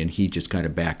him, and he just kind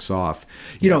of backs off.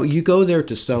 You go there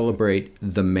to celebrate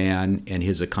the man and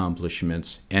his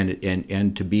accomplishments,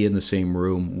 and to be in the same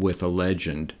room with a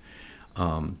legend.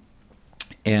 And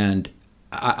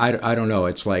I don't know.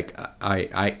 It's like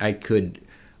I could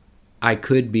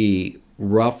be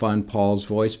rough on Paul's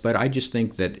voice, but I just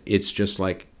think that it's just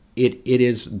like it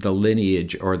is the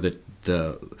lineage or the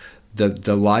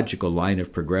logical line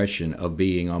of progression of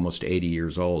being almost 80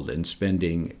 years old and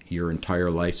spending your entire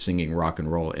life singing rock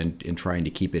and roll and trying to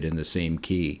keep it in the same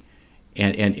key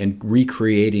and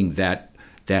recreating that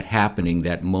happening,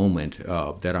 that moment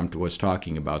that I was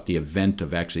talking about, the event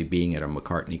of actually being at a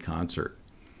McCartney concert.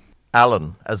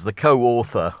 Alan, as the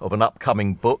co-author of an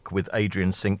upcoming book with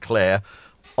Adrian Sinclair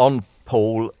on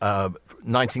Paul,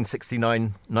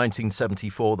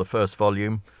 1969-1974, the first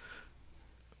volume,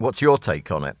 what's your take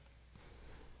on it?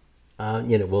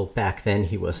 Well, back then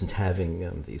he wasn't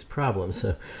having these problems.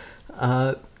 So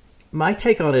my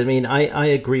take on it, I mean, I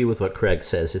agree with what Craig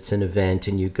says. It's an event,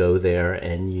 and you go there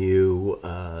and you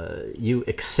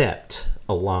accept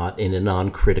a lot in a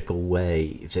non-critical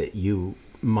way that you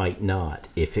might not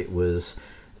if it was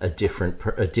a different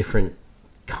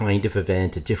kind of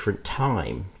event, a different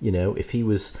time. If he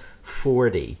was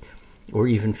 40 or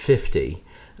even 50,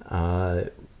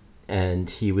 and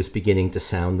he was beginning to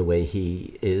sound the way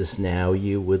he is now,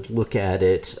 you would look at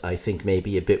it, I think,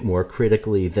 maybe a bit more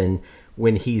critically than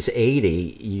when he's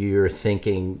 80. You're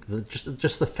thinking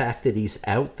just the fact that he's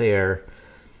out there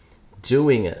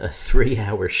doing a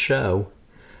 3-hour show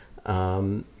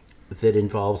that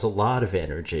involves a lot of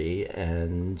energy,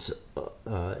 and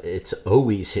it's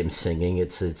always him singing.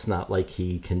 It's not like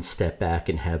he can step back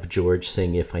and have George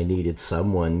sing if I needed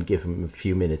someone, give him a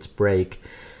few minutes break.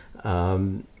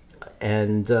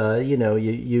 And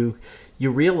you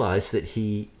realize that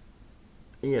he,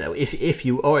 if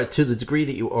you are, to the degree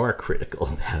that you are critical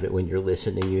about it when you're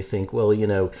listening, you think, well,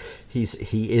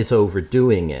 he is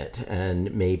overdoing it,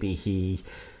 and maybe he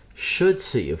should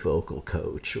see a vocal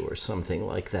coach or something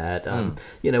like that.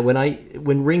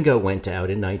 When Ringo went out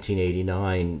in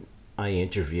 1989, I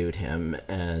interviewed him,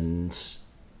 and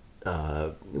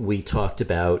we talked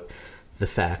about the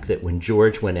fact that when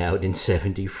George went out in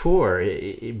 74,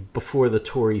 before the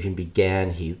tour even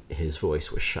began, his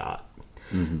voice was shot.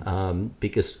 Mm-hmm.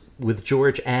 Because with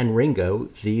George and Ringo,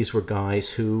 these were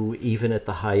guys who, even at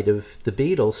the height of the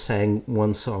Beatles, sang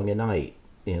one song a night,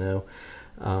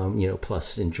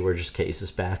 plus in George's case, his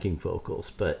backing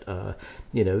vocals. But,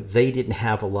 they didn't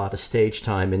have a lot of stage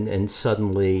time, and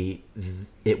suddenly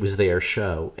it was their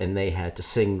show, and they had to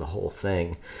sing the whole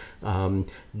thing.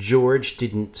 George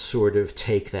didn't sort of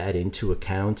take that into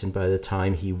account, and by the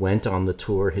time he went on the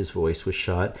tour, his voice was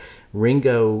shot.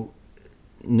 Ringo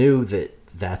knew that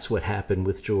that's what happened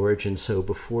with George, and so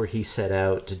before he set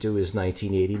out to do his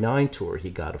 1989 tour, he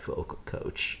got a vocal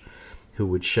coach who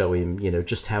would show him,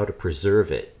 just how to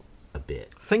preserve it a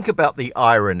bit. Think about the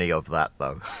irony of that,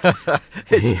 though.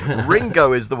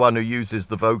 Ringo is the one who uses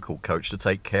the vocal coach to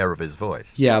take care of his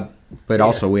voice. Yeah, but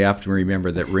also we have to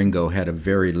remember that Ringo had a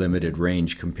very limited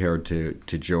range compared to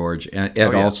George. And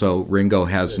also Ringo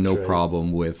has no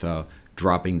problem with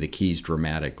dropping the keys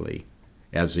dramatically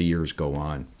as the years go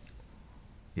on.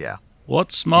 Yeah.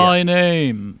 What's my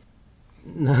name?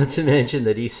 Not to mention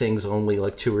that he sings only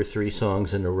like 2 or 3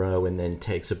 songs in a row and then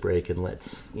takes a break and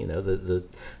lets,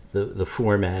 the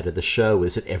format of the show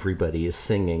is that everybody is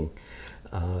singing.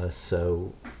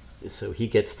 So he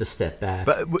gets to step back.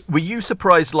 But were you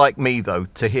surprised, like me, though,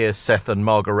 to hear Seth and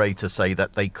Margareta say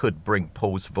that they could bring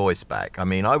Paul's voice back? I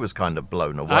mean, I was kind of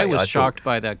blown away. I was shocked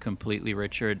by that completely,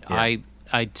 Richard. Yeah.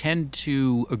 I tend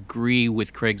to agree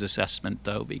with Craig's assessment,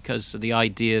 though, because of the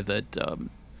idea that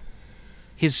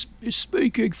his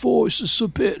speaking voice is a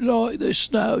bit like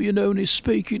this now, and he's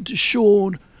speaking to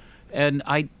Sean. And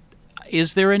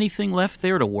is there anything left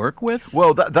there to work with?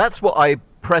 Well, that's what I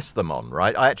pressed them on,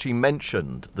 right? I actually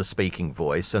mentioned the speaking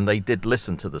voice, and they did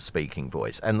listen to the speaking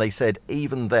voice. And they said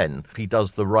even then, if he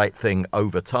does the right thing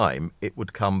over time, it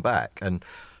would come back. And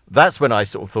that's when I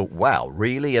sort of thought, wow,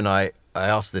 really? And I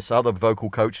asked this other vocal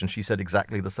coach, and she said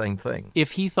exactly the same thing.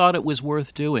 If he thought it was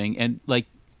worth doing, and like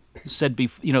said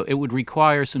before, it would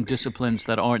require some disciplines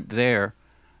that aren't there.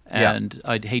 And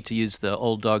yeah. I'd hate to use the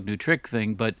old dog, new trick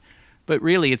thing, but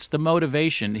really it's the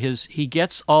motivation. He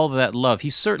gets all of that love.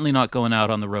 He's certainly not going out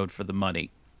on the road for the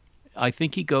money. I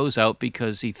think he goes out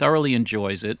because he thoroughly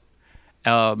enjoys it.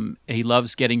 He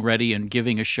loves getting ready and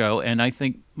giving a show. And I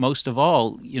think most of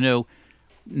all,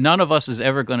 none of us is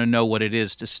ever going to know what it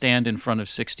is to stand in front of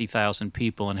 60,000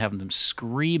 people and have them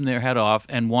scream their head off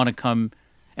and want to come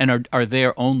and are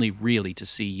there only really to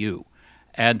see you.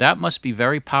 And that must be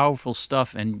very powerful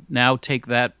stuff. And now take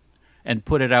that and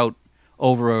put it out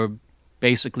over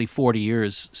basically 40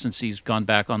 years since he's gone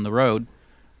back on the road.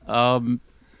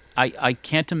 I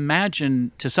can't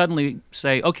imagine to suddenly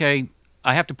say, okay,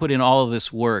 I have to put in all of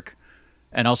this work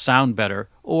and I'll sound better.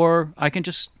 Or I can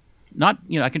just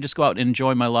I can just go out and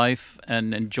enjoy my life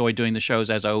and enjoy doing the shows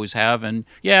as I always have. And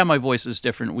yeah, my voice is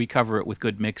different. We cover it with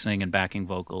good mixing and backing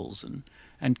vocals. And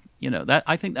that,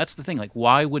 I think that's the thing. Like,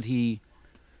 why would he,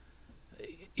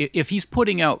 if he's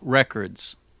putting out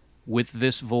records with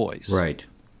this voice, right?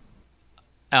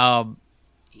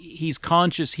 He's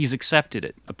conscious, he's accepted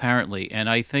it, apparently. And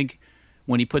I think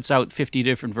when he puts out 50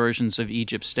 different versions of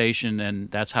Egypt Station, and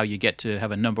that's how you get to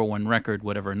have a number one record,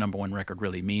 whatever a number one record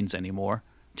really means anymore,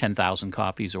 10,000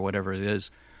 copies or whatever it is,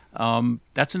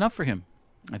 that's enough for him.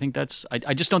 I think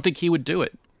I just don't think he would do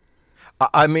it.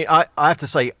 I mean, I have to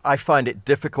say, I find it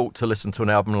difficult to listen to an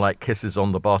album like Kisses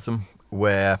on the Bottom,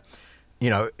 where,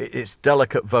 it's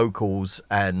delicate vocals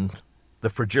and the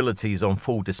fragilities on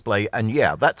full display. And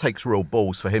yeah, that takes real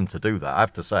balls for him to do that, I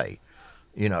have to say.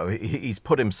 He's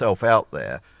put himself out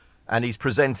there and he's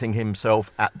presenting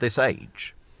himself at this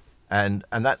age. And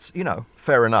that's,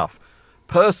 fair enough.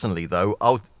 Personally, though,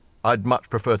 I'd much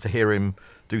prefer to hear him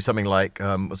do something like,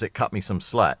 Cut Me Some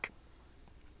Slack,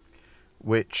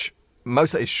 which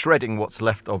most is shredding what's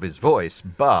left of his voice,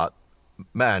 but,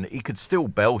 man, he could still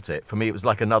belt it. For me, it was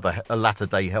like a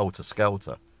latter-day Helter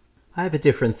Skelter. I have a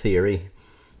different theory.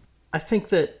 I think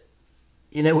that,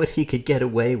 what he could get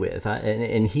away with,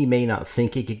 and he may not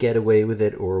think he could get away with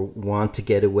it or want to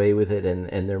get away with it,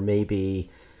 and there may be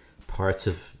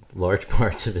large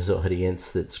parts of his audience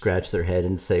that scratch their head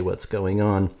and say what's going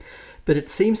on. But it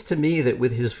seems to me that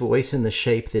with his voice in the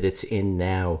shape that it's in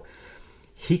now,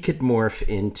 he could morph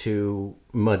into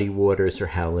Muddy Waters or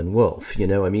Howlin' Wolf.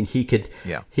 He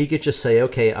could just say,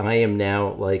 okay, I am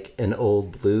now like an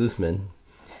old bluesman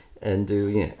and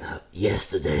do,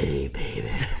 yesterday,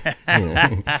 baby.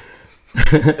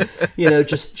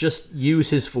 Just use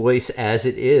his voice as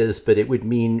it is, but it would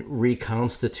mean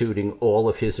reconstituting all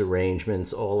of his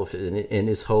arrangements, all of it in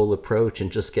his whole approach,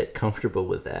 and just get comfortable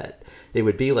with that. It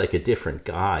would be like a different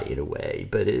guy in a way,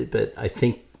 but I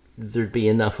think there'd be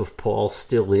enough of Paul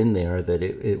still in there that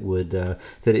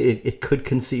it could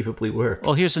conceivably work.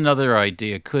 Well, here's another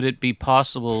idea. Could it be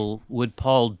possible? Would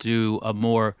Paul do a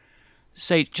more,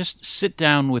 say, just sit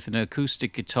down with an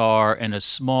acoustic guitar and a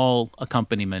small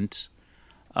accompaniment,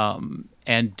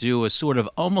 and do a sort of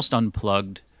almost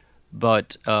unplugged,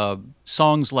 but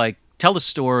songs like Tell a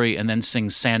Story and then sing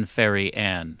San Ferry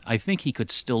Ann. I think he could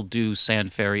still do San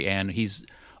Ferry Ann. He's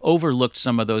overlooked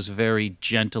some of those very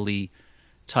gently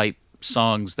type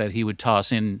songs that he would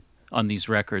toss in on these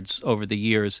records over the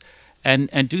years.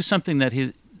 and do something that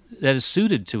is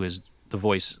suited to the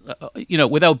voice,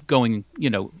 without going,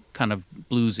 kind of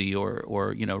bluesy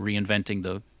or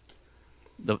reinventing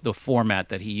the format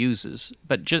that he uses.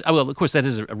 But just, well, of course, that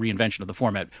is a reinvention of the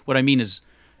format. What I mean is,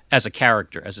 as a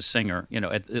character, as a singer,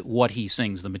 at what he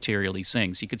sings, the material he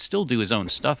sings, he could still do his own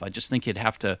stuff. I just think he'd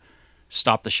have to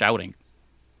stop the shouting.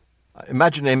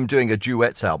 Imagine him doing a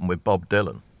duets album with Bob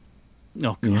Dylan.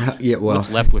 Oh, God. Yeah, well, what's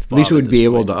left with Bob at least we'd be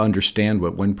able point? to understand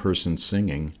what one person's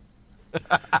singing.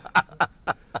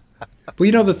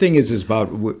 Well, the thing is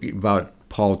about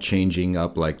Paul changing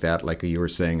up like that, like you were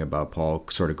saying about Paul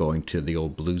sort of going to the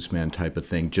old bluesman type of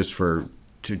thing, just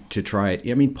to try it.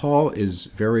 I mean, Paul is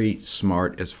very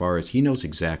smart as far as he knows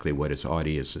exactly what his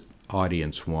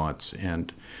audience wants,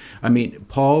 and I mean,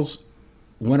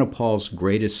 one of Paul's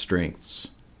greatest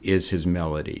strengths is his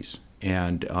melodies,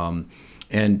 and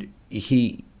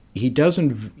he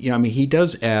doesn't. He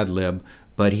does ad lib.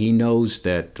 But he knows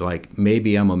that, like,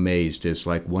 Maybe I'm Amazed is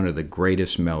like one of the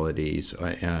greatest melodies,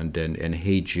 and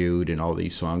Hey Jude and all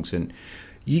these songs, and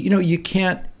you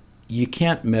can't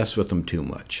mess with them too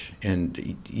much,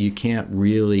 and you can't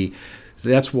really.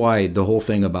 That's why the whole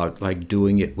thing about like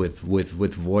doing it with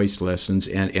voice lessons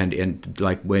and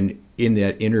like when in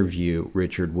that interview,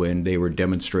 Richard, when they were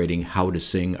demonstrating how to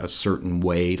sing a certain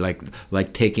way,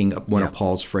 like taking one of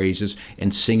Paul's phrases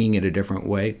and singing it a different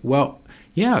way. Well,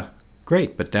 yeah.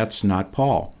 Great, but that's not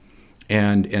Paul,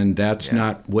 and that's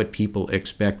not what people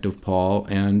expect of Paul,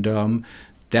 and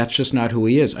that's just not who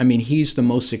he is. I mean, he's the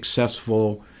most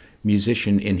successful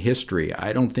musician in history.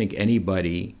 I don't think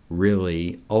anybody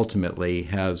really ultimately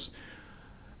has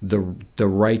the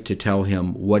right to tell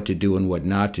him what to do and what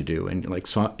not to do. And like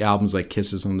albums like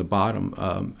Kisses on the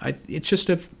Bottom, it's just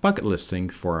a bucket list thing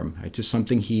for him. It's just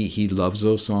something he loves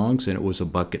those songs, and it was a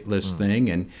bucket list thing,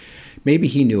 and maybe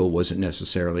he knew it wasn't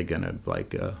necessarily going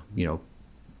to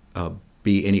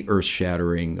be any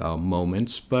earth-shattering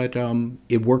moments, but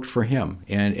it worked for him,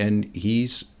 and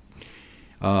he's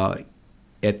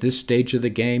at this stage of the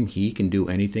game, he can do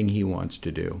anything he wants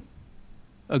to do.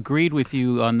 Agreed with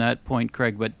you on that point,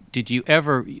 Craig, but did you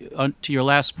ever, to your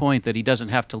last point that he doesn't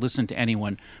have to listen to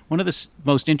anyone, one of the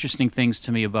most interesting things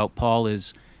to me about Paul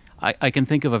is I can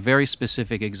think of a very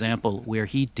specific example where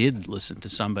he did listen to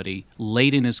somebody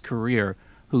late in his career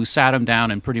who sat him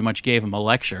down and pretty much gave him a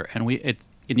lecture, and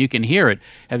you can hear it.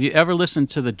 Have you ever listened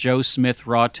to the Joe Smith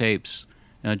raw tapes?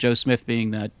 Joe Smith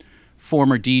being that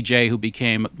former DJ who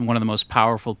became one of the most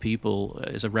powerful people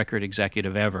as a record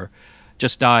executive ever.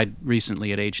 Just died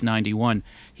recently at age 91.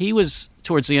 He was,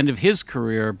 towards the end of his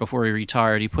career, before he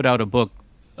retired, he put out a book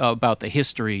about the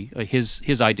history,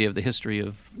 his idea of the history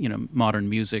of modern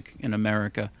music in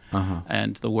America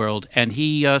and the world. And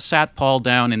he sat Paul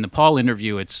down in the Paul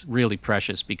interview. It's really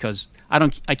precious because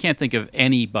I can't think of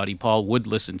anybody Paul would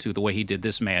listen to the way he did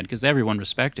this man, because everyone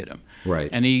respected him. Right.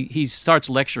 And he starts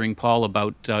lecturing Paul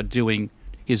about doing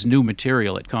his new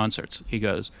material at concerts. He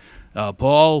goes,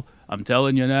 Paul, I'm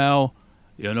telling you now,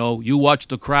 you watch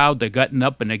the crowd, they're getting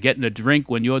up and they're getting a drink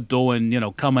when you're doing,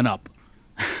 Coming Up.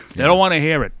 They don't want to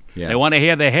hear it. Yeah. They want to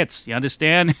hear the hits. You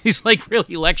understand? He's like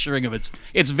really lecturing him.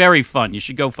 It's very fun. You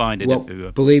should go find it. Well,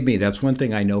 believe me, that's one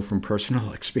thing I know from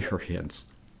personal experience.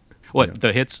 What,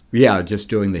 the hits? Yeah, just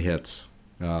doing the hits.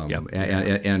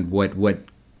 And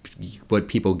what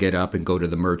people get up and go to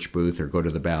the merch booth or go to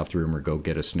the bathroom or go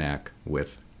get a snack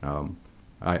with.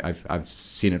 I've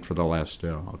seen it for the last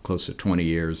close to 20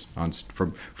 years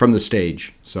from the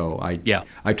stage. So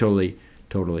I totally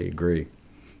agree.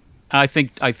 I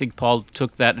think Paul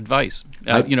took that advice.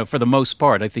 For the most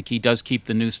part, I think he does keep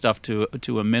the new stuff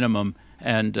to a minimum,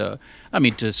 and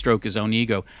to stroke his own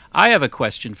ego. I have a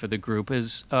question for the group,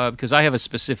 because I have a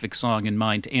specific song in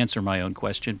mind to answer my own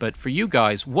question. But for you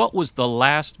guys, what was the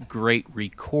last great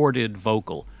recorded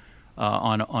vocal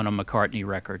on a McCartney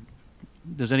record?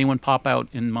 Does anyone pop out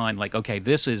in mind, like, okay,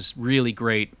 this is really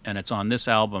great, and it's on this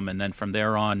album, and then from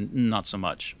there on, not so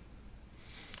much?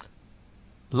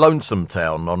 Lonesome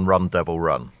Town on Run Devil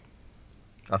Run.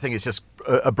 I think it's just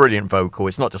a brilliant vocal.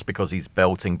 It's not just because he's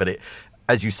belting, but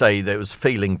as you say, there was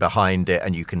feeling behind it,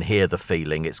 and you can hear the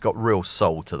feeling. It's got real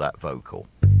soul to that vocal.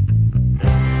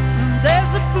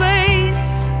 There's a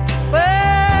place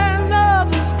where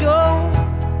lovers go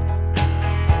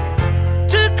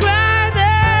to cry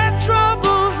their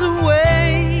troubles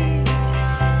away,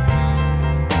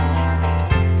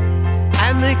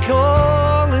 and they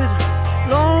call it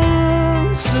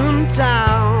Lonesome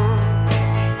Town,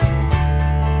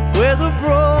 where the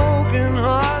broken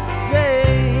hearts stay.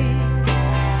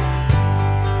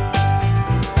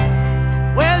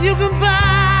 Well, you can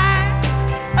buy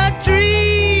a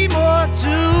dream or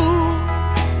two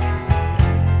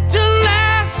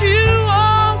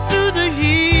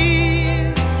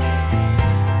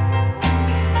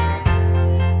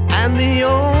and the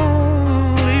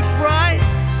only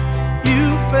price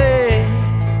you pay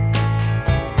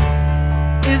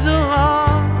is a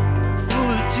heart full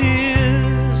of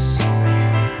tears.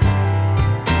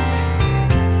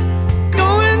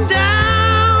 Going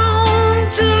down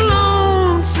to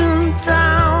Lonesome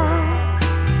Town,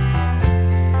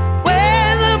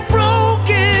 where the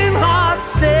broken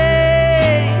hearts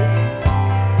stay.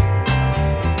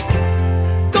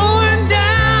 Going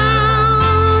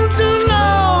down to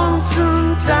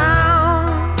Lonesome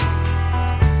Town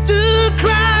to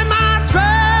cry my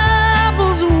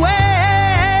troubles away.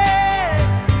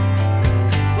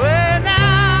 We're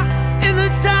now in the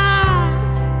town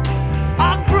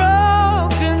of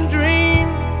broken dreams.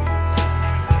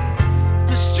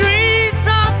 The streets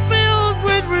are filled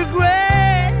with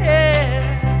regret.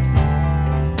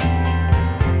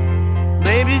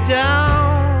 Maybe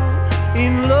down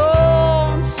in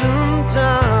Lonesome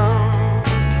Town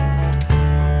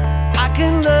I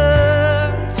can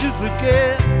learn to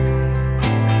forget.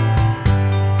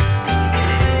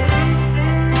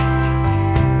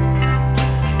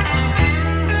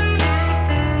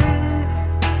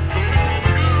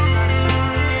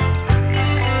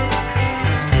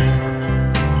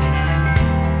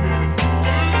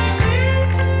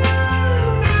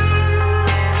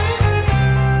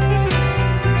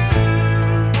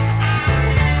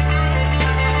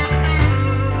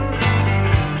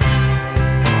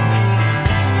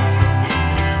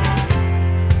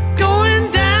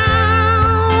 Going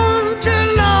down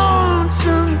to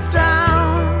Lonesome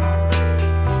Town,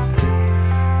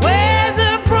 where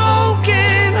the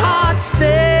broken hearts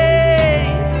stay.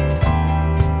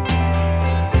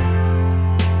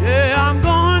 Yeah, I'm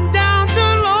going down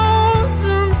to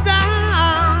Lonesome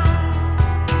Town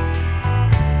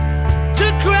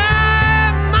to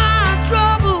cry my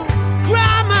troubles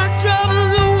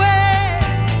away.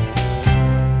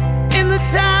 In the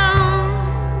town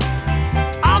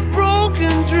of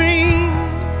broken dreams,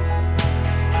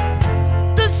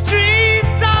 the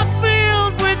streets are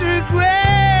filled with regret.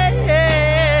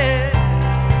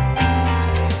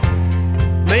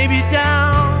 Maybe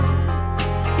down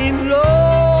in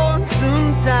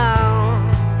Lonesome Town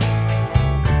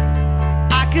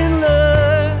I can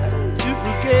learn to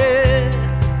forget.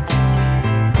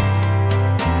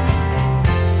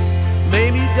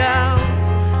 Maybe down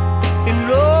in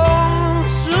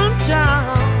Lonesome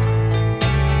Town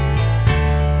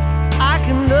I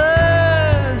can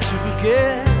learn to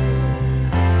forget.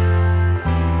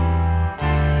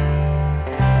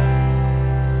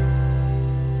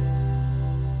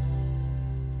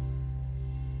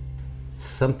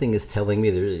 Something is telling me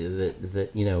that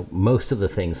you know, most of the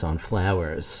things on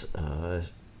Flowers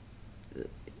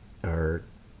are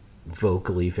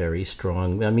vocally very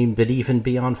strong. I mean, but even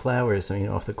beyond Flowers, I mean,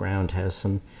 Off the Ground has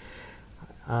some.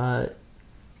 It'd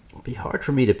be hard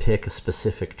for me to pick a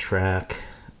specific track.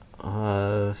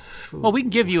 Well, we can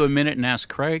give you a minute and ask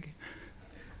Craig.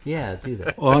 Yeah, do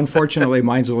that. Well, unfortunately,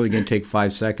 mine's only going to take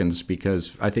 5 seconds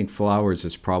because I think Flowers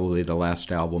is probably the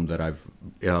last album that I've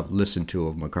listened to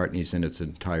of McCartney's in its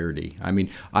entirety. I mean,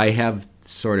 I have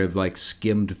sort of like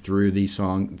skimmed through these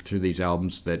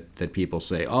albums that people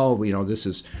say, oh, you know, this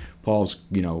is Paul's,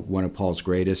 you know, one of Paul's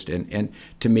greatest, and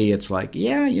to me, it's like,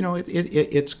 yeah, you know,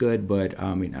 it's good, but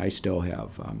I mean, I still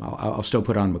have, I'll still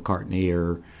put on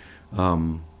McCartney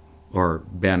or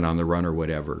Band on the Run or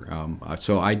whatever.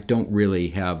 So I don't really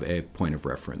have a point of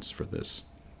reference for this.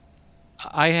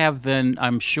 I have then,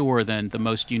 I'm sure then, the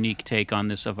most unique take on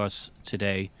this of us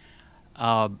today.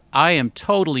 I am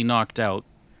totally knocked out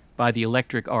by the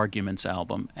Electric Arguments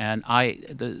album, and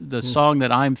the song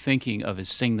that I'm thinking of is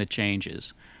Sing the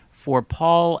Changes. For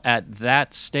Paul at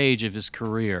that stage of his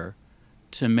career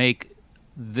to make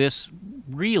this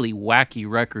really wacky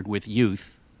record with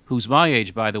Youth, who's my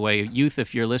age, by the way. Youth,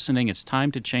 if you're listening, it's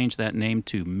time to change that name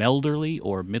to Melderly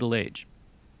or Middle Age.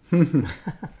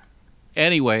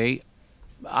 Anyway,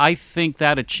 I think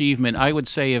that achievement, I would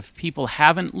say if people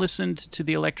haven't listened to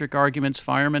the Electric Arguments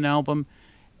Fireman album,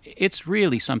 it's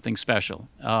really something special.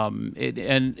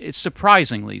 And it's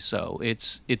surprisingly so.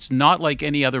 It's not like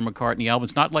any other McCartney album.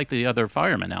 It's not like the other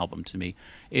Fireman album to me.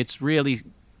 It's really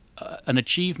an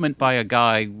achievement by a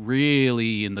guy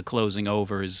really in the closing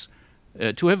overs.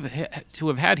 To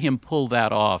have had him pull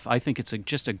that off, I think it's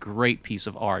just a great piece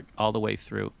of art all the way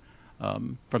through,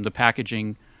 from the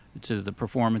packaging to the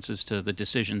performances to the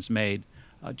decisions made.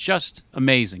 Just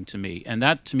amazing to me. And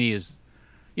that to me is,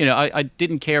 you know, I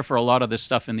didn't care for a lot of this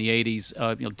stuff in the 80s.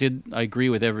 I agree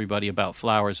with everybody about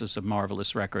Flowers is a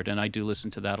marvelous record, and I do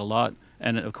listen to that a lot.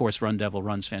 And of course, Run Devil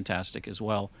Run's fantastic as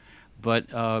well.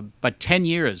 But 10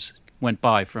 years went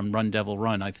by from Run Devil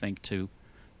Run, I think, to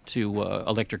to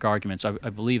Electric Arguments. I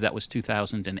believe that was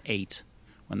 2008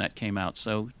 when that came out.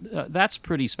 So that's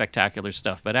pretty spectacular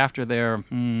stuff. But after there,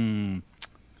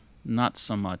 not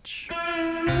so much.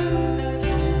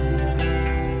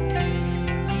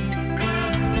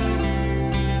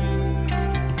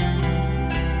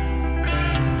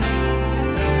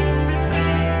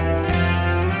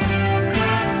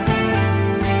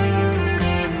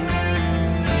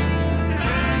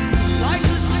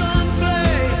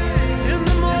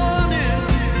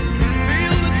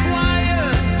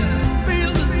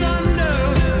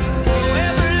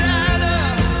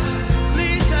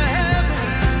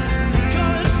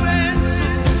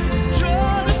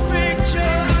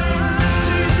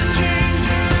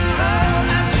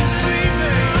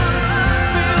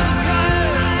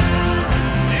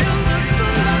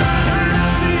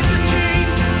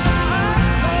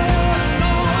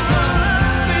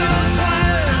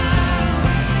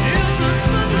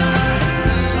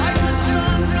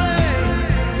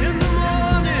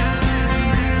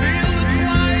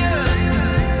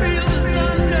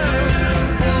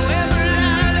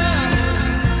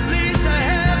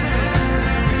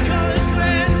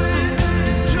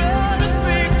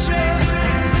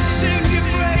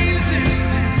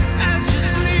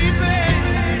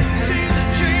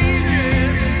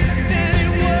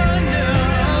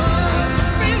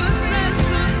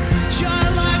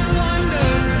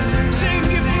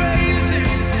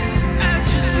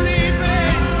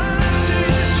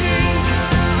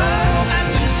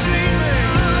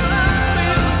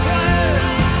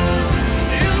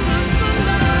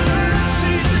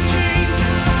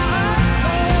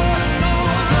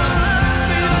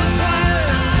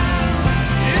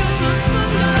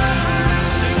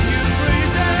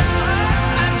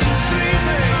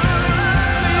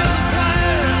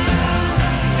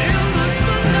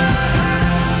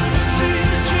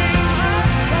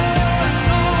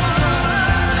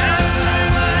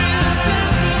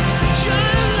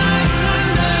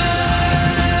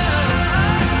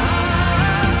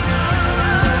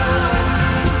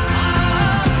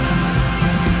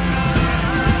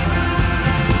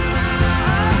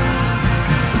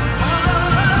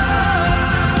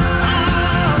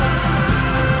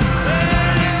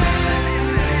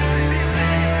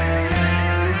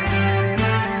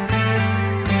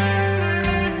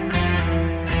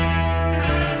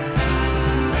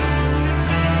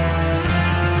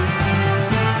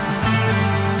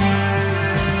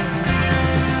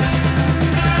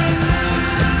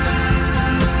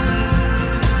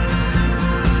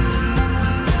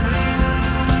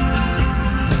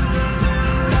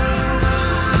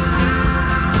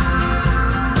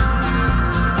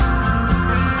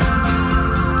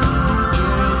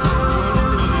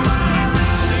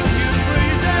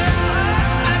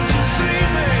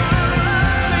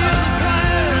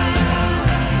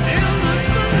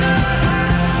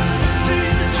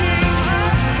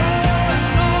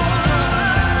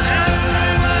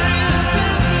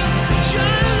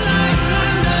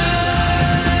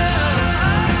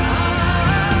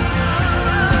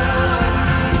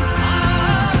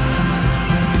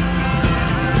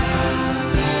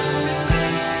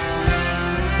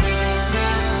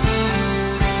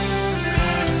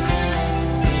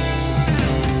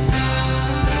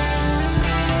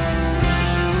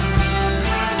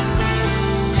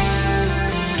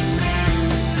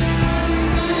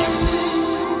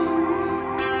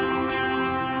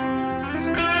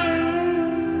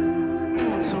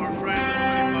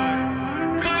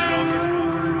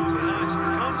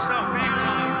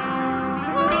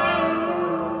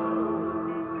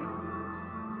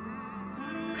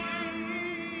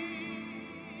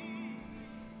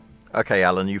 Okay,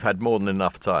 Alan, you've had more than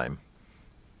enough time.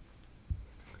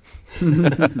 You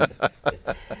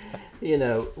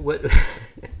know what?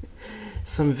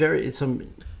 some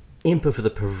imp of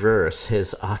the perverse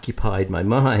has occupied my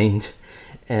mind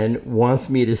and wants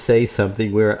me to say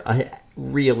something where I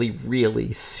really,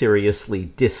 really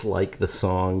seriously dislike the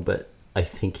song, but I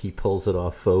think he pulls it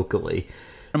off vocally.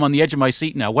 I'm on the edge of my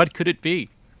seat now. What could it be?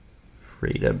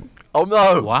 Freedom. Oh,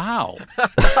 no. Wow.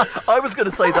 I was going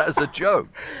to say that as a joke.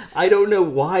 I don't know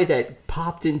why that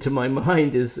popped into my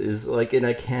mind is like, and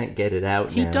I can't get it out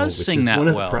now. He does sing that well.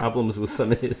 Which is one of the problems with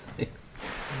some of his things.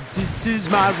 This is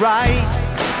my right,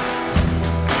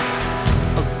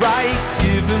 a right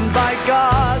given by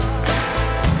God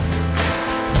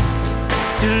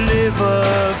to live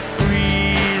a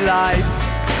free life,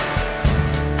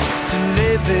 to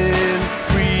live in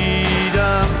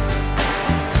freedom.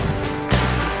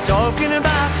 Talking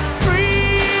about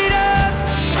freedom,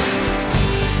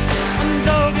 I'm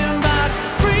talking about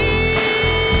freedom.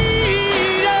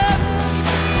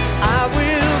 I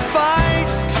will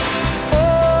fight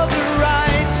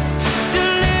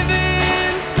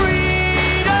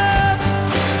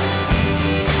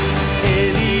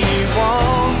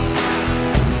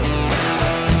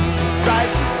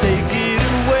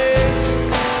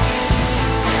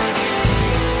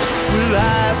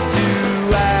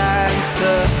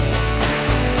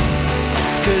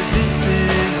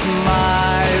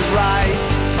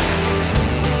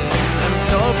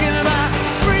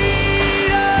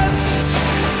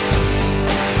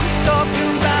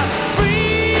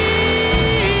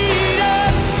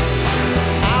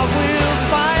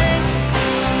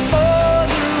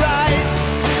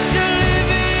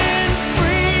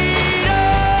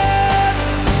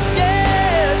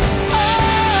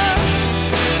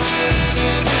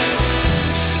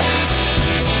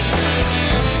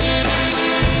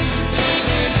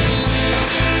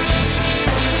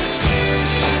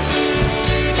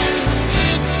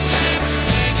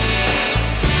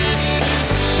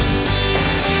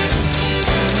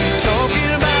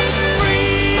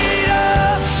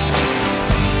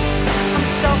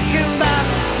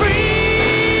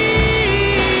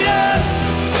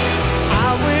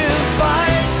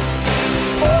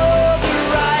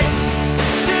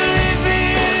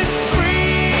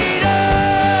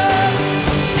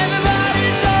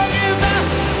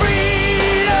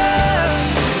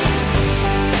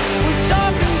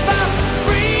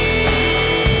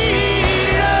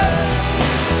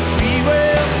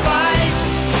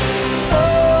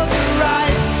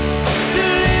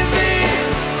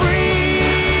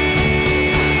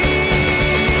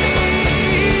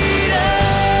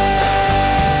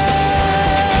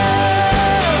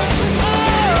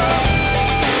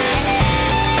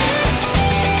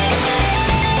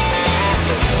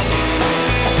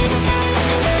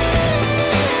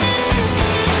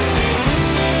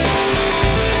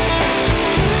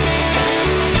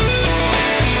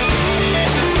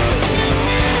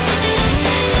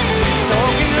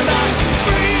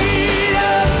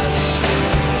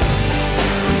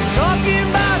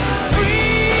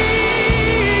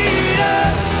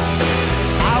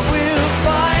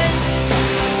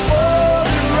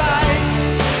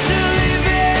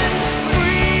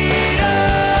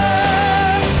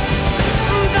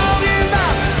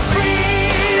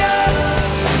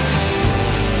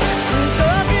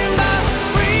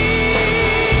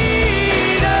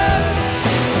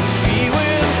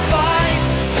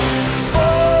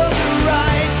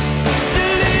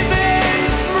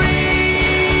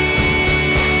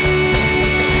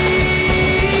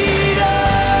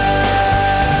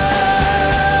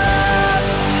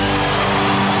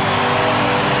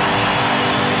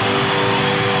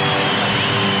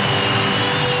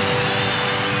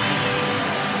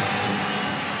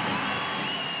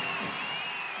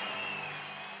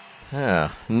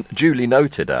Duly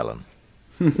noted, Alan.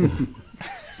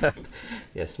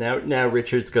 Yes, now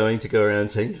Richard's going to go around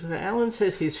saying, Alan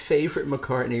says his favorite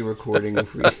McCartney recording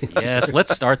of recent years. Yes,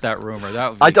 let's start that rumor. That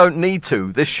would be... I don't need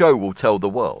to. This show will tell the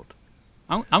world.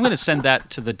 I'm going to send that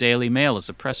to the Daily Mail as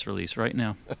a press release right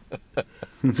now.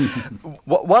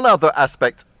 One other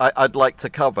aspect I'd like to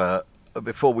cover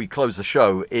before we close the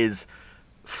show is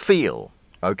feel,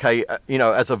 okay?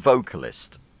 As a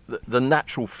vocalist, the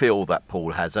natural feel that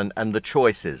Paul has and the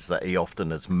choices that he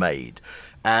often has made.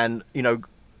 And,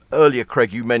 earlier,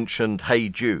 Craig, you mentioned Hey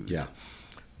Jude. Yeah.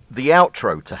 The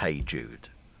outro to Hey Jude,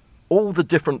 all the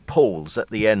different Pauls at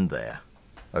the end there,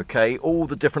 okay? All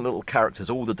the different little characters,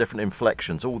 all the different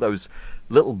inflections, all those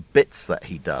little bits that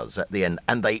he does at the end,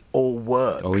 and they all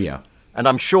work. Oh, yeah. And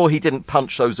I'm sure he didn't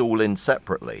punch those all in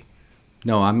separately.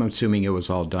 No, I'm assuming it was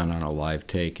all done on a live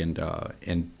take, and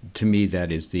to me that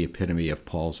is the epitome of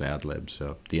Paul's ad-libs.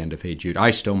 So the end of Hey Jude,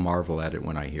 I still marvel at it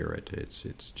when I hear it. It's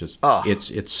just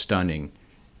it's stunning.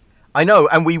 I know,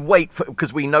 and we wait for,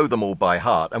 because we know them all by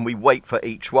heart, and we wait for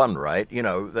each one, right?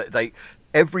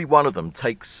 Every one of them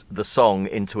takes the song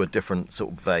into a different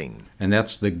sort of vein. And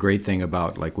that's the great thing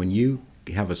about, like, when you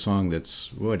have a song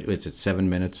that's, 7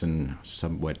 minutes and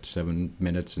 7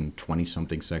 minutes and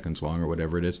 20-something seconds long or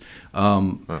whatever it is,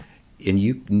 and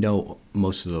you know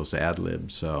most of those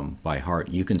ad-libs by heart.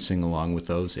 You can sing along with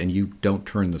those, and you don't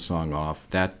turn the song off.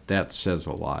 That says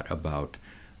a lot about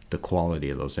the quality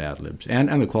of those ad-libs and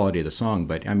the quality of the song.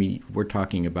 But I mean, we're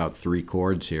talking about 3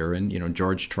 chords here, and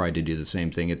George tried to do the same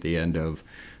thing at the end of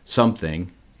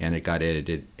Something, and it got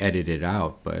edited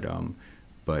out. But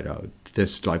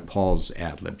this, like, Paul's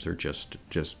ad-libs are just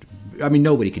I mean,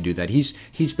 nobody could do that.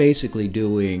 He's basically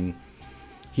doing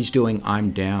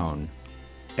I'm Down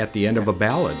at the end of a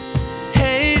ballad.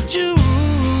 Hey Jude,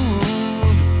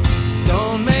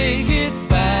 don't make it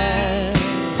bad.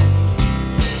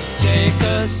 Take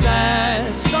a sad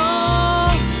song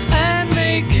and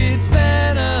make it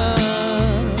better.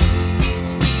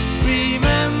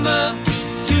 Remember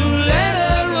to let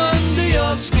her under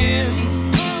your skin.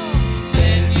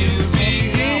 Then you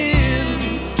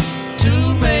begin to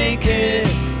make it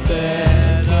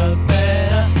better,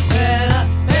 better, better,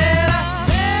 better,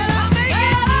 better, make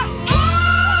it. Oh,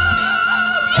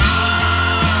 yeah,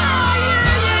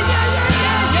 yeah, yeah, yeah,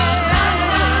 yeah, yeah, yeah,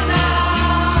 yeah, yeah, yeah, yeah, yeah, yeah, yeah, yeah, yeah,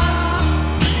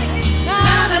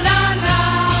 yeah, yeah,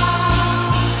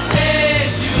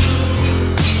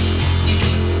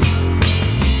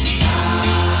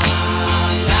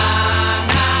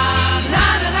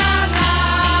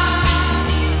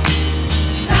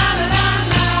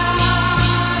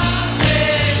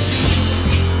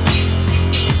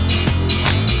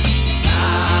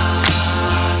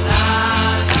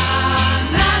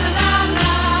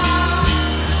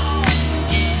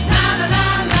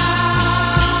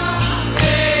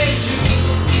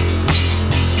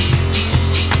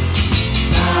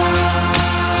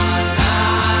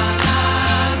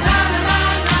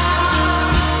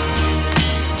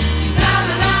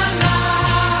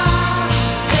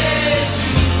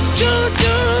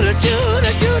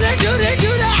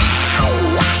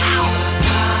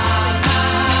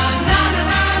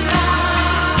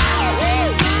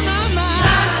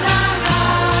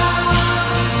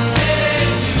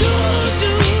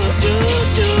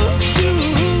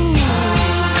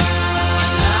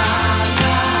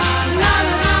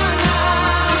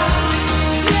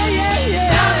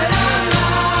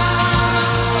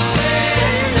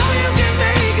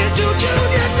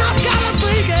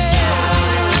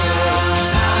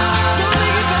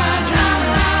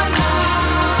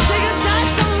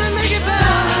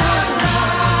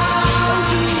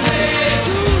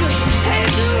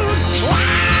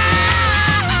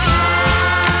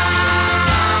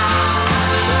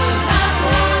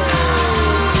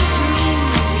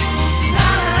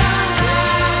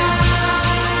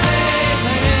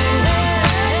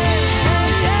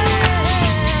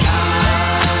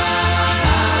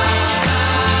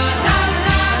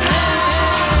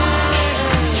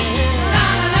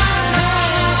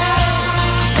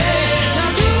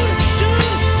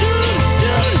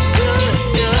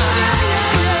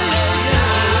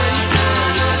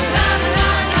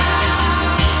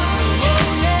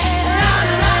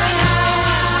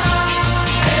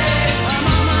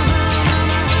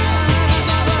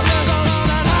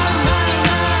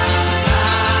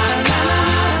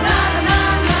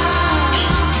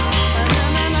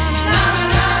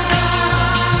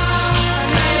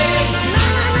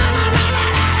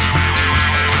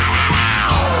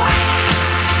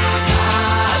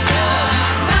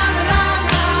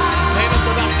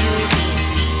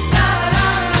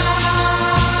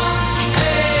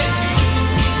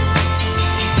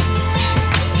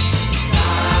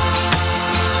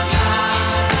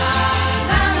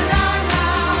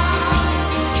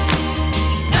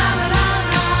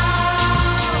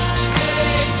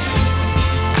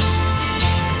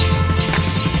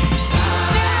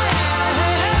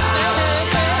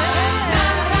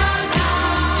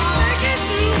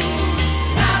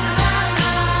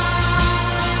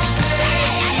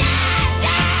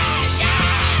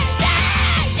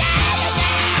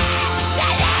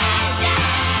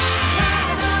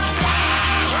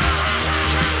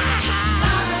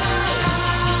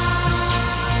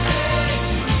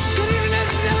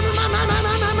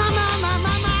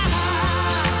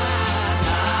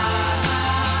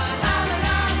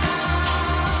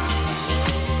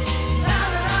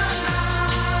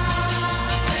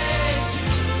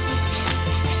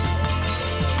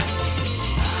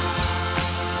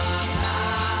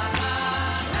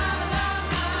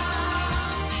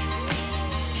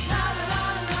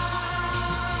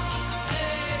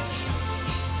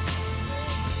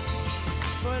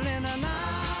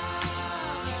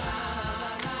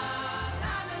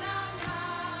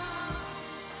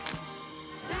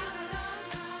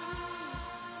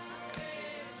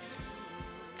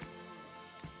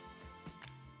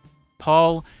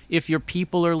 Paul, if your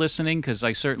people are listening, because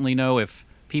I certainly know if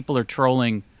people are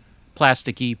trolling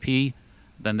Plastic EP,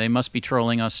 then they must be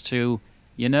trolling us too.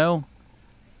 You know,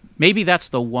 maybe that's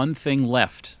the one thing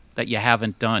left that you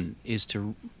haven't done, is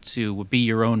to be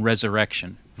your own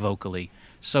resurrection vocally.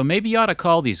 So maybe you ought to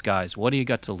call these guys. What do you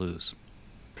got to lose?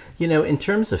 You know, in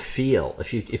terms of feel,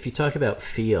 if you talk about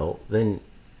feel, then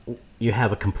you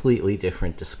have a completely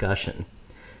different discussion.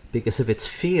 Because if it's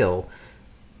feel,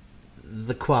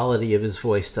 the quality of his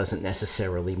voice doesn't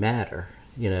necessarily matter,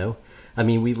 you know? I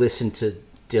mean, we listen to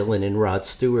Dylan and Rod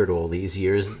Stewart all these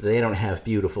years. They don't have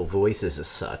beautiful voices as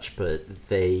such, but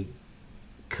they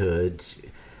could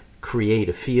create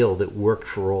a feel that worked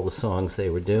for all the songs they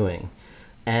were doing.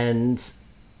 And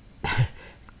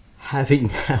having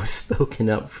now spoken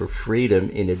up for freedom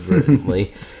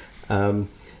inadvertently,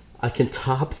 I can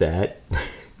top that.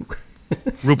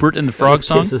 Rupert and the Frog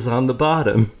song? Kisses on the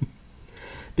Bottom.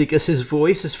 Because his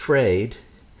voice is frayed,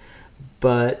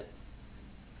 but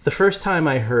the first time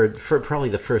I heard, for probably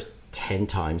the first 10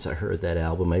 times I heard that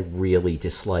album, I really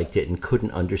disliked it and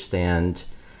couldn't understand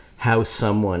how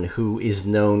someone who is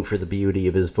known for the beauty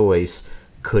of his voice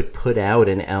could put out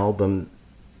an album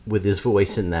with his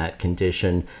voice in that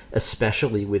condition,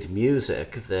 especially with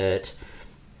music that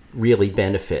really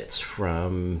benefits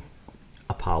from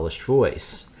a polished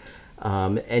voice.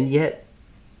 And yet,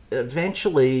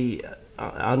 eventually,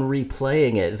 on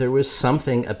replaying it, there was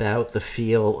something about the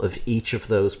feel of each of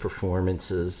those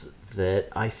performances that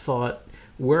I thought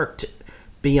worked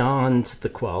beyond the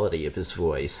quality of his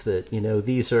voice. That, you know,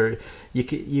 these are,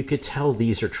 you could tell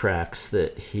these are tracks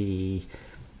that he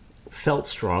felt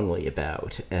strongly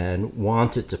about and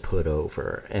wanted to put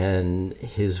over, and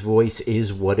his voice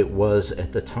is what it was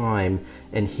at the time,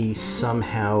 and he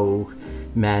somehow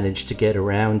managed to get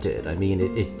around it. I mean,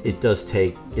 it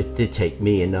did take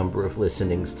me a number of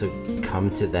listenings to come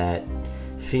to that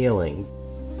feeling.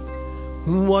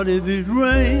 What if it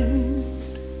rained?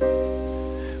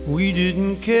 We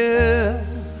didn't care.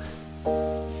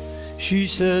 She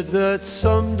said that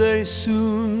someday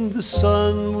soon the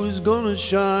sun was gonna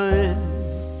shine,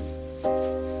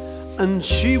 and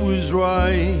she was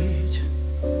right.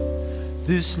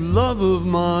 This love of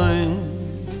mine,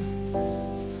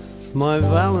 my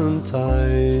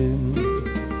Valentine.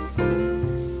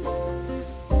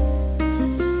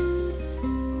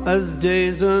 As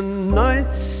days and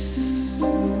nights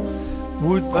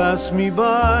would pass me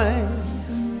by,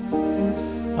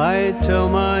 I tell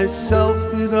myself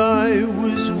that I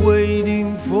was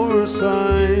waiting for a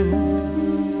sign.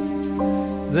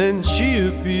 Then she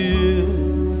appeared,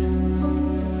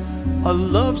 a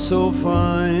love so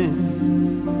fine,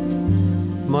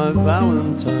 my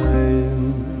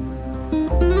Valentine.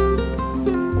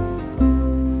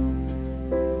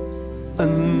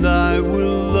 And I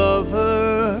will love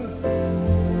her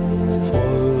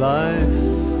for life,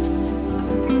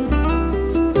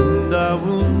 and I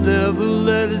will never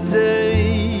let a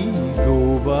day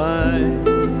go by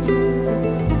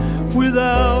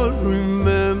without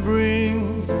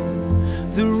remembering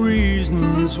the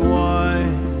reasons why.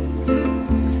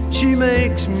 She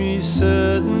makes me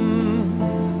certain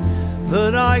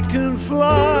that I can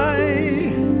fly,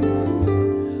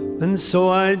 and so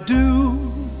I do,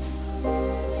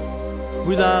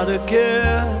 without a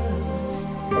care.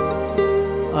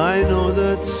 I know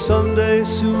that someday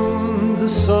soon the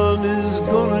sun is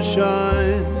gonna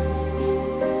shine,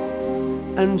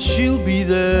 and she'll be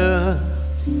there,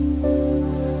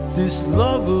 this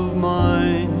love of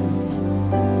mine,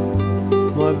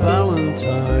 my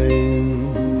Valentine.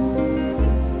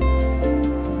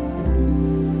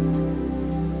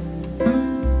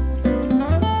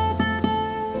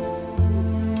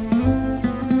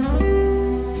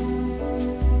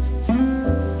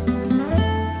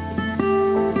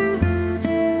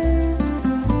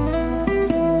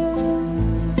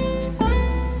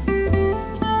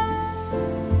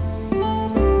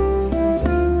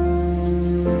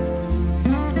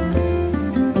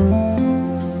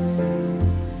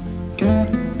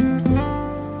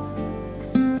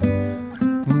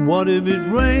 What if it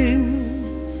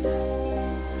rained?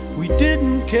 We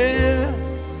didn't care.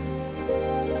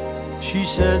 She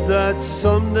said that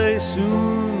someday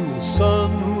soon the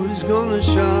sun was gonna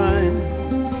shine,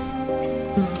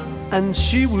 and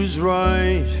she was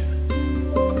right.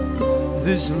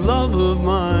 This love of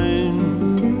mine,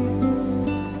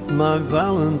 my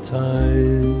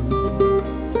Valentine.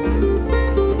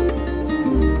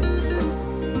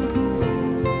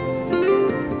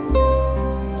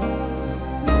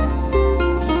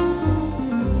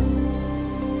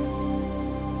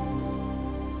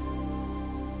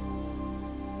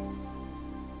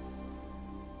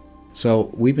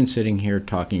 So we've been sitting here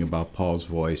talking about Paul's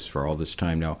voice for all this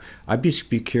time now. I'd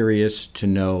just be curious to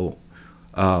know,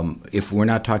 if we're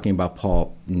not talking about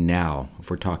Paul now, if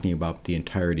we're talking about the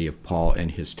entirety of Paul and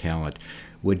his talent,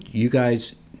 could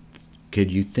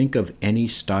you think of any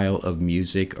style of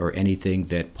music or anything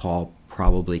that Paul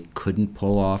probably couldn't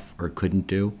pull off or couldn't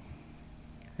do?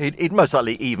 He'd most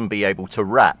likely even be able to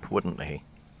rap, wouldn't he?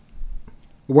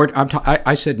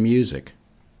 I said music.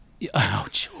 Oh,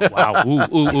 wow.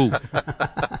 Ooh.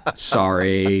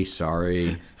 Sorry.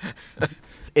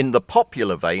 In the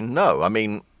popular vein, no. I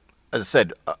mean, as I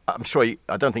said, I'm sure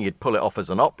I don't think he'd pull it off as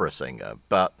an opera singer,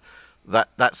 but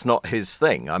that's not his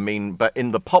thing. I mean, but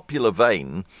in the popular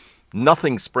vein,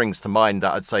 nothing springs to mind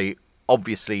that I'd say,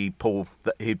 obviously, Paul,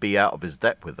 that he'd be out of his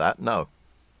depth with that. No.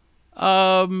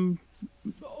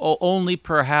 Only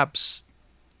perhaps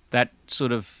that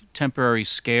sort of temporary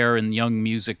scare in young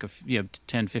music of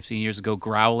 10, 15 years ago,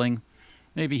 Growling.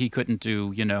 Maybe he couldn't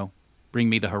do, Bring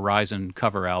Me the Horizon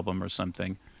cover album or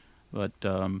something. But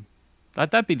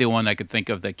that'd be the one I could think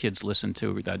of that kids listen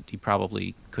to that he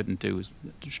probably couldn't do, is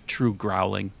true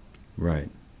growling. Right.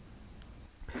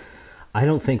 I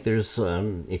don't think there's,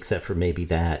 except for maybe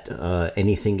that,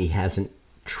 anything he hasn't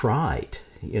tried,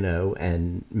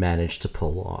 and managed to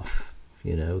pull off.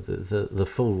 The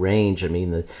full range. I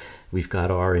mean, we've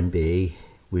got R&B,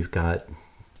 we've got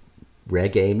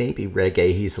reggae. Maybe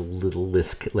reggae he's a little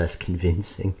less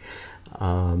convincing,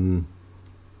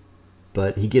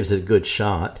 but he gives it a good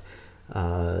shot.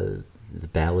 The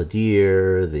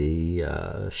balladeer,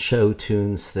 the show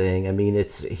tunes thing. I mean,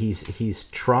 he's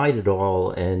tried it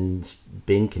all and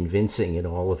been convincing in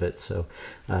all of it. So,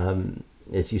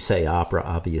 as you say, opera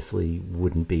obviously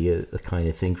wouldn't be a kind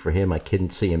of thing for him. I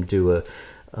couldn't see him do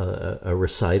a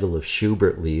recital of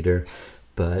Schubert Lieder,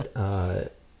 but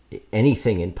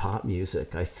anything in pop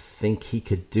music, I think he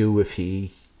could do if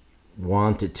he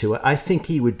wanted to. I think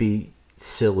he would be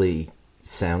silly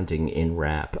sounding in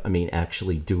rap. I mean,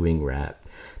 actually doing rap,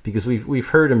 because we've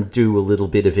heard him do a little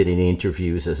bit of it in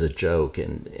interviews as a joke,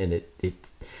 and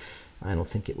it I don't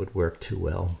think it would work too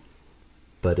well.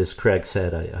 But as Craig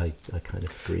said, I kind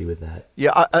of agree with that.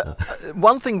 Yeah,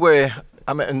 one thing where,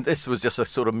 I mean, and this was just a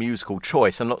sort of musical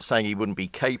choice. I'm not saying he wouldn't be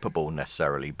capable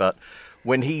necessarily, but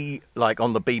when he, like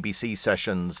on the BBC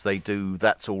sessions, they do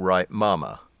That's All Right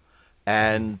Mama,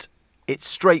 and it's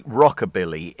straight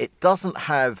rockabilly. It doesn't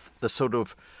have the sort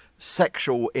of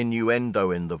sexual innuendo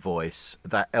in the voice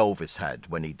that Elvis had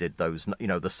when he did those,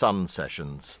 the Sun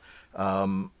sessions.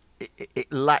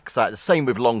 It lacks that. The same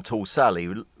with Long Tall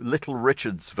Sally. Little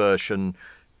Richard's version,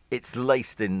 it's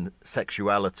laced in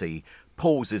sexuality.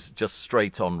 Paul's is just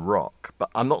straight on rock.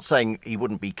 But I'm not saying he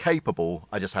wouldn't be capable.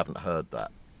 I just haven't heard that.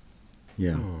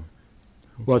 Yeah.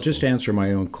 Well, just to answer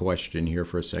my own question here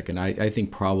for a second, I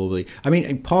think probably, I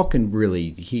mean, Paul can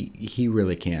really, he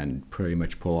really can pretty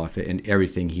much pull off it in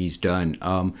everything he's done.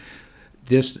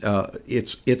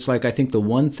 It's like, I think the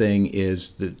one thing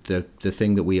is the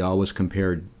thing that we always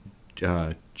compared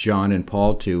John and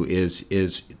Paul to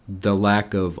is the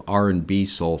lack of R&B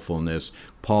soulfulness.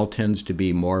 Paul tends to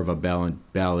be more of a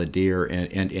balladeer,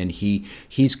 and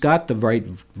he's got the right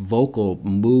vocal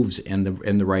moves and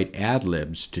the right ad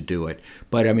libs to do it.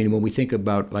 But I mean, when we think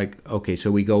about, like, okay, so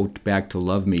we go back to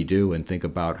Love Me Do and think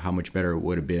about how much better it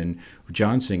would have been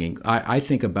John singing. I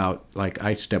think about, like,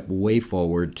 I step way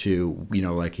forward to,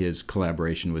 like his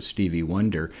collaboration with Stevie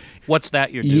Wonder. What's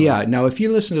that you're doing? Yeah. Now, if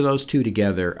you listen to those two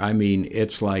together, I mean,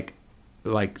 it's like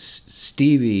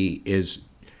Stevie is,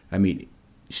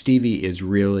 Stevie is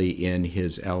really in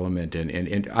his element,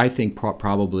 and I think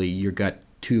probably you got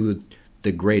two of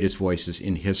the greatest voices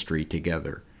in history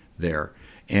together there,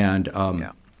 and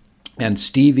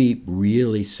Stevie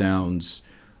really sounds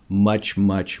much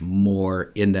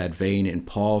more in that vein, and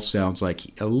Paul sounds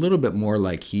like a little bit more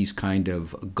like he's kind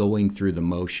of going through the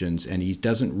motions, and he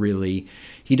doesn't really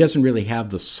have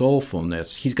the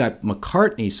soulfulness. He's got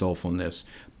McCartney soulfulness,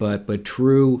 but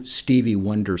true Stevie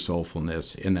Wonder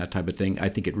soulfulness and that type of thing, I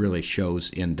think it really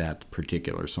shows in that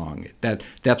particular song.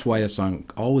 That's why that song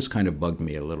always kind of bugged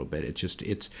me a little bit.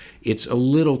 It's a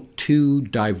little too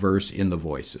diverse in the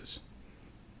voices.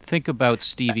 Think about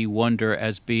Stevie Wonder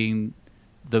as being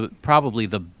probably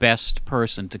the best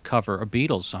person to cover a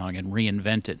Beatles song and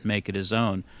reinvent it and make it his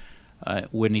own.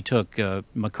 When he took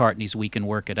McCartney's We Can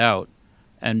Work It Out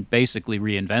and basically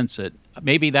reinvents it.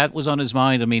 Maybe that was on his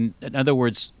mind. I mean, in other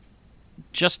words,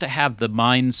 just to have the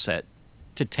mindset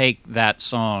to take that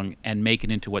song and make it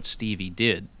into what Stevie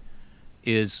did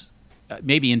is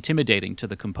maybe intimidating to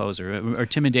the composer, or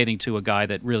intimidating to a guy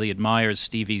that really admires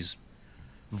Stevie's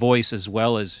voice as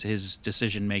well as his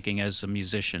decision-making as a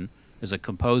musician, as a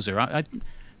composer.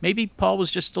 maybe Paul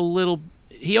was just a little.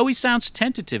 He always sounds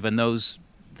tentative in those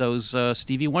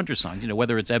Stevie Wonder songs.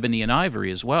 Whether it's Ebony and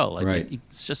Ivory as well. Right.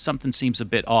 It's just something seems a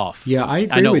bit off. Yeah, I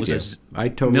agree I know with it was you. I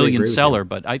totally a million agree with seller, you.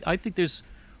 but I think there's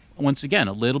once again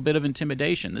a little bit of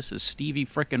intimidation. This is Stevie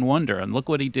frickin' Wonder, and look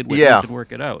what he did with Yeah. He Can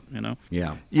Work It Out.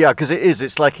 Yeah. Yeah, because it is.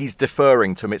 It's like he's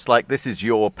deferring to him. It's like, this is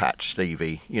your patch,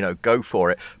 Stevie. Go for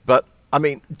it. But, I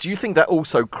mean, do you think that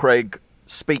also Craig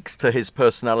speaks to his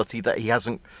personality, that he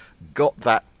hasn't got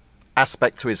that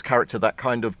aspect to his character, that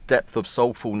kind of depth of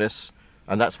soulfulness,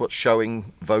 and that's what's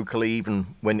showing vocally, even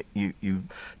when you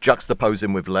juxtapose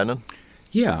him with Lennon?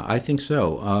 Yeah, I think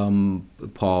so.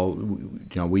 Paul,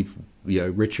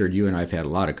 Richard, you and I have had a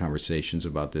lot of conversations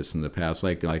about this in the past.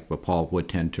 Like Paul would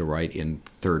tend to write in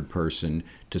third person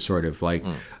to sort of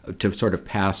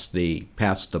pass the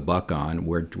buck on.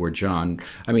 Where John,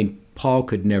 I mean, Paul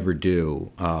could never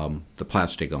do the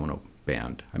Plastic Ono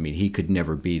Band. I mean, he could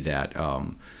never be that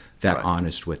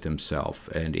honest with himself,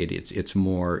 and it's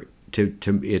more.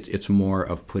 It's more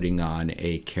of putting on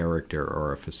a character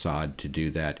or a facade to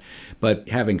do that. But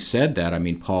having said that, I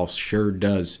mean, Paul sure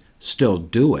does still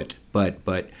do it, but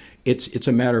it's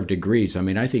a matter of degrees. I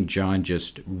mean, I think John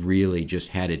just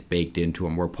had it baked into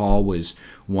him, where Paul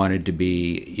wanted to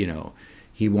be,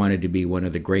 he wanted to be one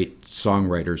of the great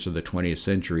songwriters of the 20th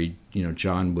century.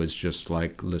 John was just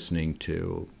like listening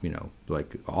to,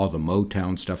 like all the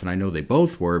Motown stuff. And I know they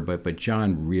both were, but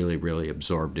John really, really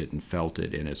absorbed it and felt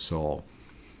it in his soul.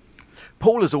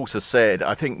 Paul has also said,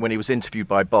 I think when he was interviewed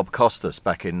by Bob Costas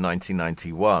back in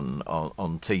 1991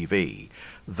 on TV,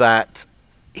 that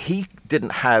he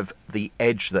didn't have the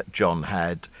edge that John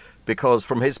had, because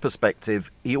from his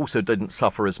perspective, he also didn't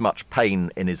suffer as much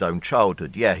pain in his own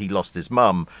childhood. Yeah, he lost his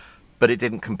mum, but it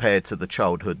didn't compare to the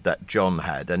childhood that John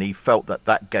had, and he felt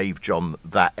that gave John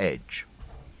that edge.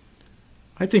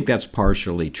 I think that's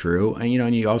partially true, and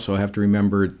and you also have to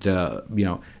remember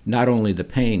not only the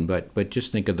pain, but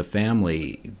just think of the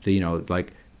family.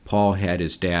 Like Paul had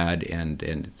his dad,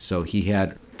 and so he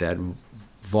had that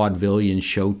vaudevillian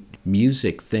show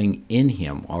music thing in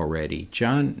him already.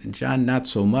 John not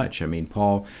so much. I mean,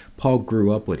 Paul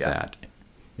grew up with that,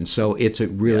 and so it's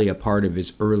really a part of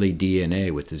his early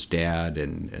DNA with his dad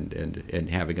and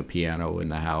having a piano in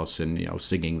the house and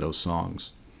singing those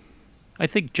songs. I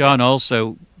think John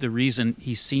also, the reason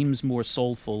he seems more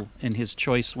soulful in his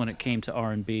choice when it came to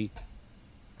R&B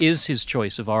is his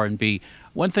choice of R&B.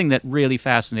 One thing that really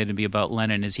fascinated me about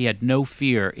Lennon is he had no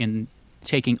fear in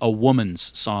taking a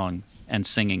woman's song and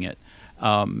singing it,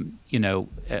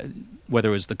 whether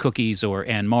it was the Cookies or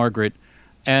Anne Margaret.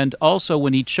 And also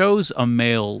when he chose a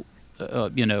male,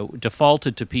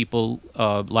 defaulted to people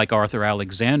like Arthur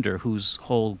Alexander, whose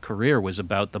whole career was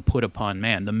about the put upon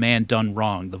man, the man done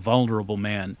wrong, the vulnerable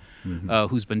man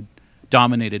who's been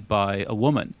dominated by a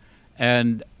woman.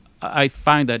 And I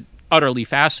find that utterly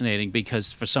fascinating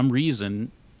because for some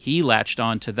reason he latched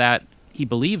on to that. He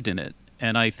believed in it.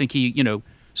 And I think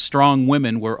strong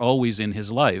women were always in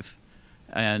his life,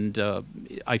 and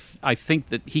I think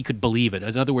that he could believe it.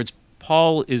 In other words,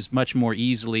 Paul is much more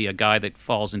easily a guy that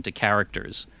falls into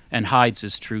characters and hides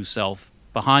his true self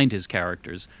behind his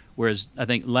characters, whereas I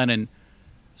think Lennon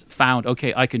found,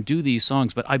 okay, I can do these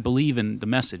songs, but I believe in the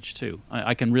message too.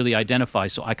 I can really identify,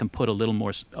 so I can put a little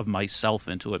more of myself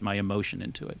into it, my emotion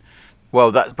into it.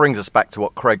 Well, that brings us back to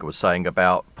what Craig was saying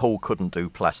about Paul couldn't do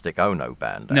Plastic Ono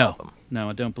Band album. No,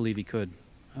 I don't believe he could.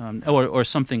 Or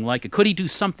something like it. Could he do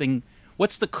something?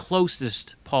 What's the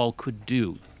closest Paul could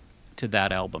do to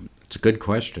that album? It's a good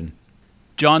question.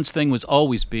 John's thing was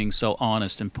always being so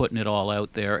honest and putting it all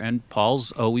out there, and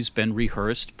Paul's always been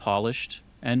rehearsed, polished,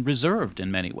 and reserved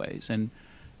in many ways, and,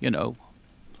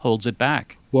 holds it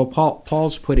back. Well,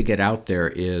 Paul's putting it out there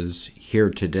is Here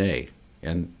Today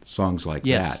and songs like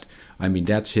that. I mean,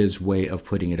 that's his way of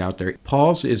putting it out there.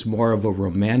 Paul's is more of a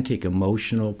romantic,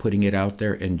 emotional putting it out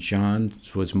there, and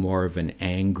John's was more of an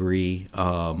angry,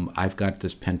 I've got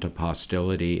this pent-up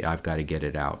hostility, I've got to get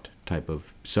it out type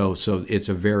of... So it's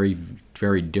a very,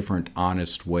 very different,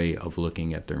 honest way of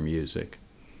looking at their music.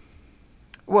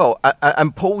 Well,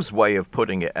 and Paul's way of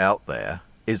putting it out there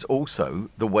is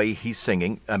also the way he's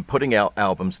singing and putting out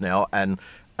albums now and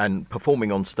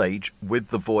performing on stage with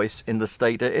the voice in the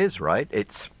state it is, right?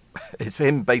 It's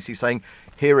him basically saying,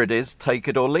 here it is, take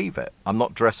it or leave it. I'm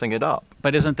not dressing it up.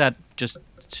 But isn't that just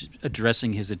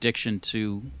addressing his addiction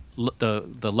to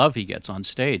the love he gets on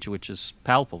stage, which is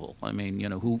palpable? I mean,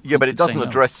 who... Yeah, but it doesn't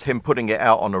address him putting it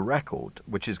out on a record,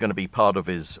 which is going to be part of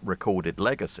his recorded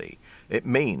legacy. It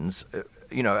means,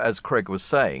 as Craig was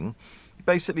saying, he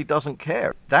basically doesn't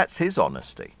care. That's his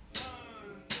honesty.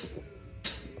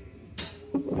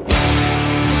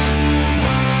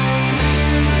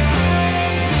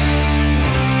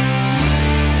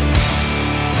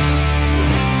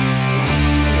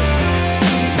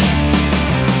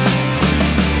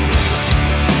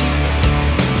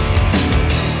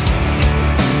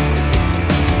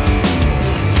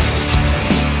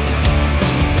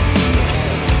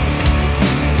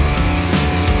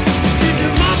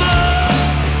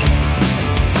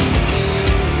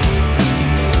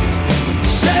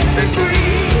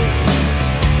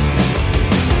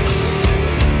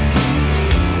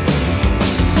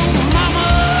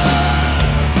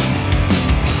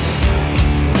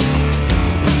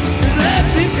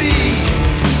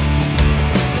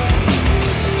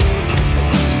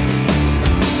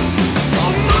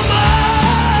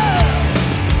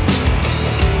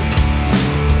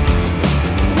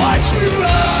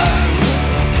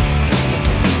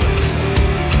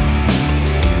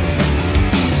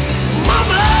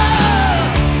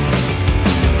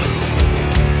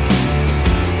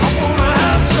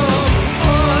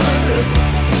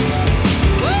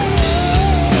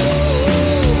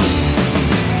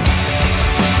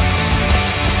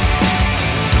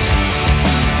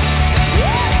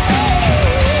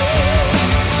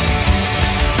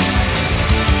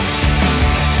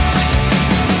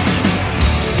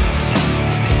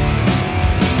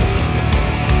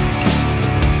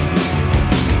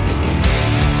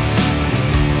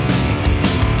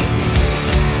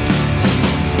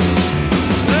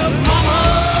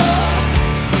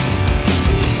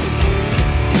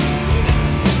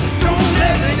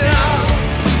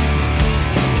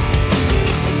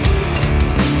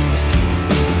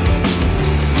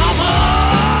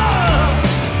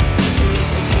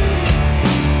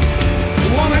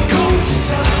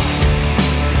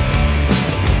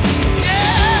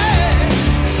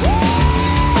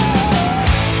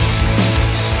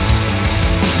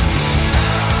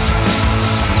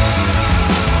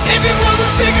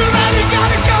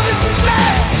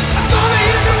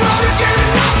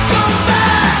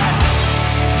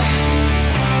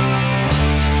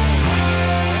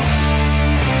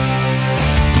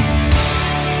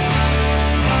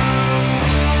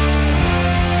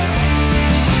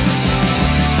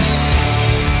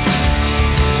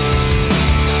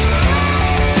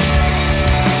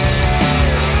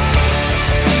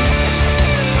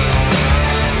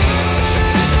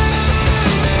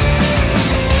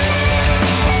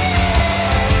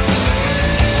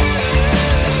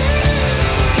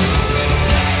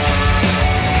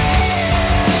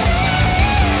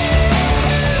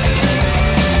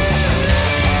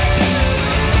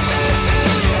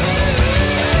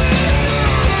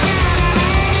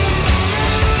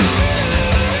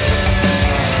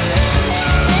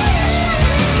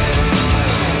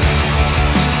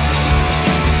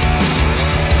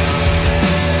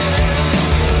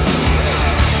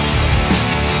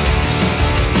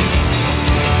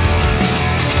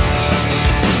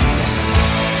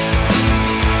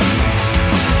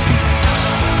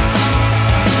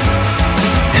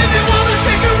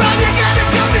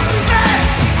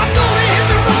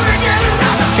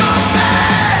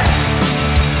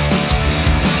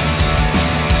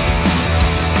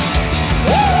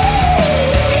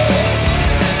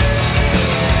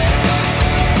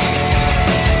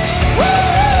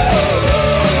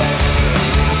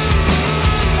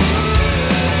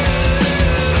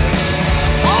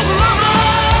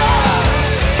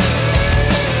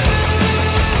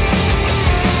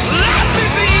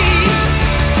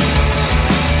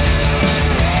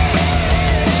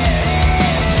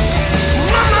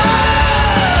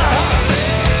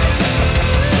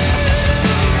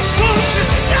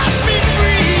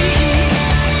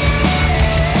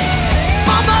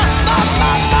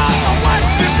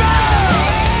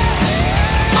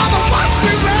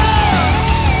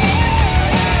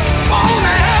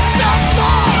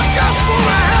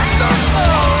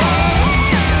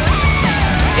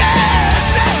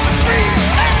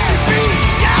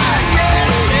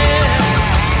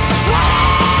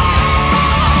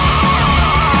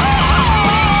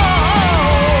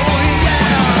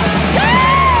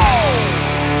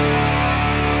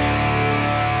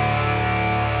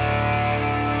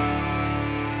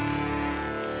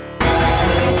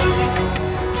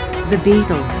 The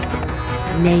Beatles,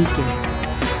 Naked.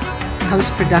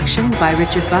 Post-production by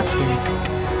Richard Buskin.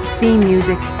 Theme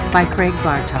music by Craig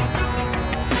Bartok.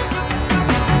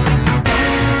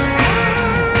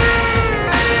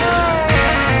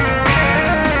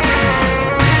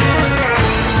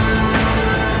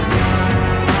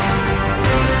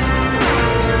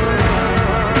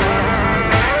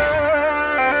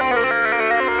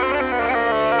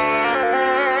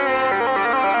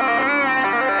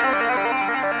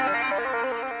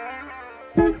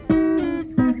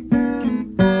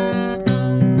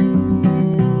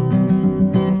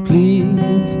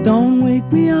 Please don't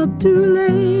wake me up too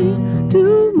late.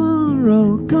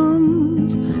 Tomorrow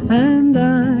comes and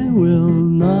I will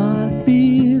not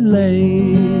be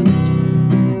late.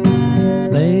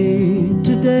 Late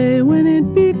today when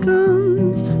it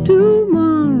becomes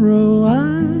tomorrow,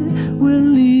 I will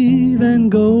leave and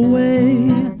go away.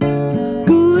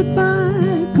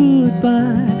 Goodbye,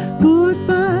 goodbye,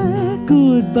 goodbye,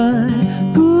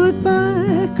 goodbye,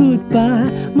 goodbye,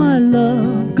 goodbye, my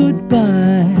love,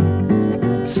 goodbye.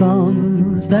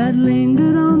 Songs that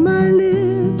lingered on my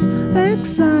lips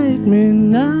excite me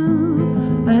now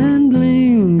and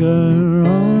linger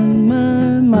on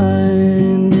my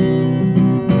mind.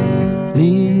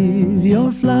 Leave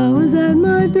your flowers at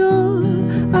my door,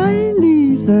 I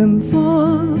leave them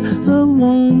for the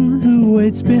one who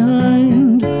waits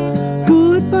behind.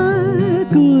 Goodbye,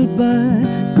 goodbye,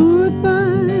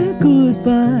 goodbye,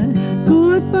 goodbye,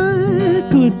 goodbye,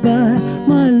 goodbye,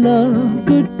 my love,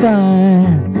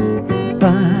 goodbye.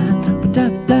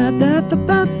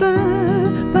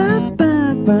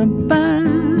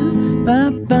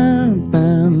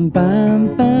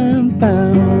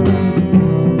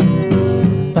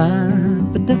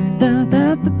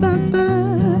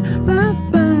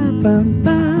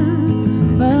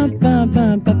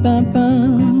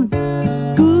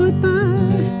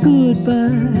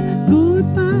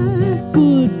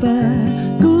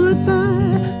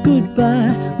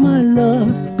 Goodbye, my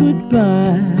love,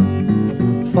 goodbye.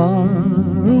 Far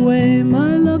away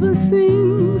my lover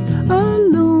sings a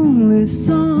lonely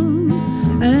song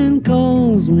and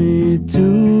calls me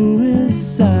to his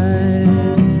side.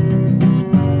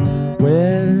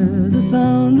 Where the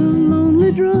sound of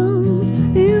lonely drums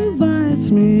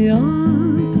invites me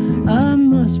on, I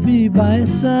must be by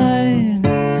his side.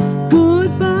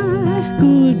 Goodbye,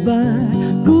 goodbye,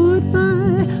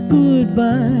 goodbye,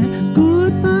 goodbye,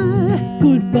 goodbye,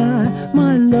 goodbye,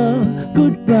 my love,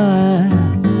 goodbye.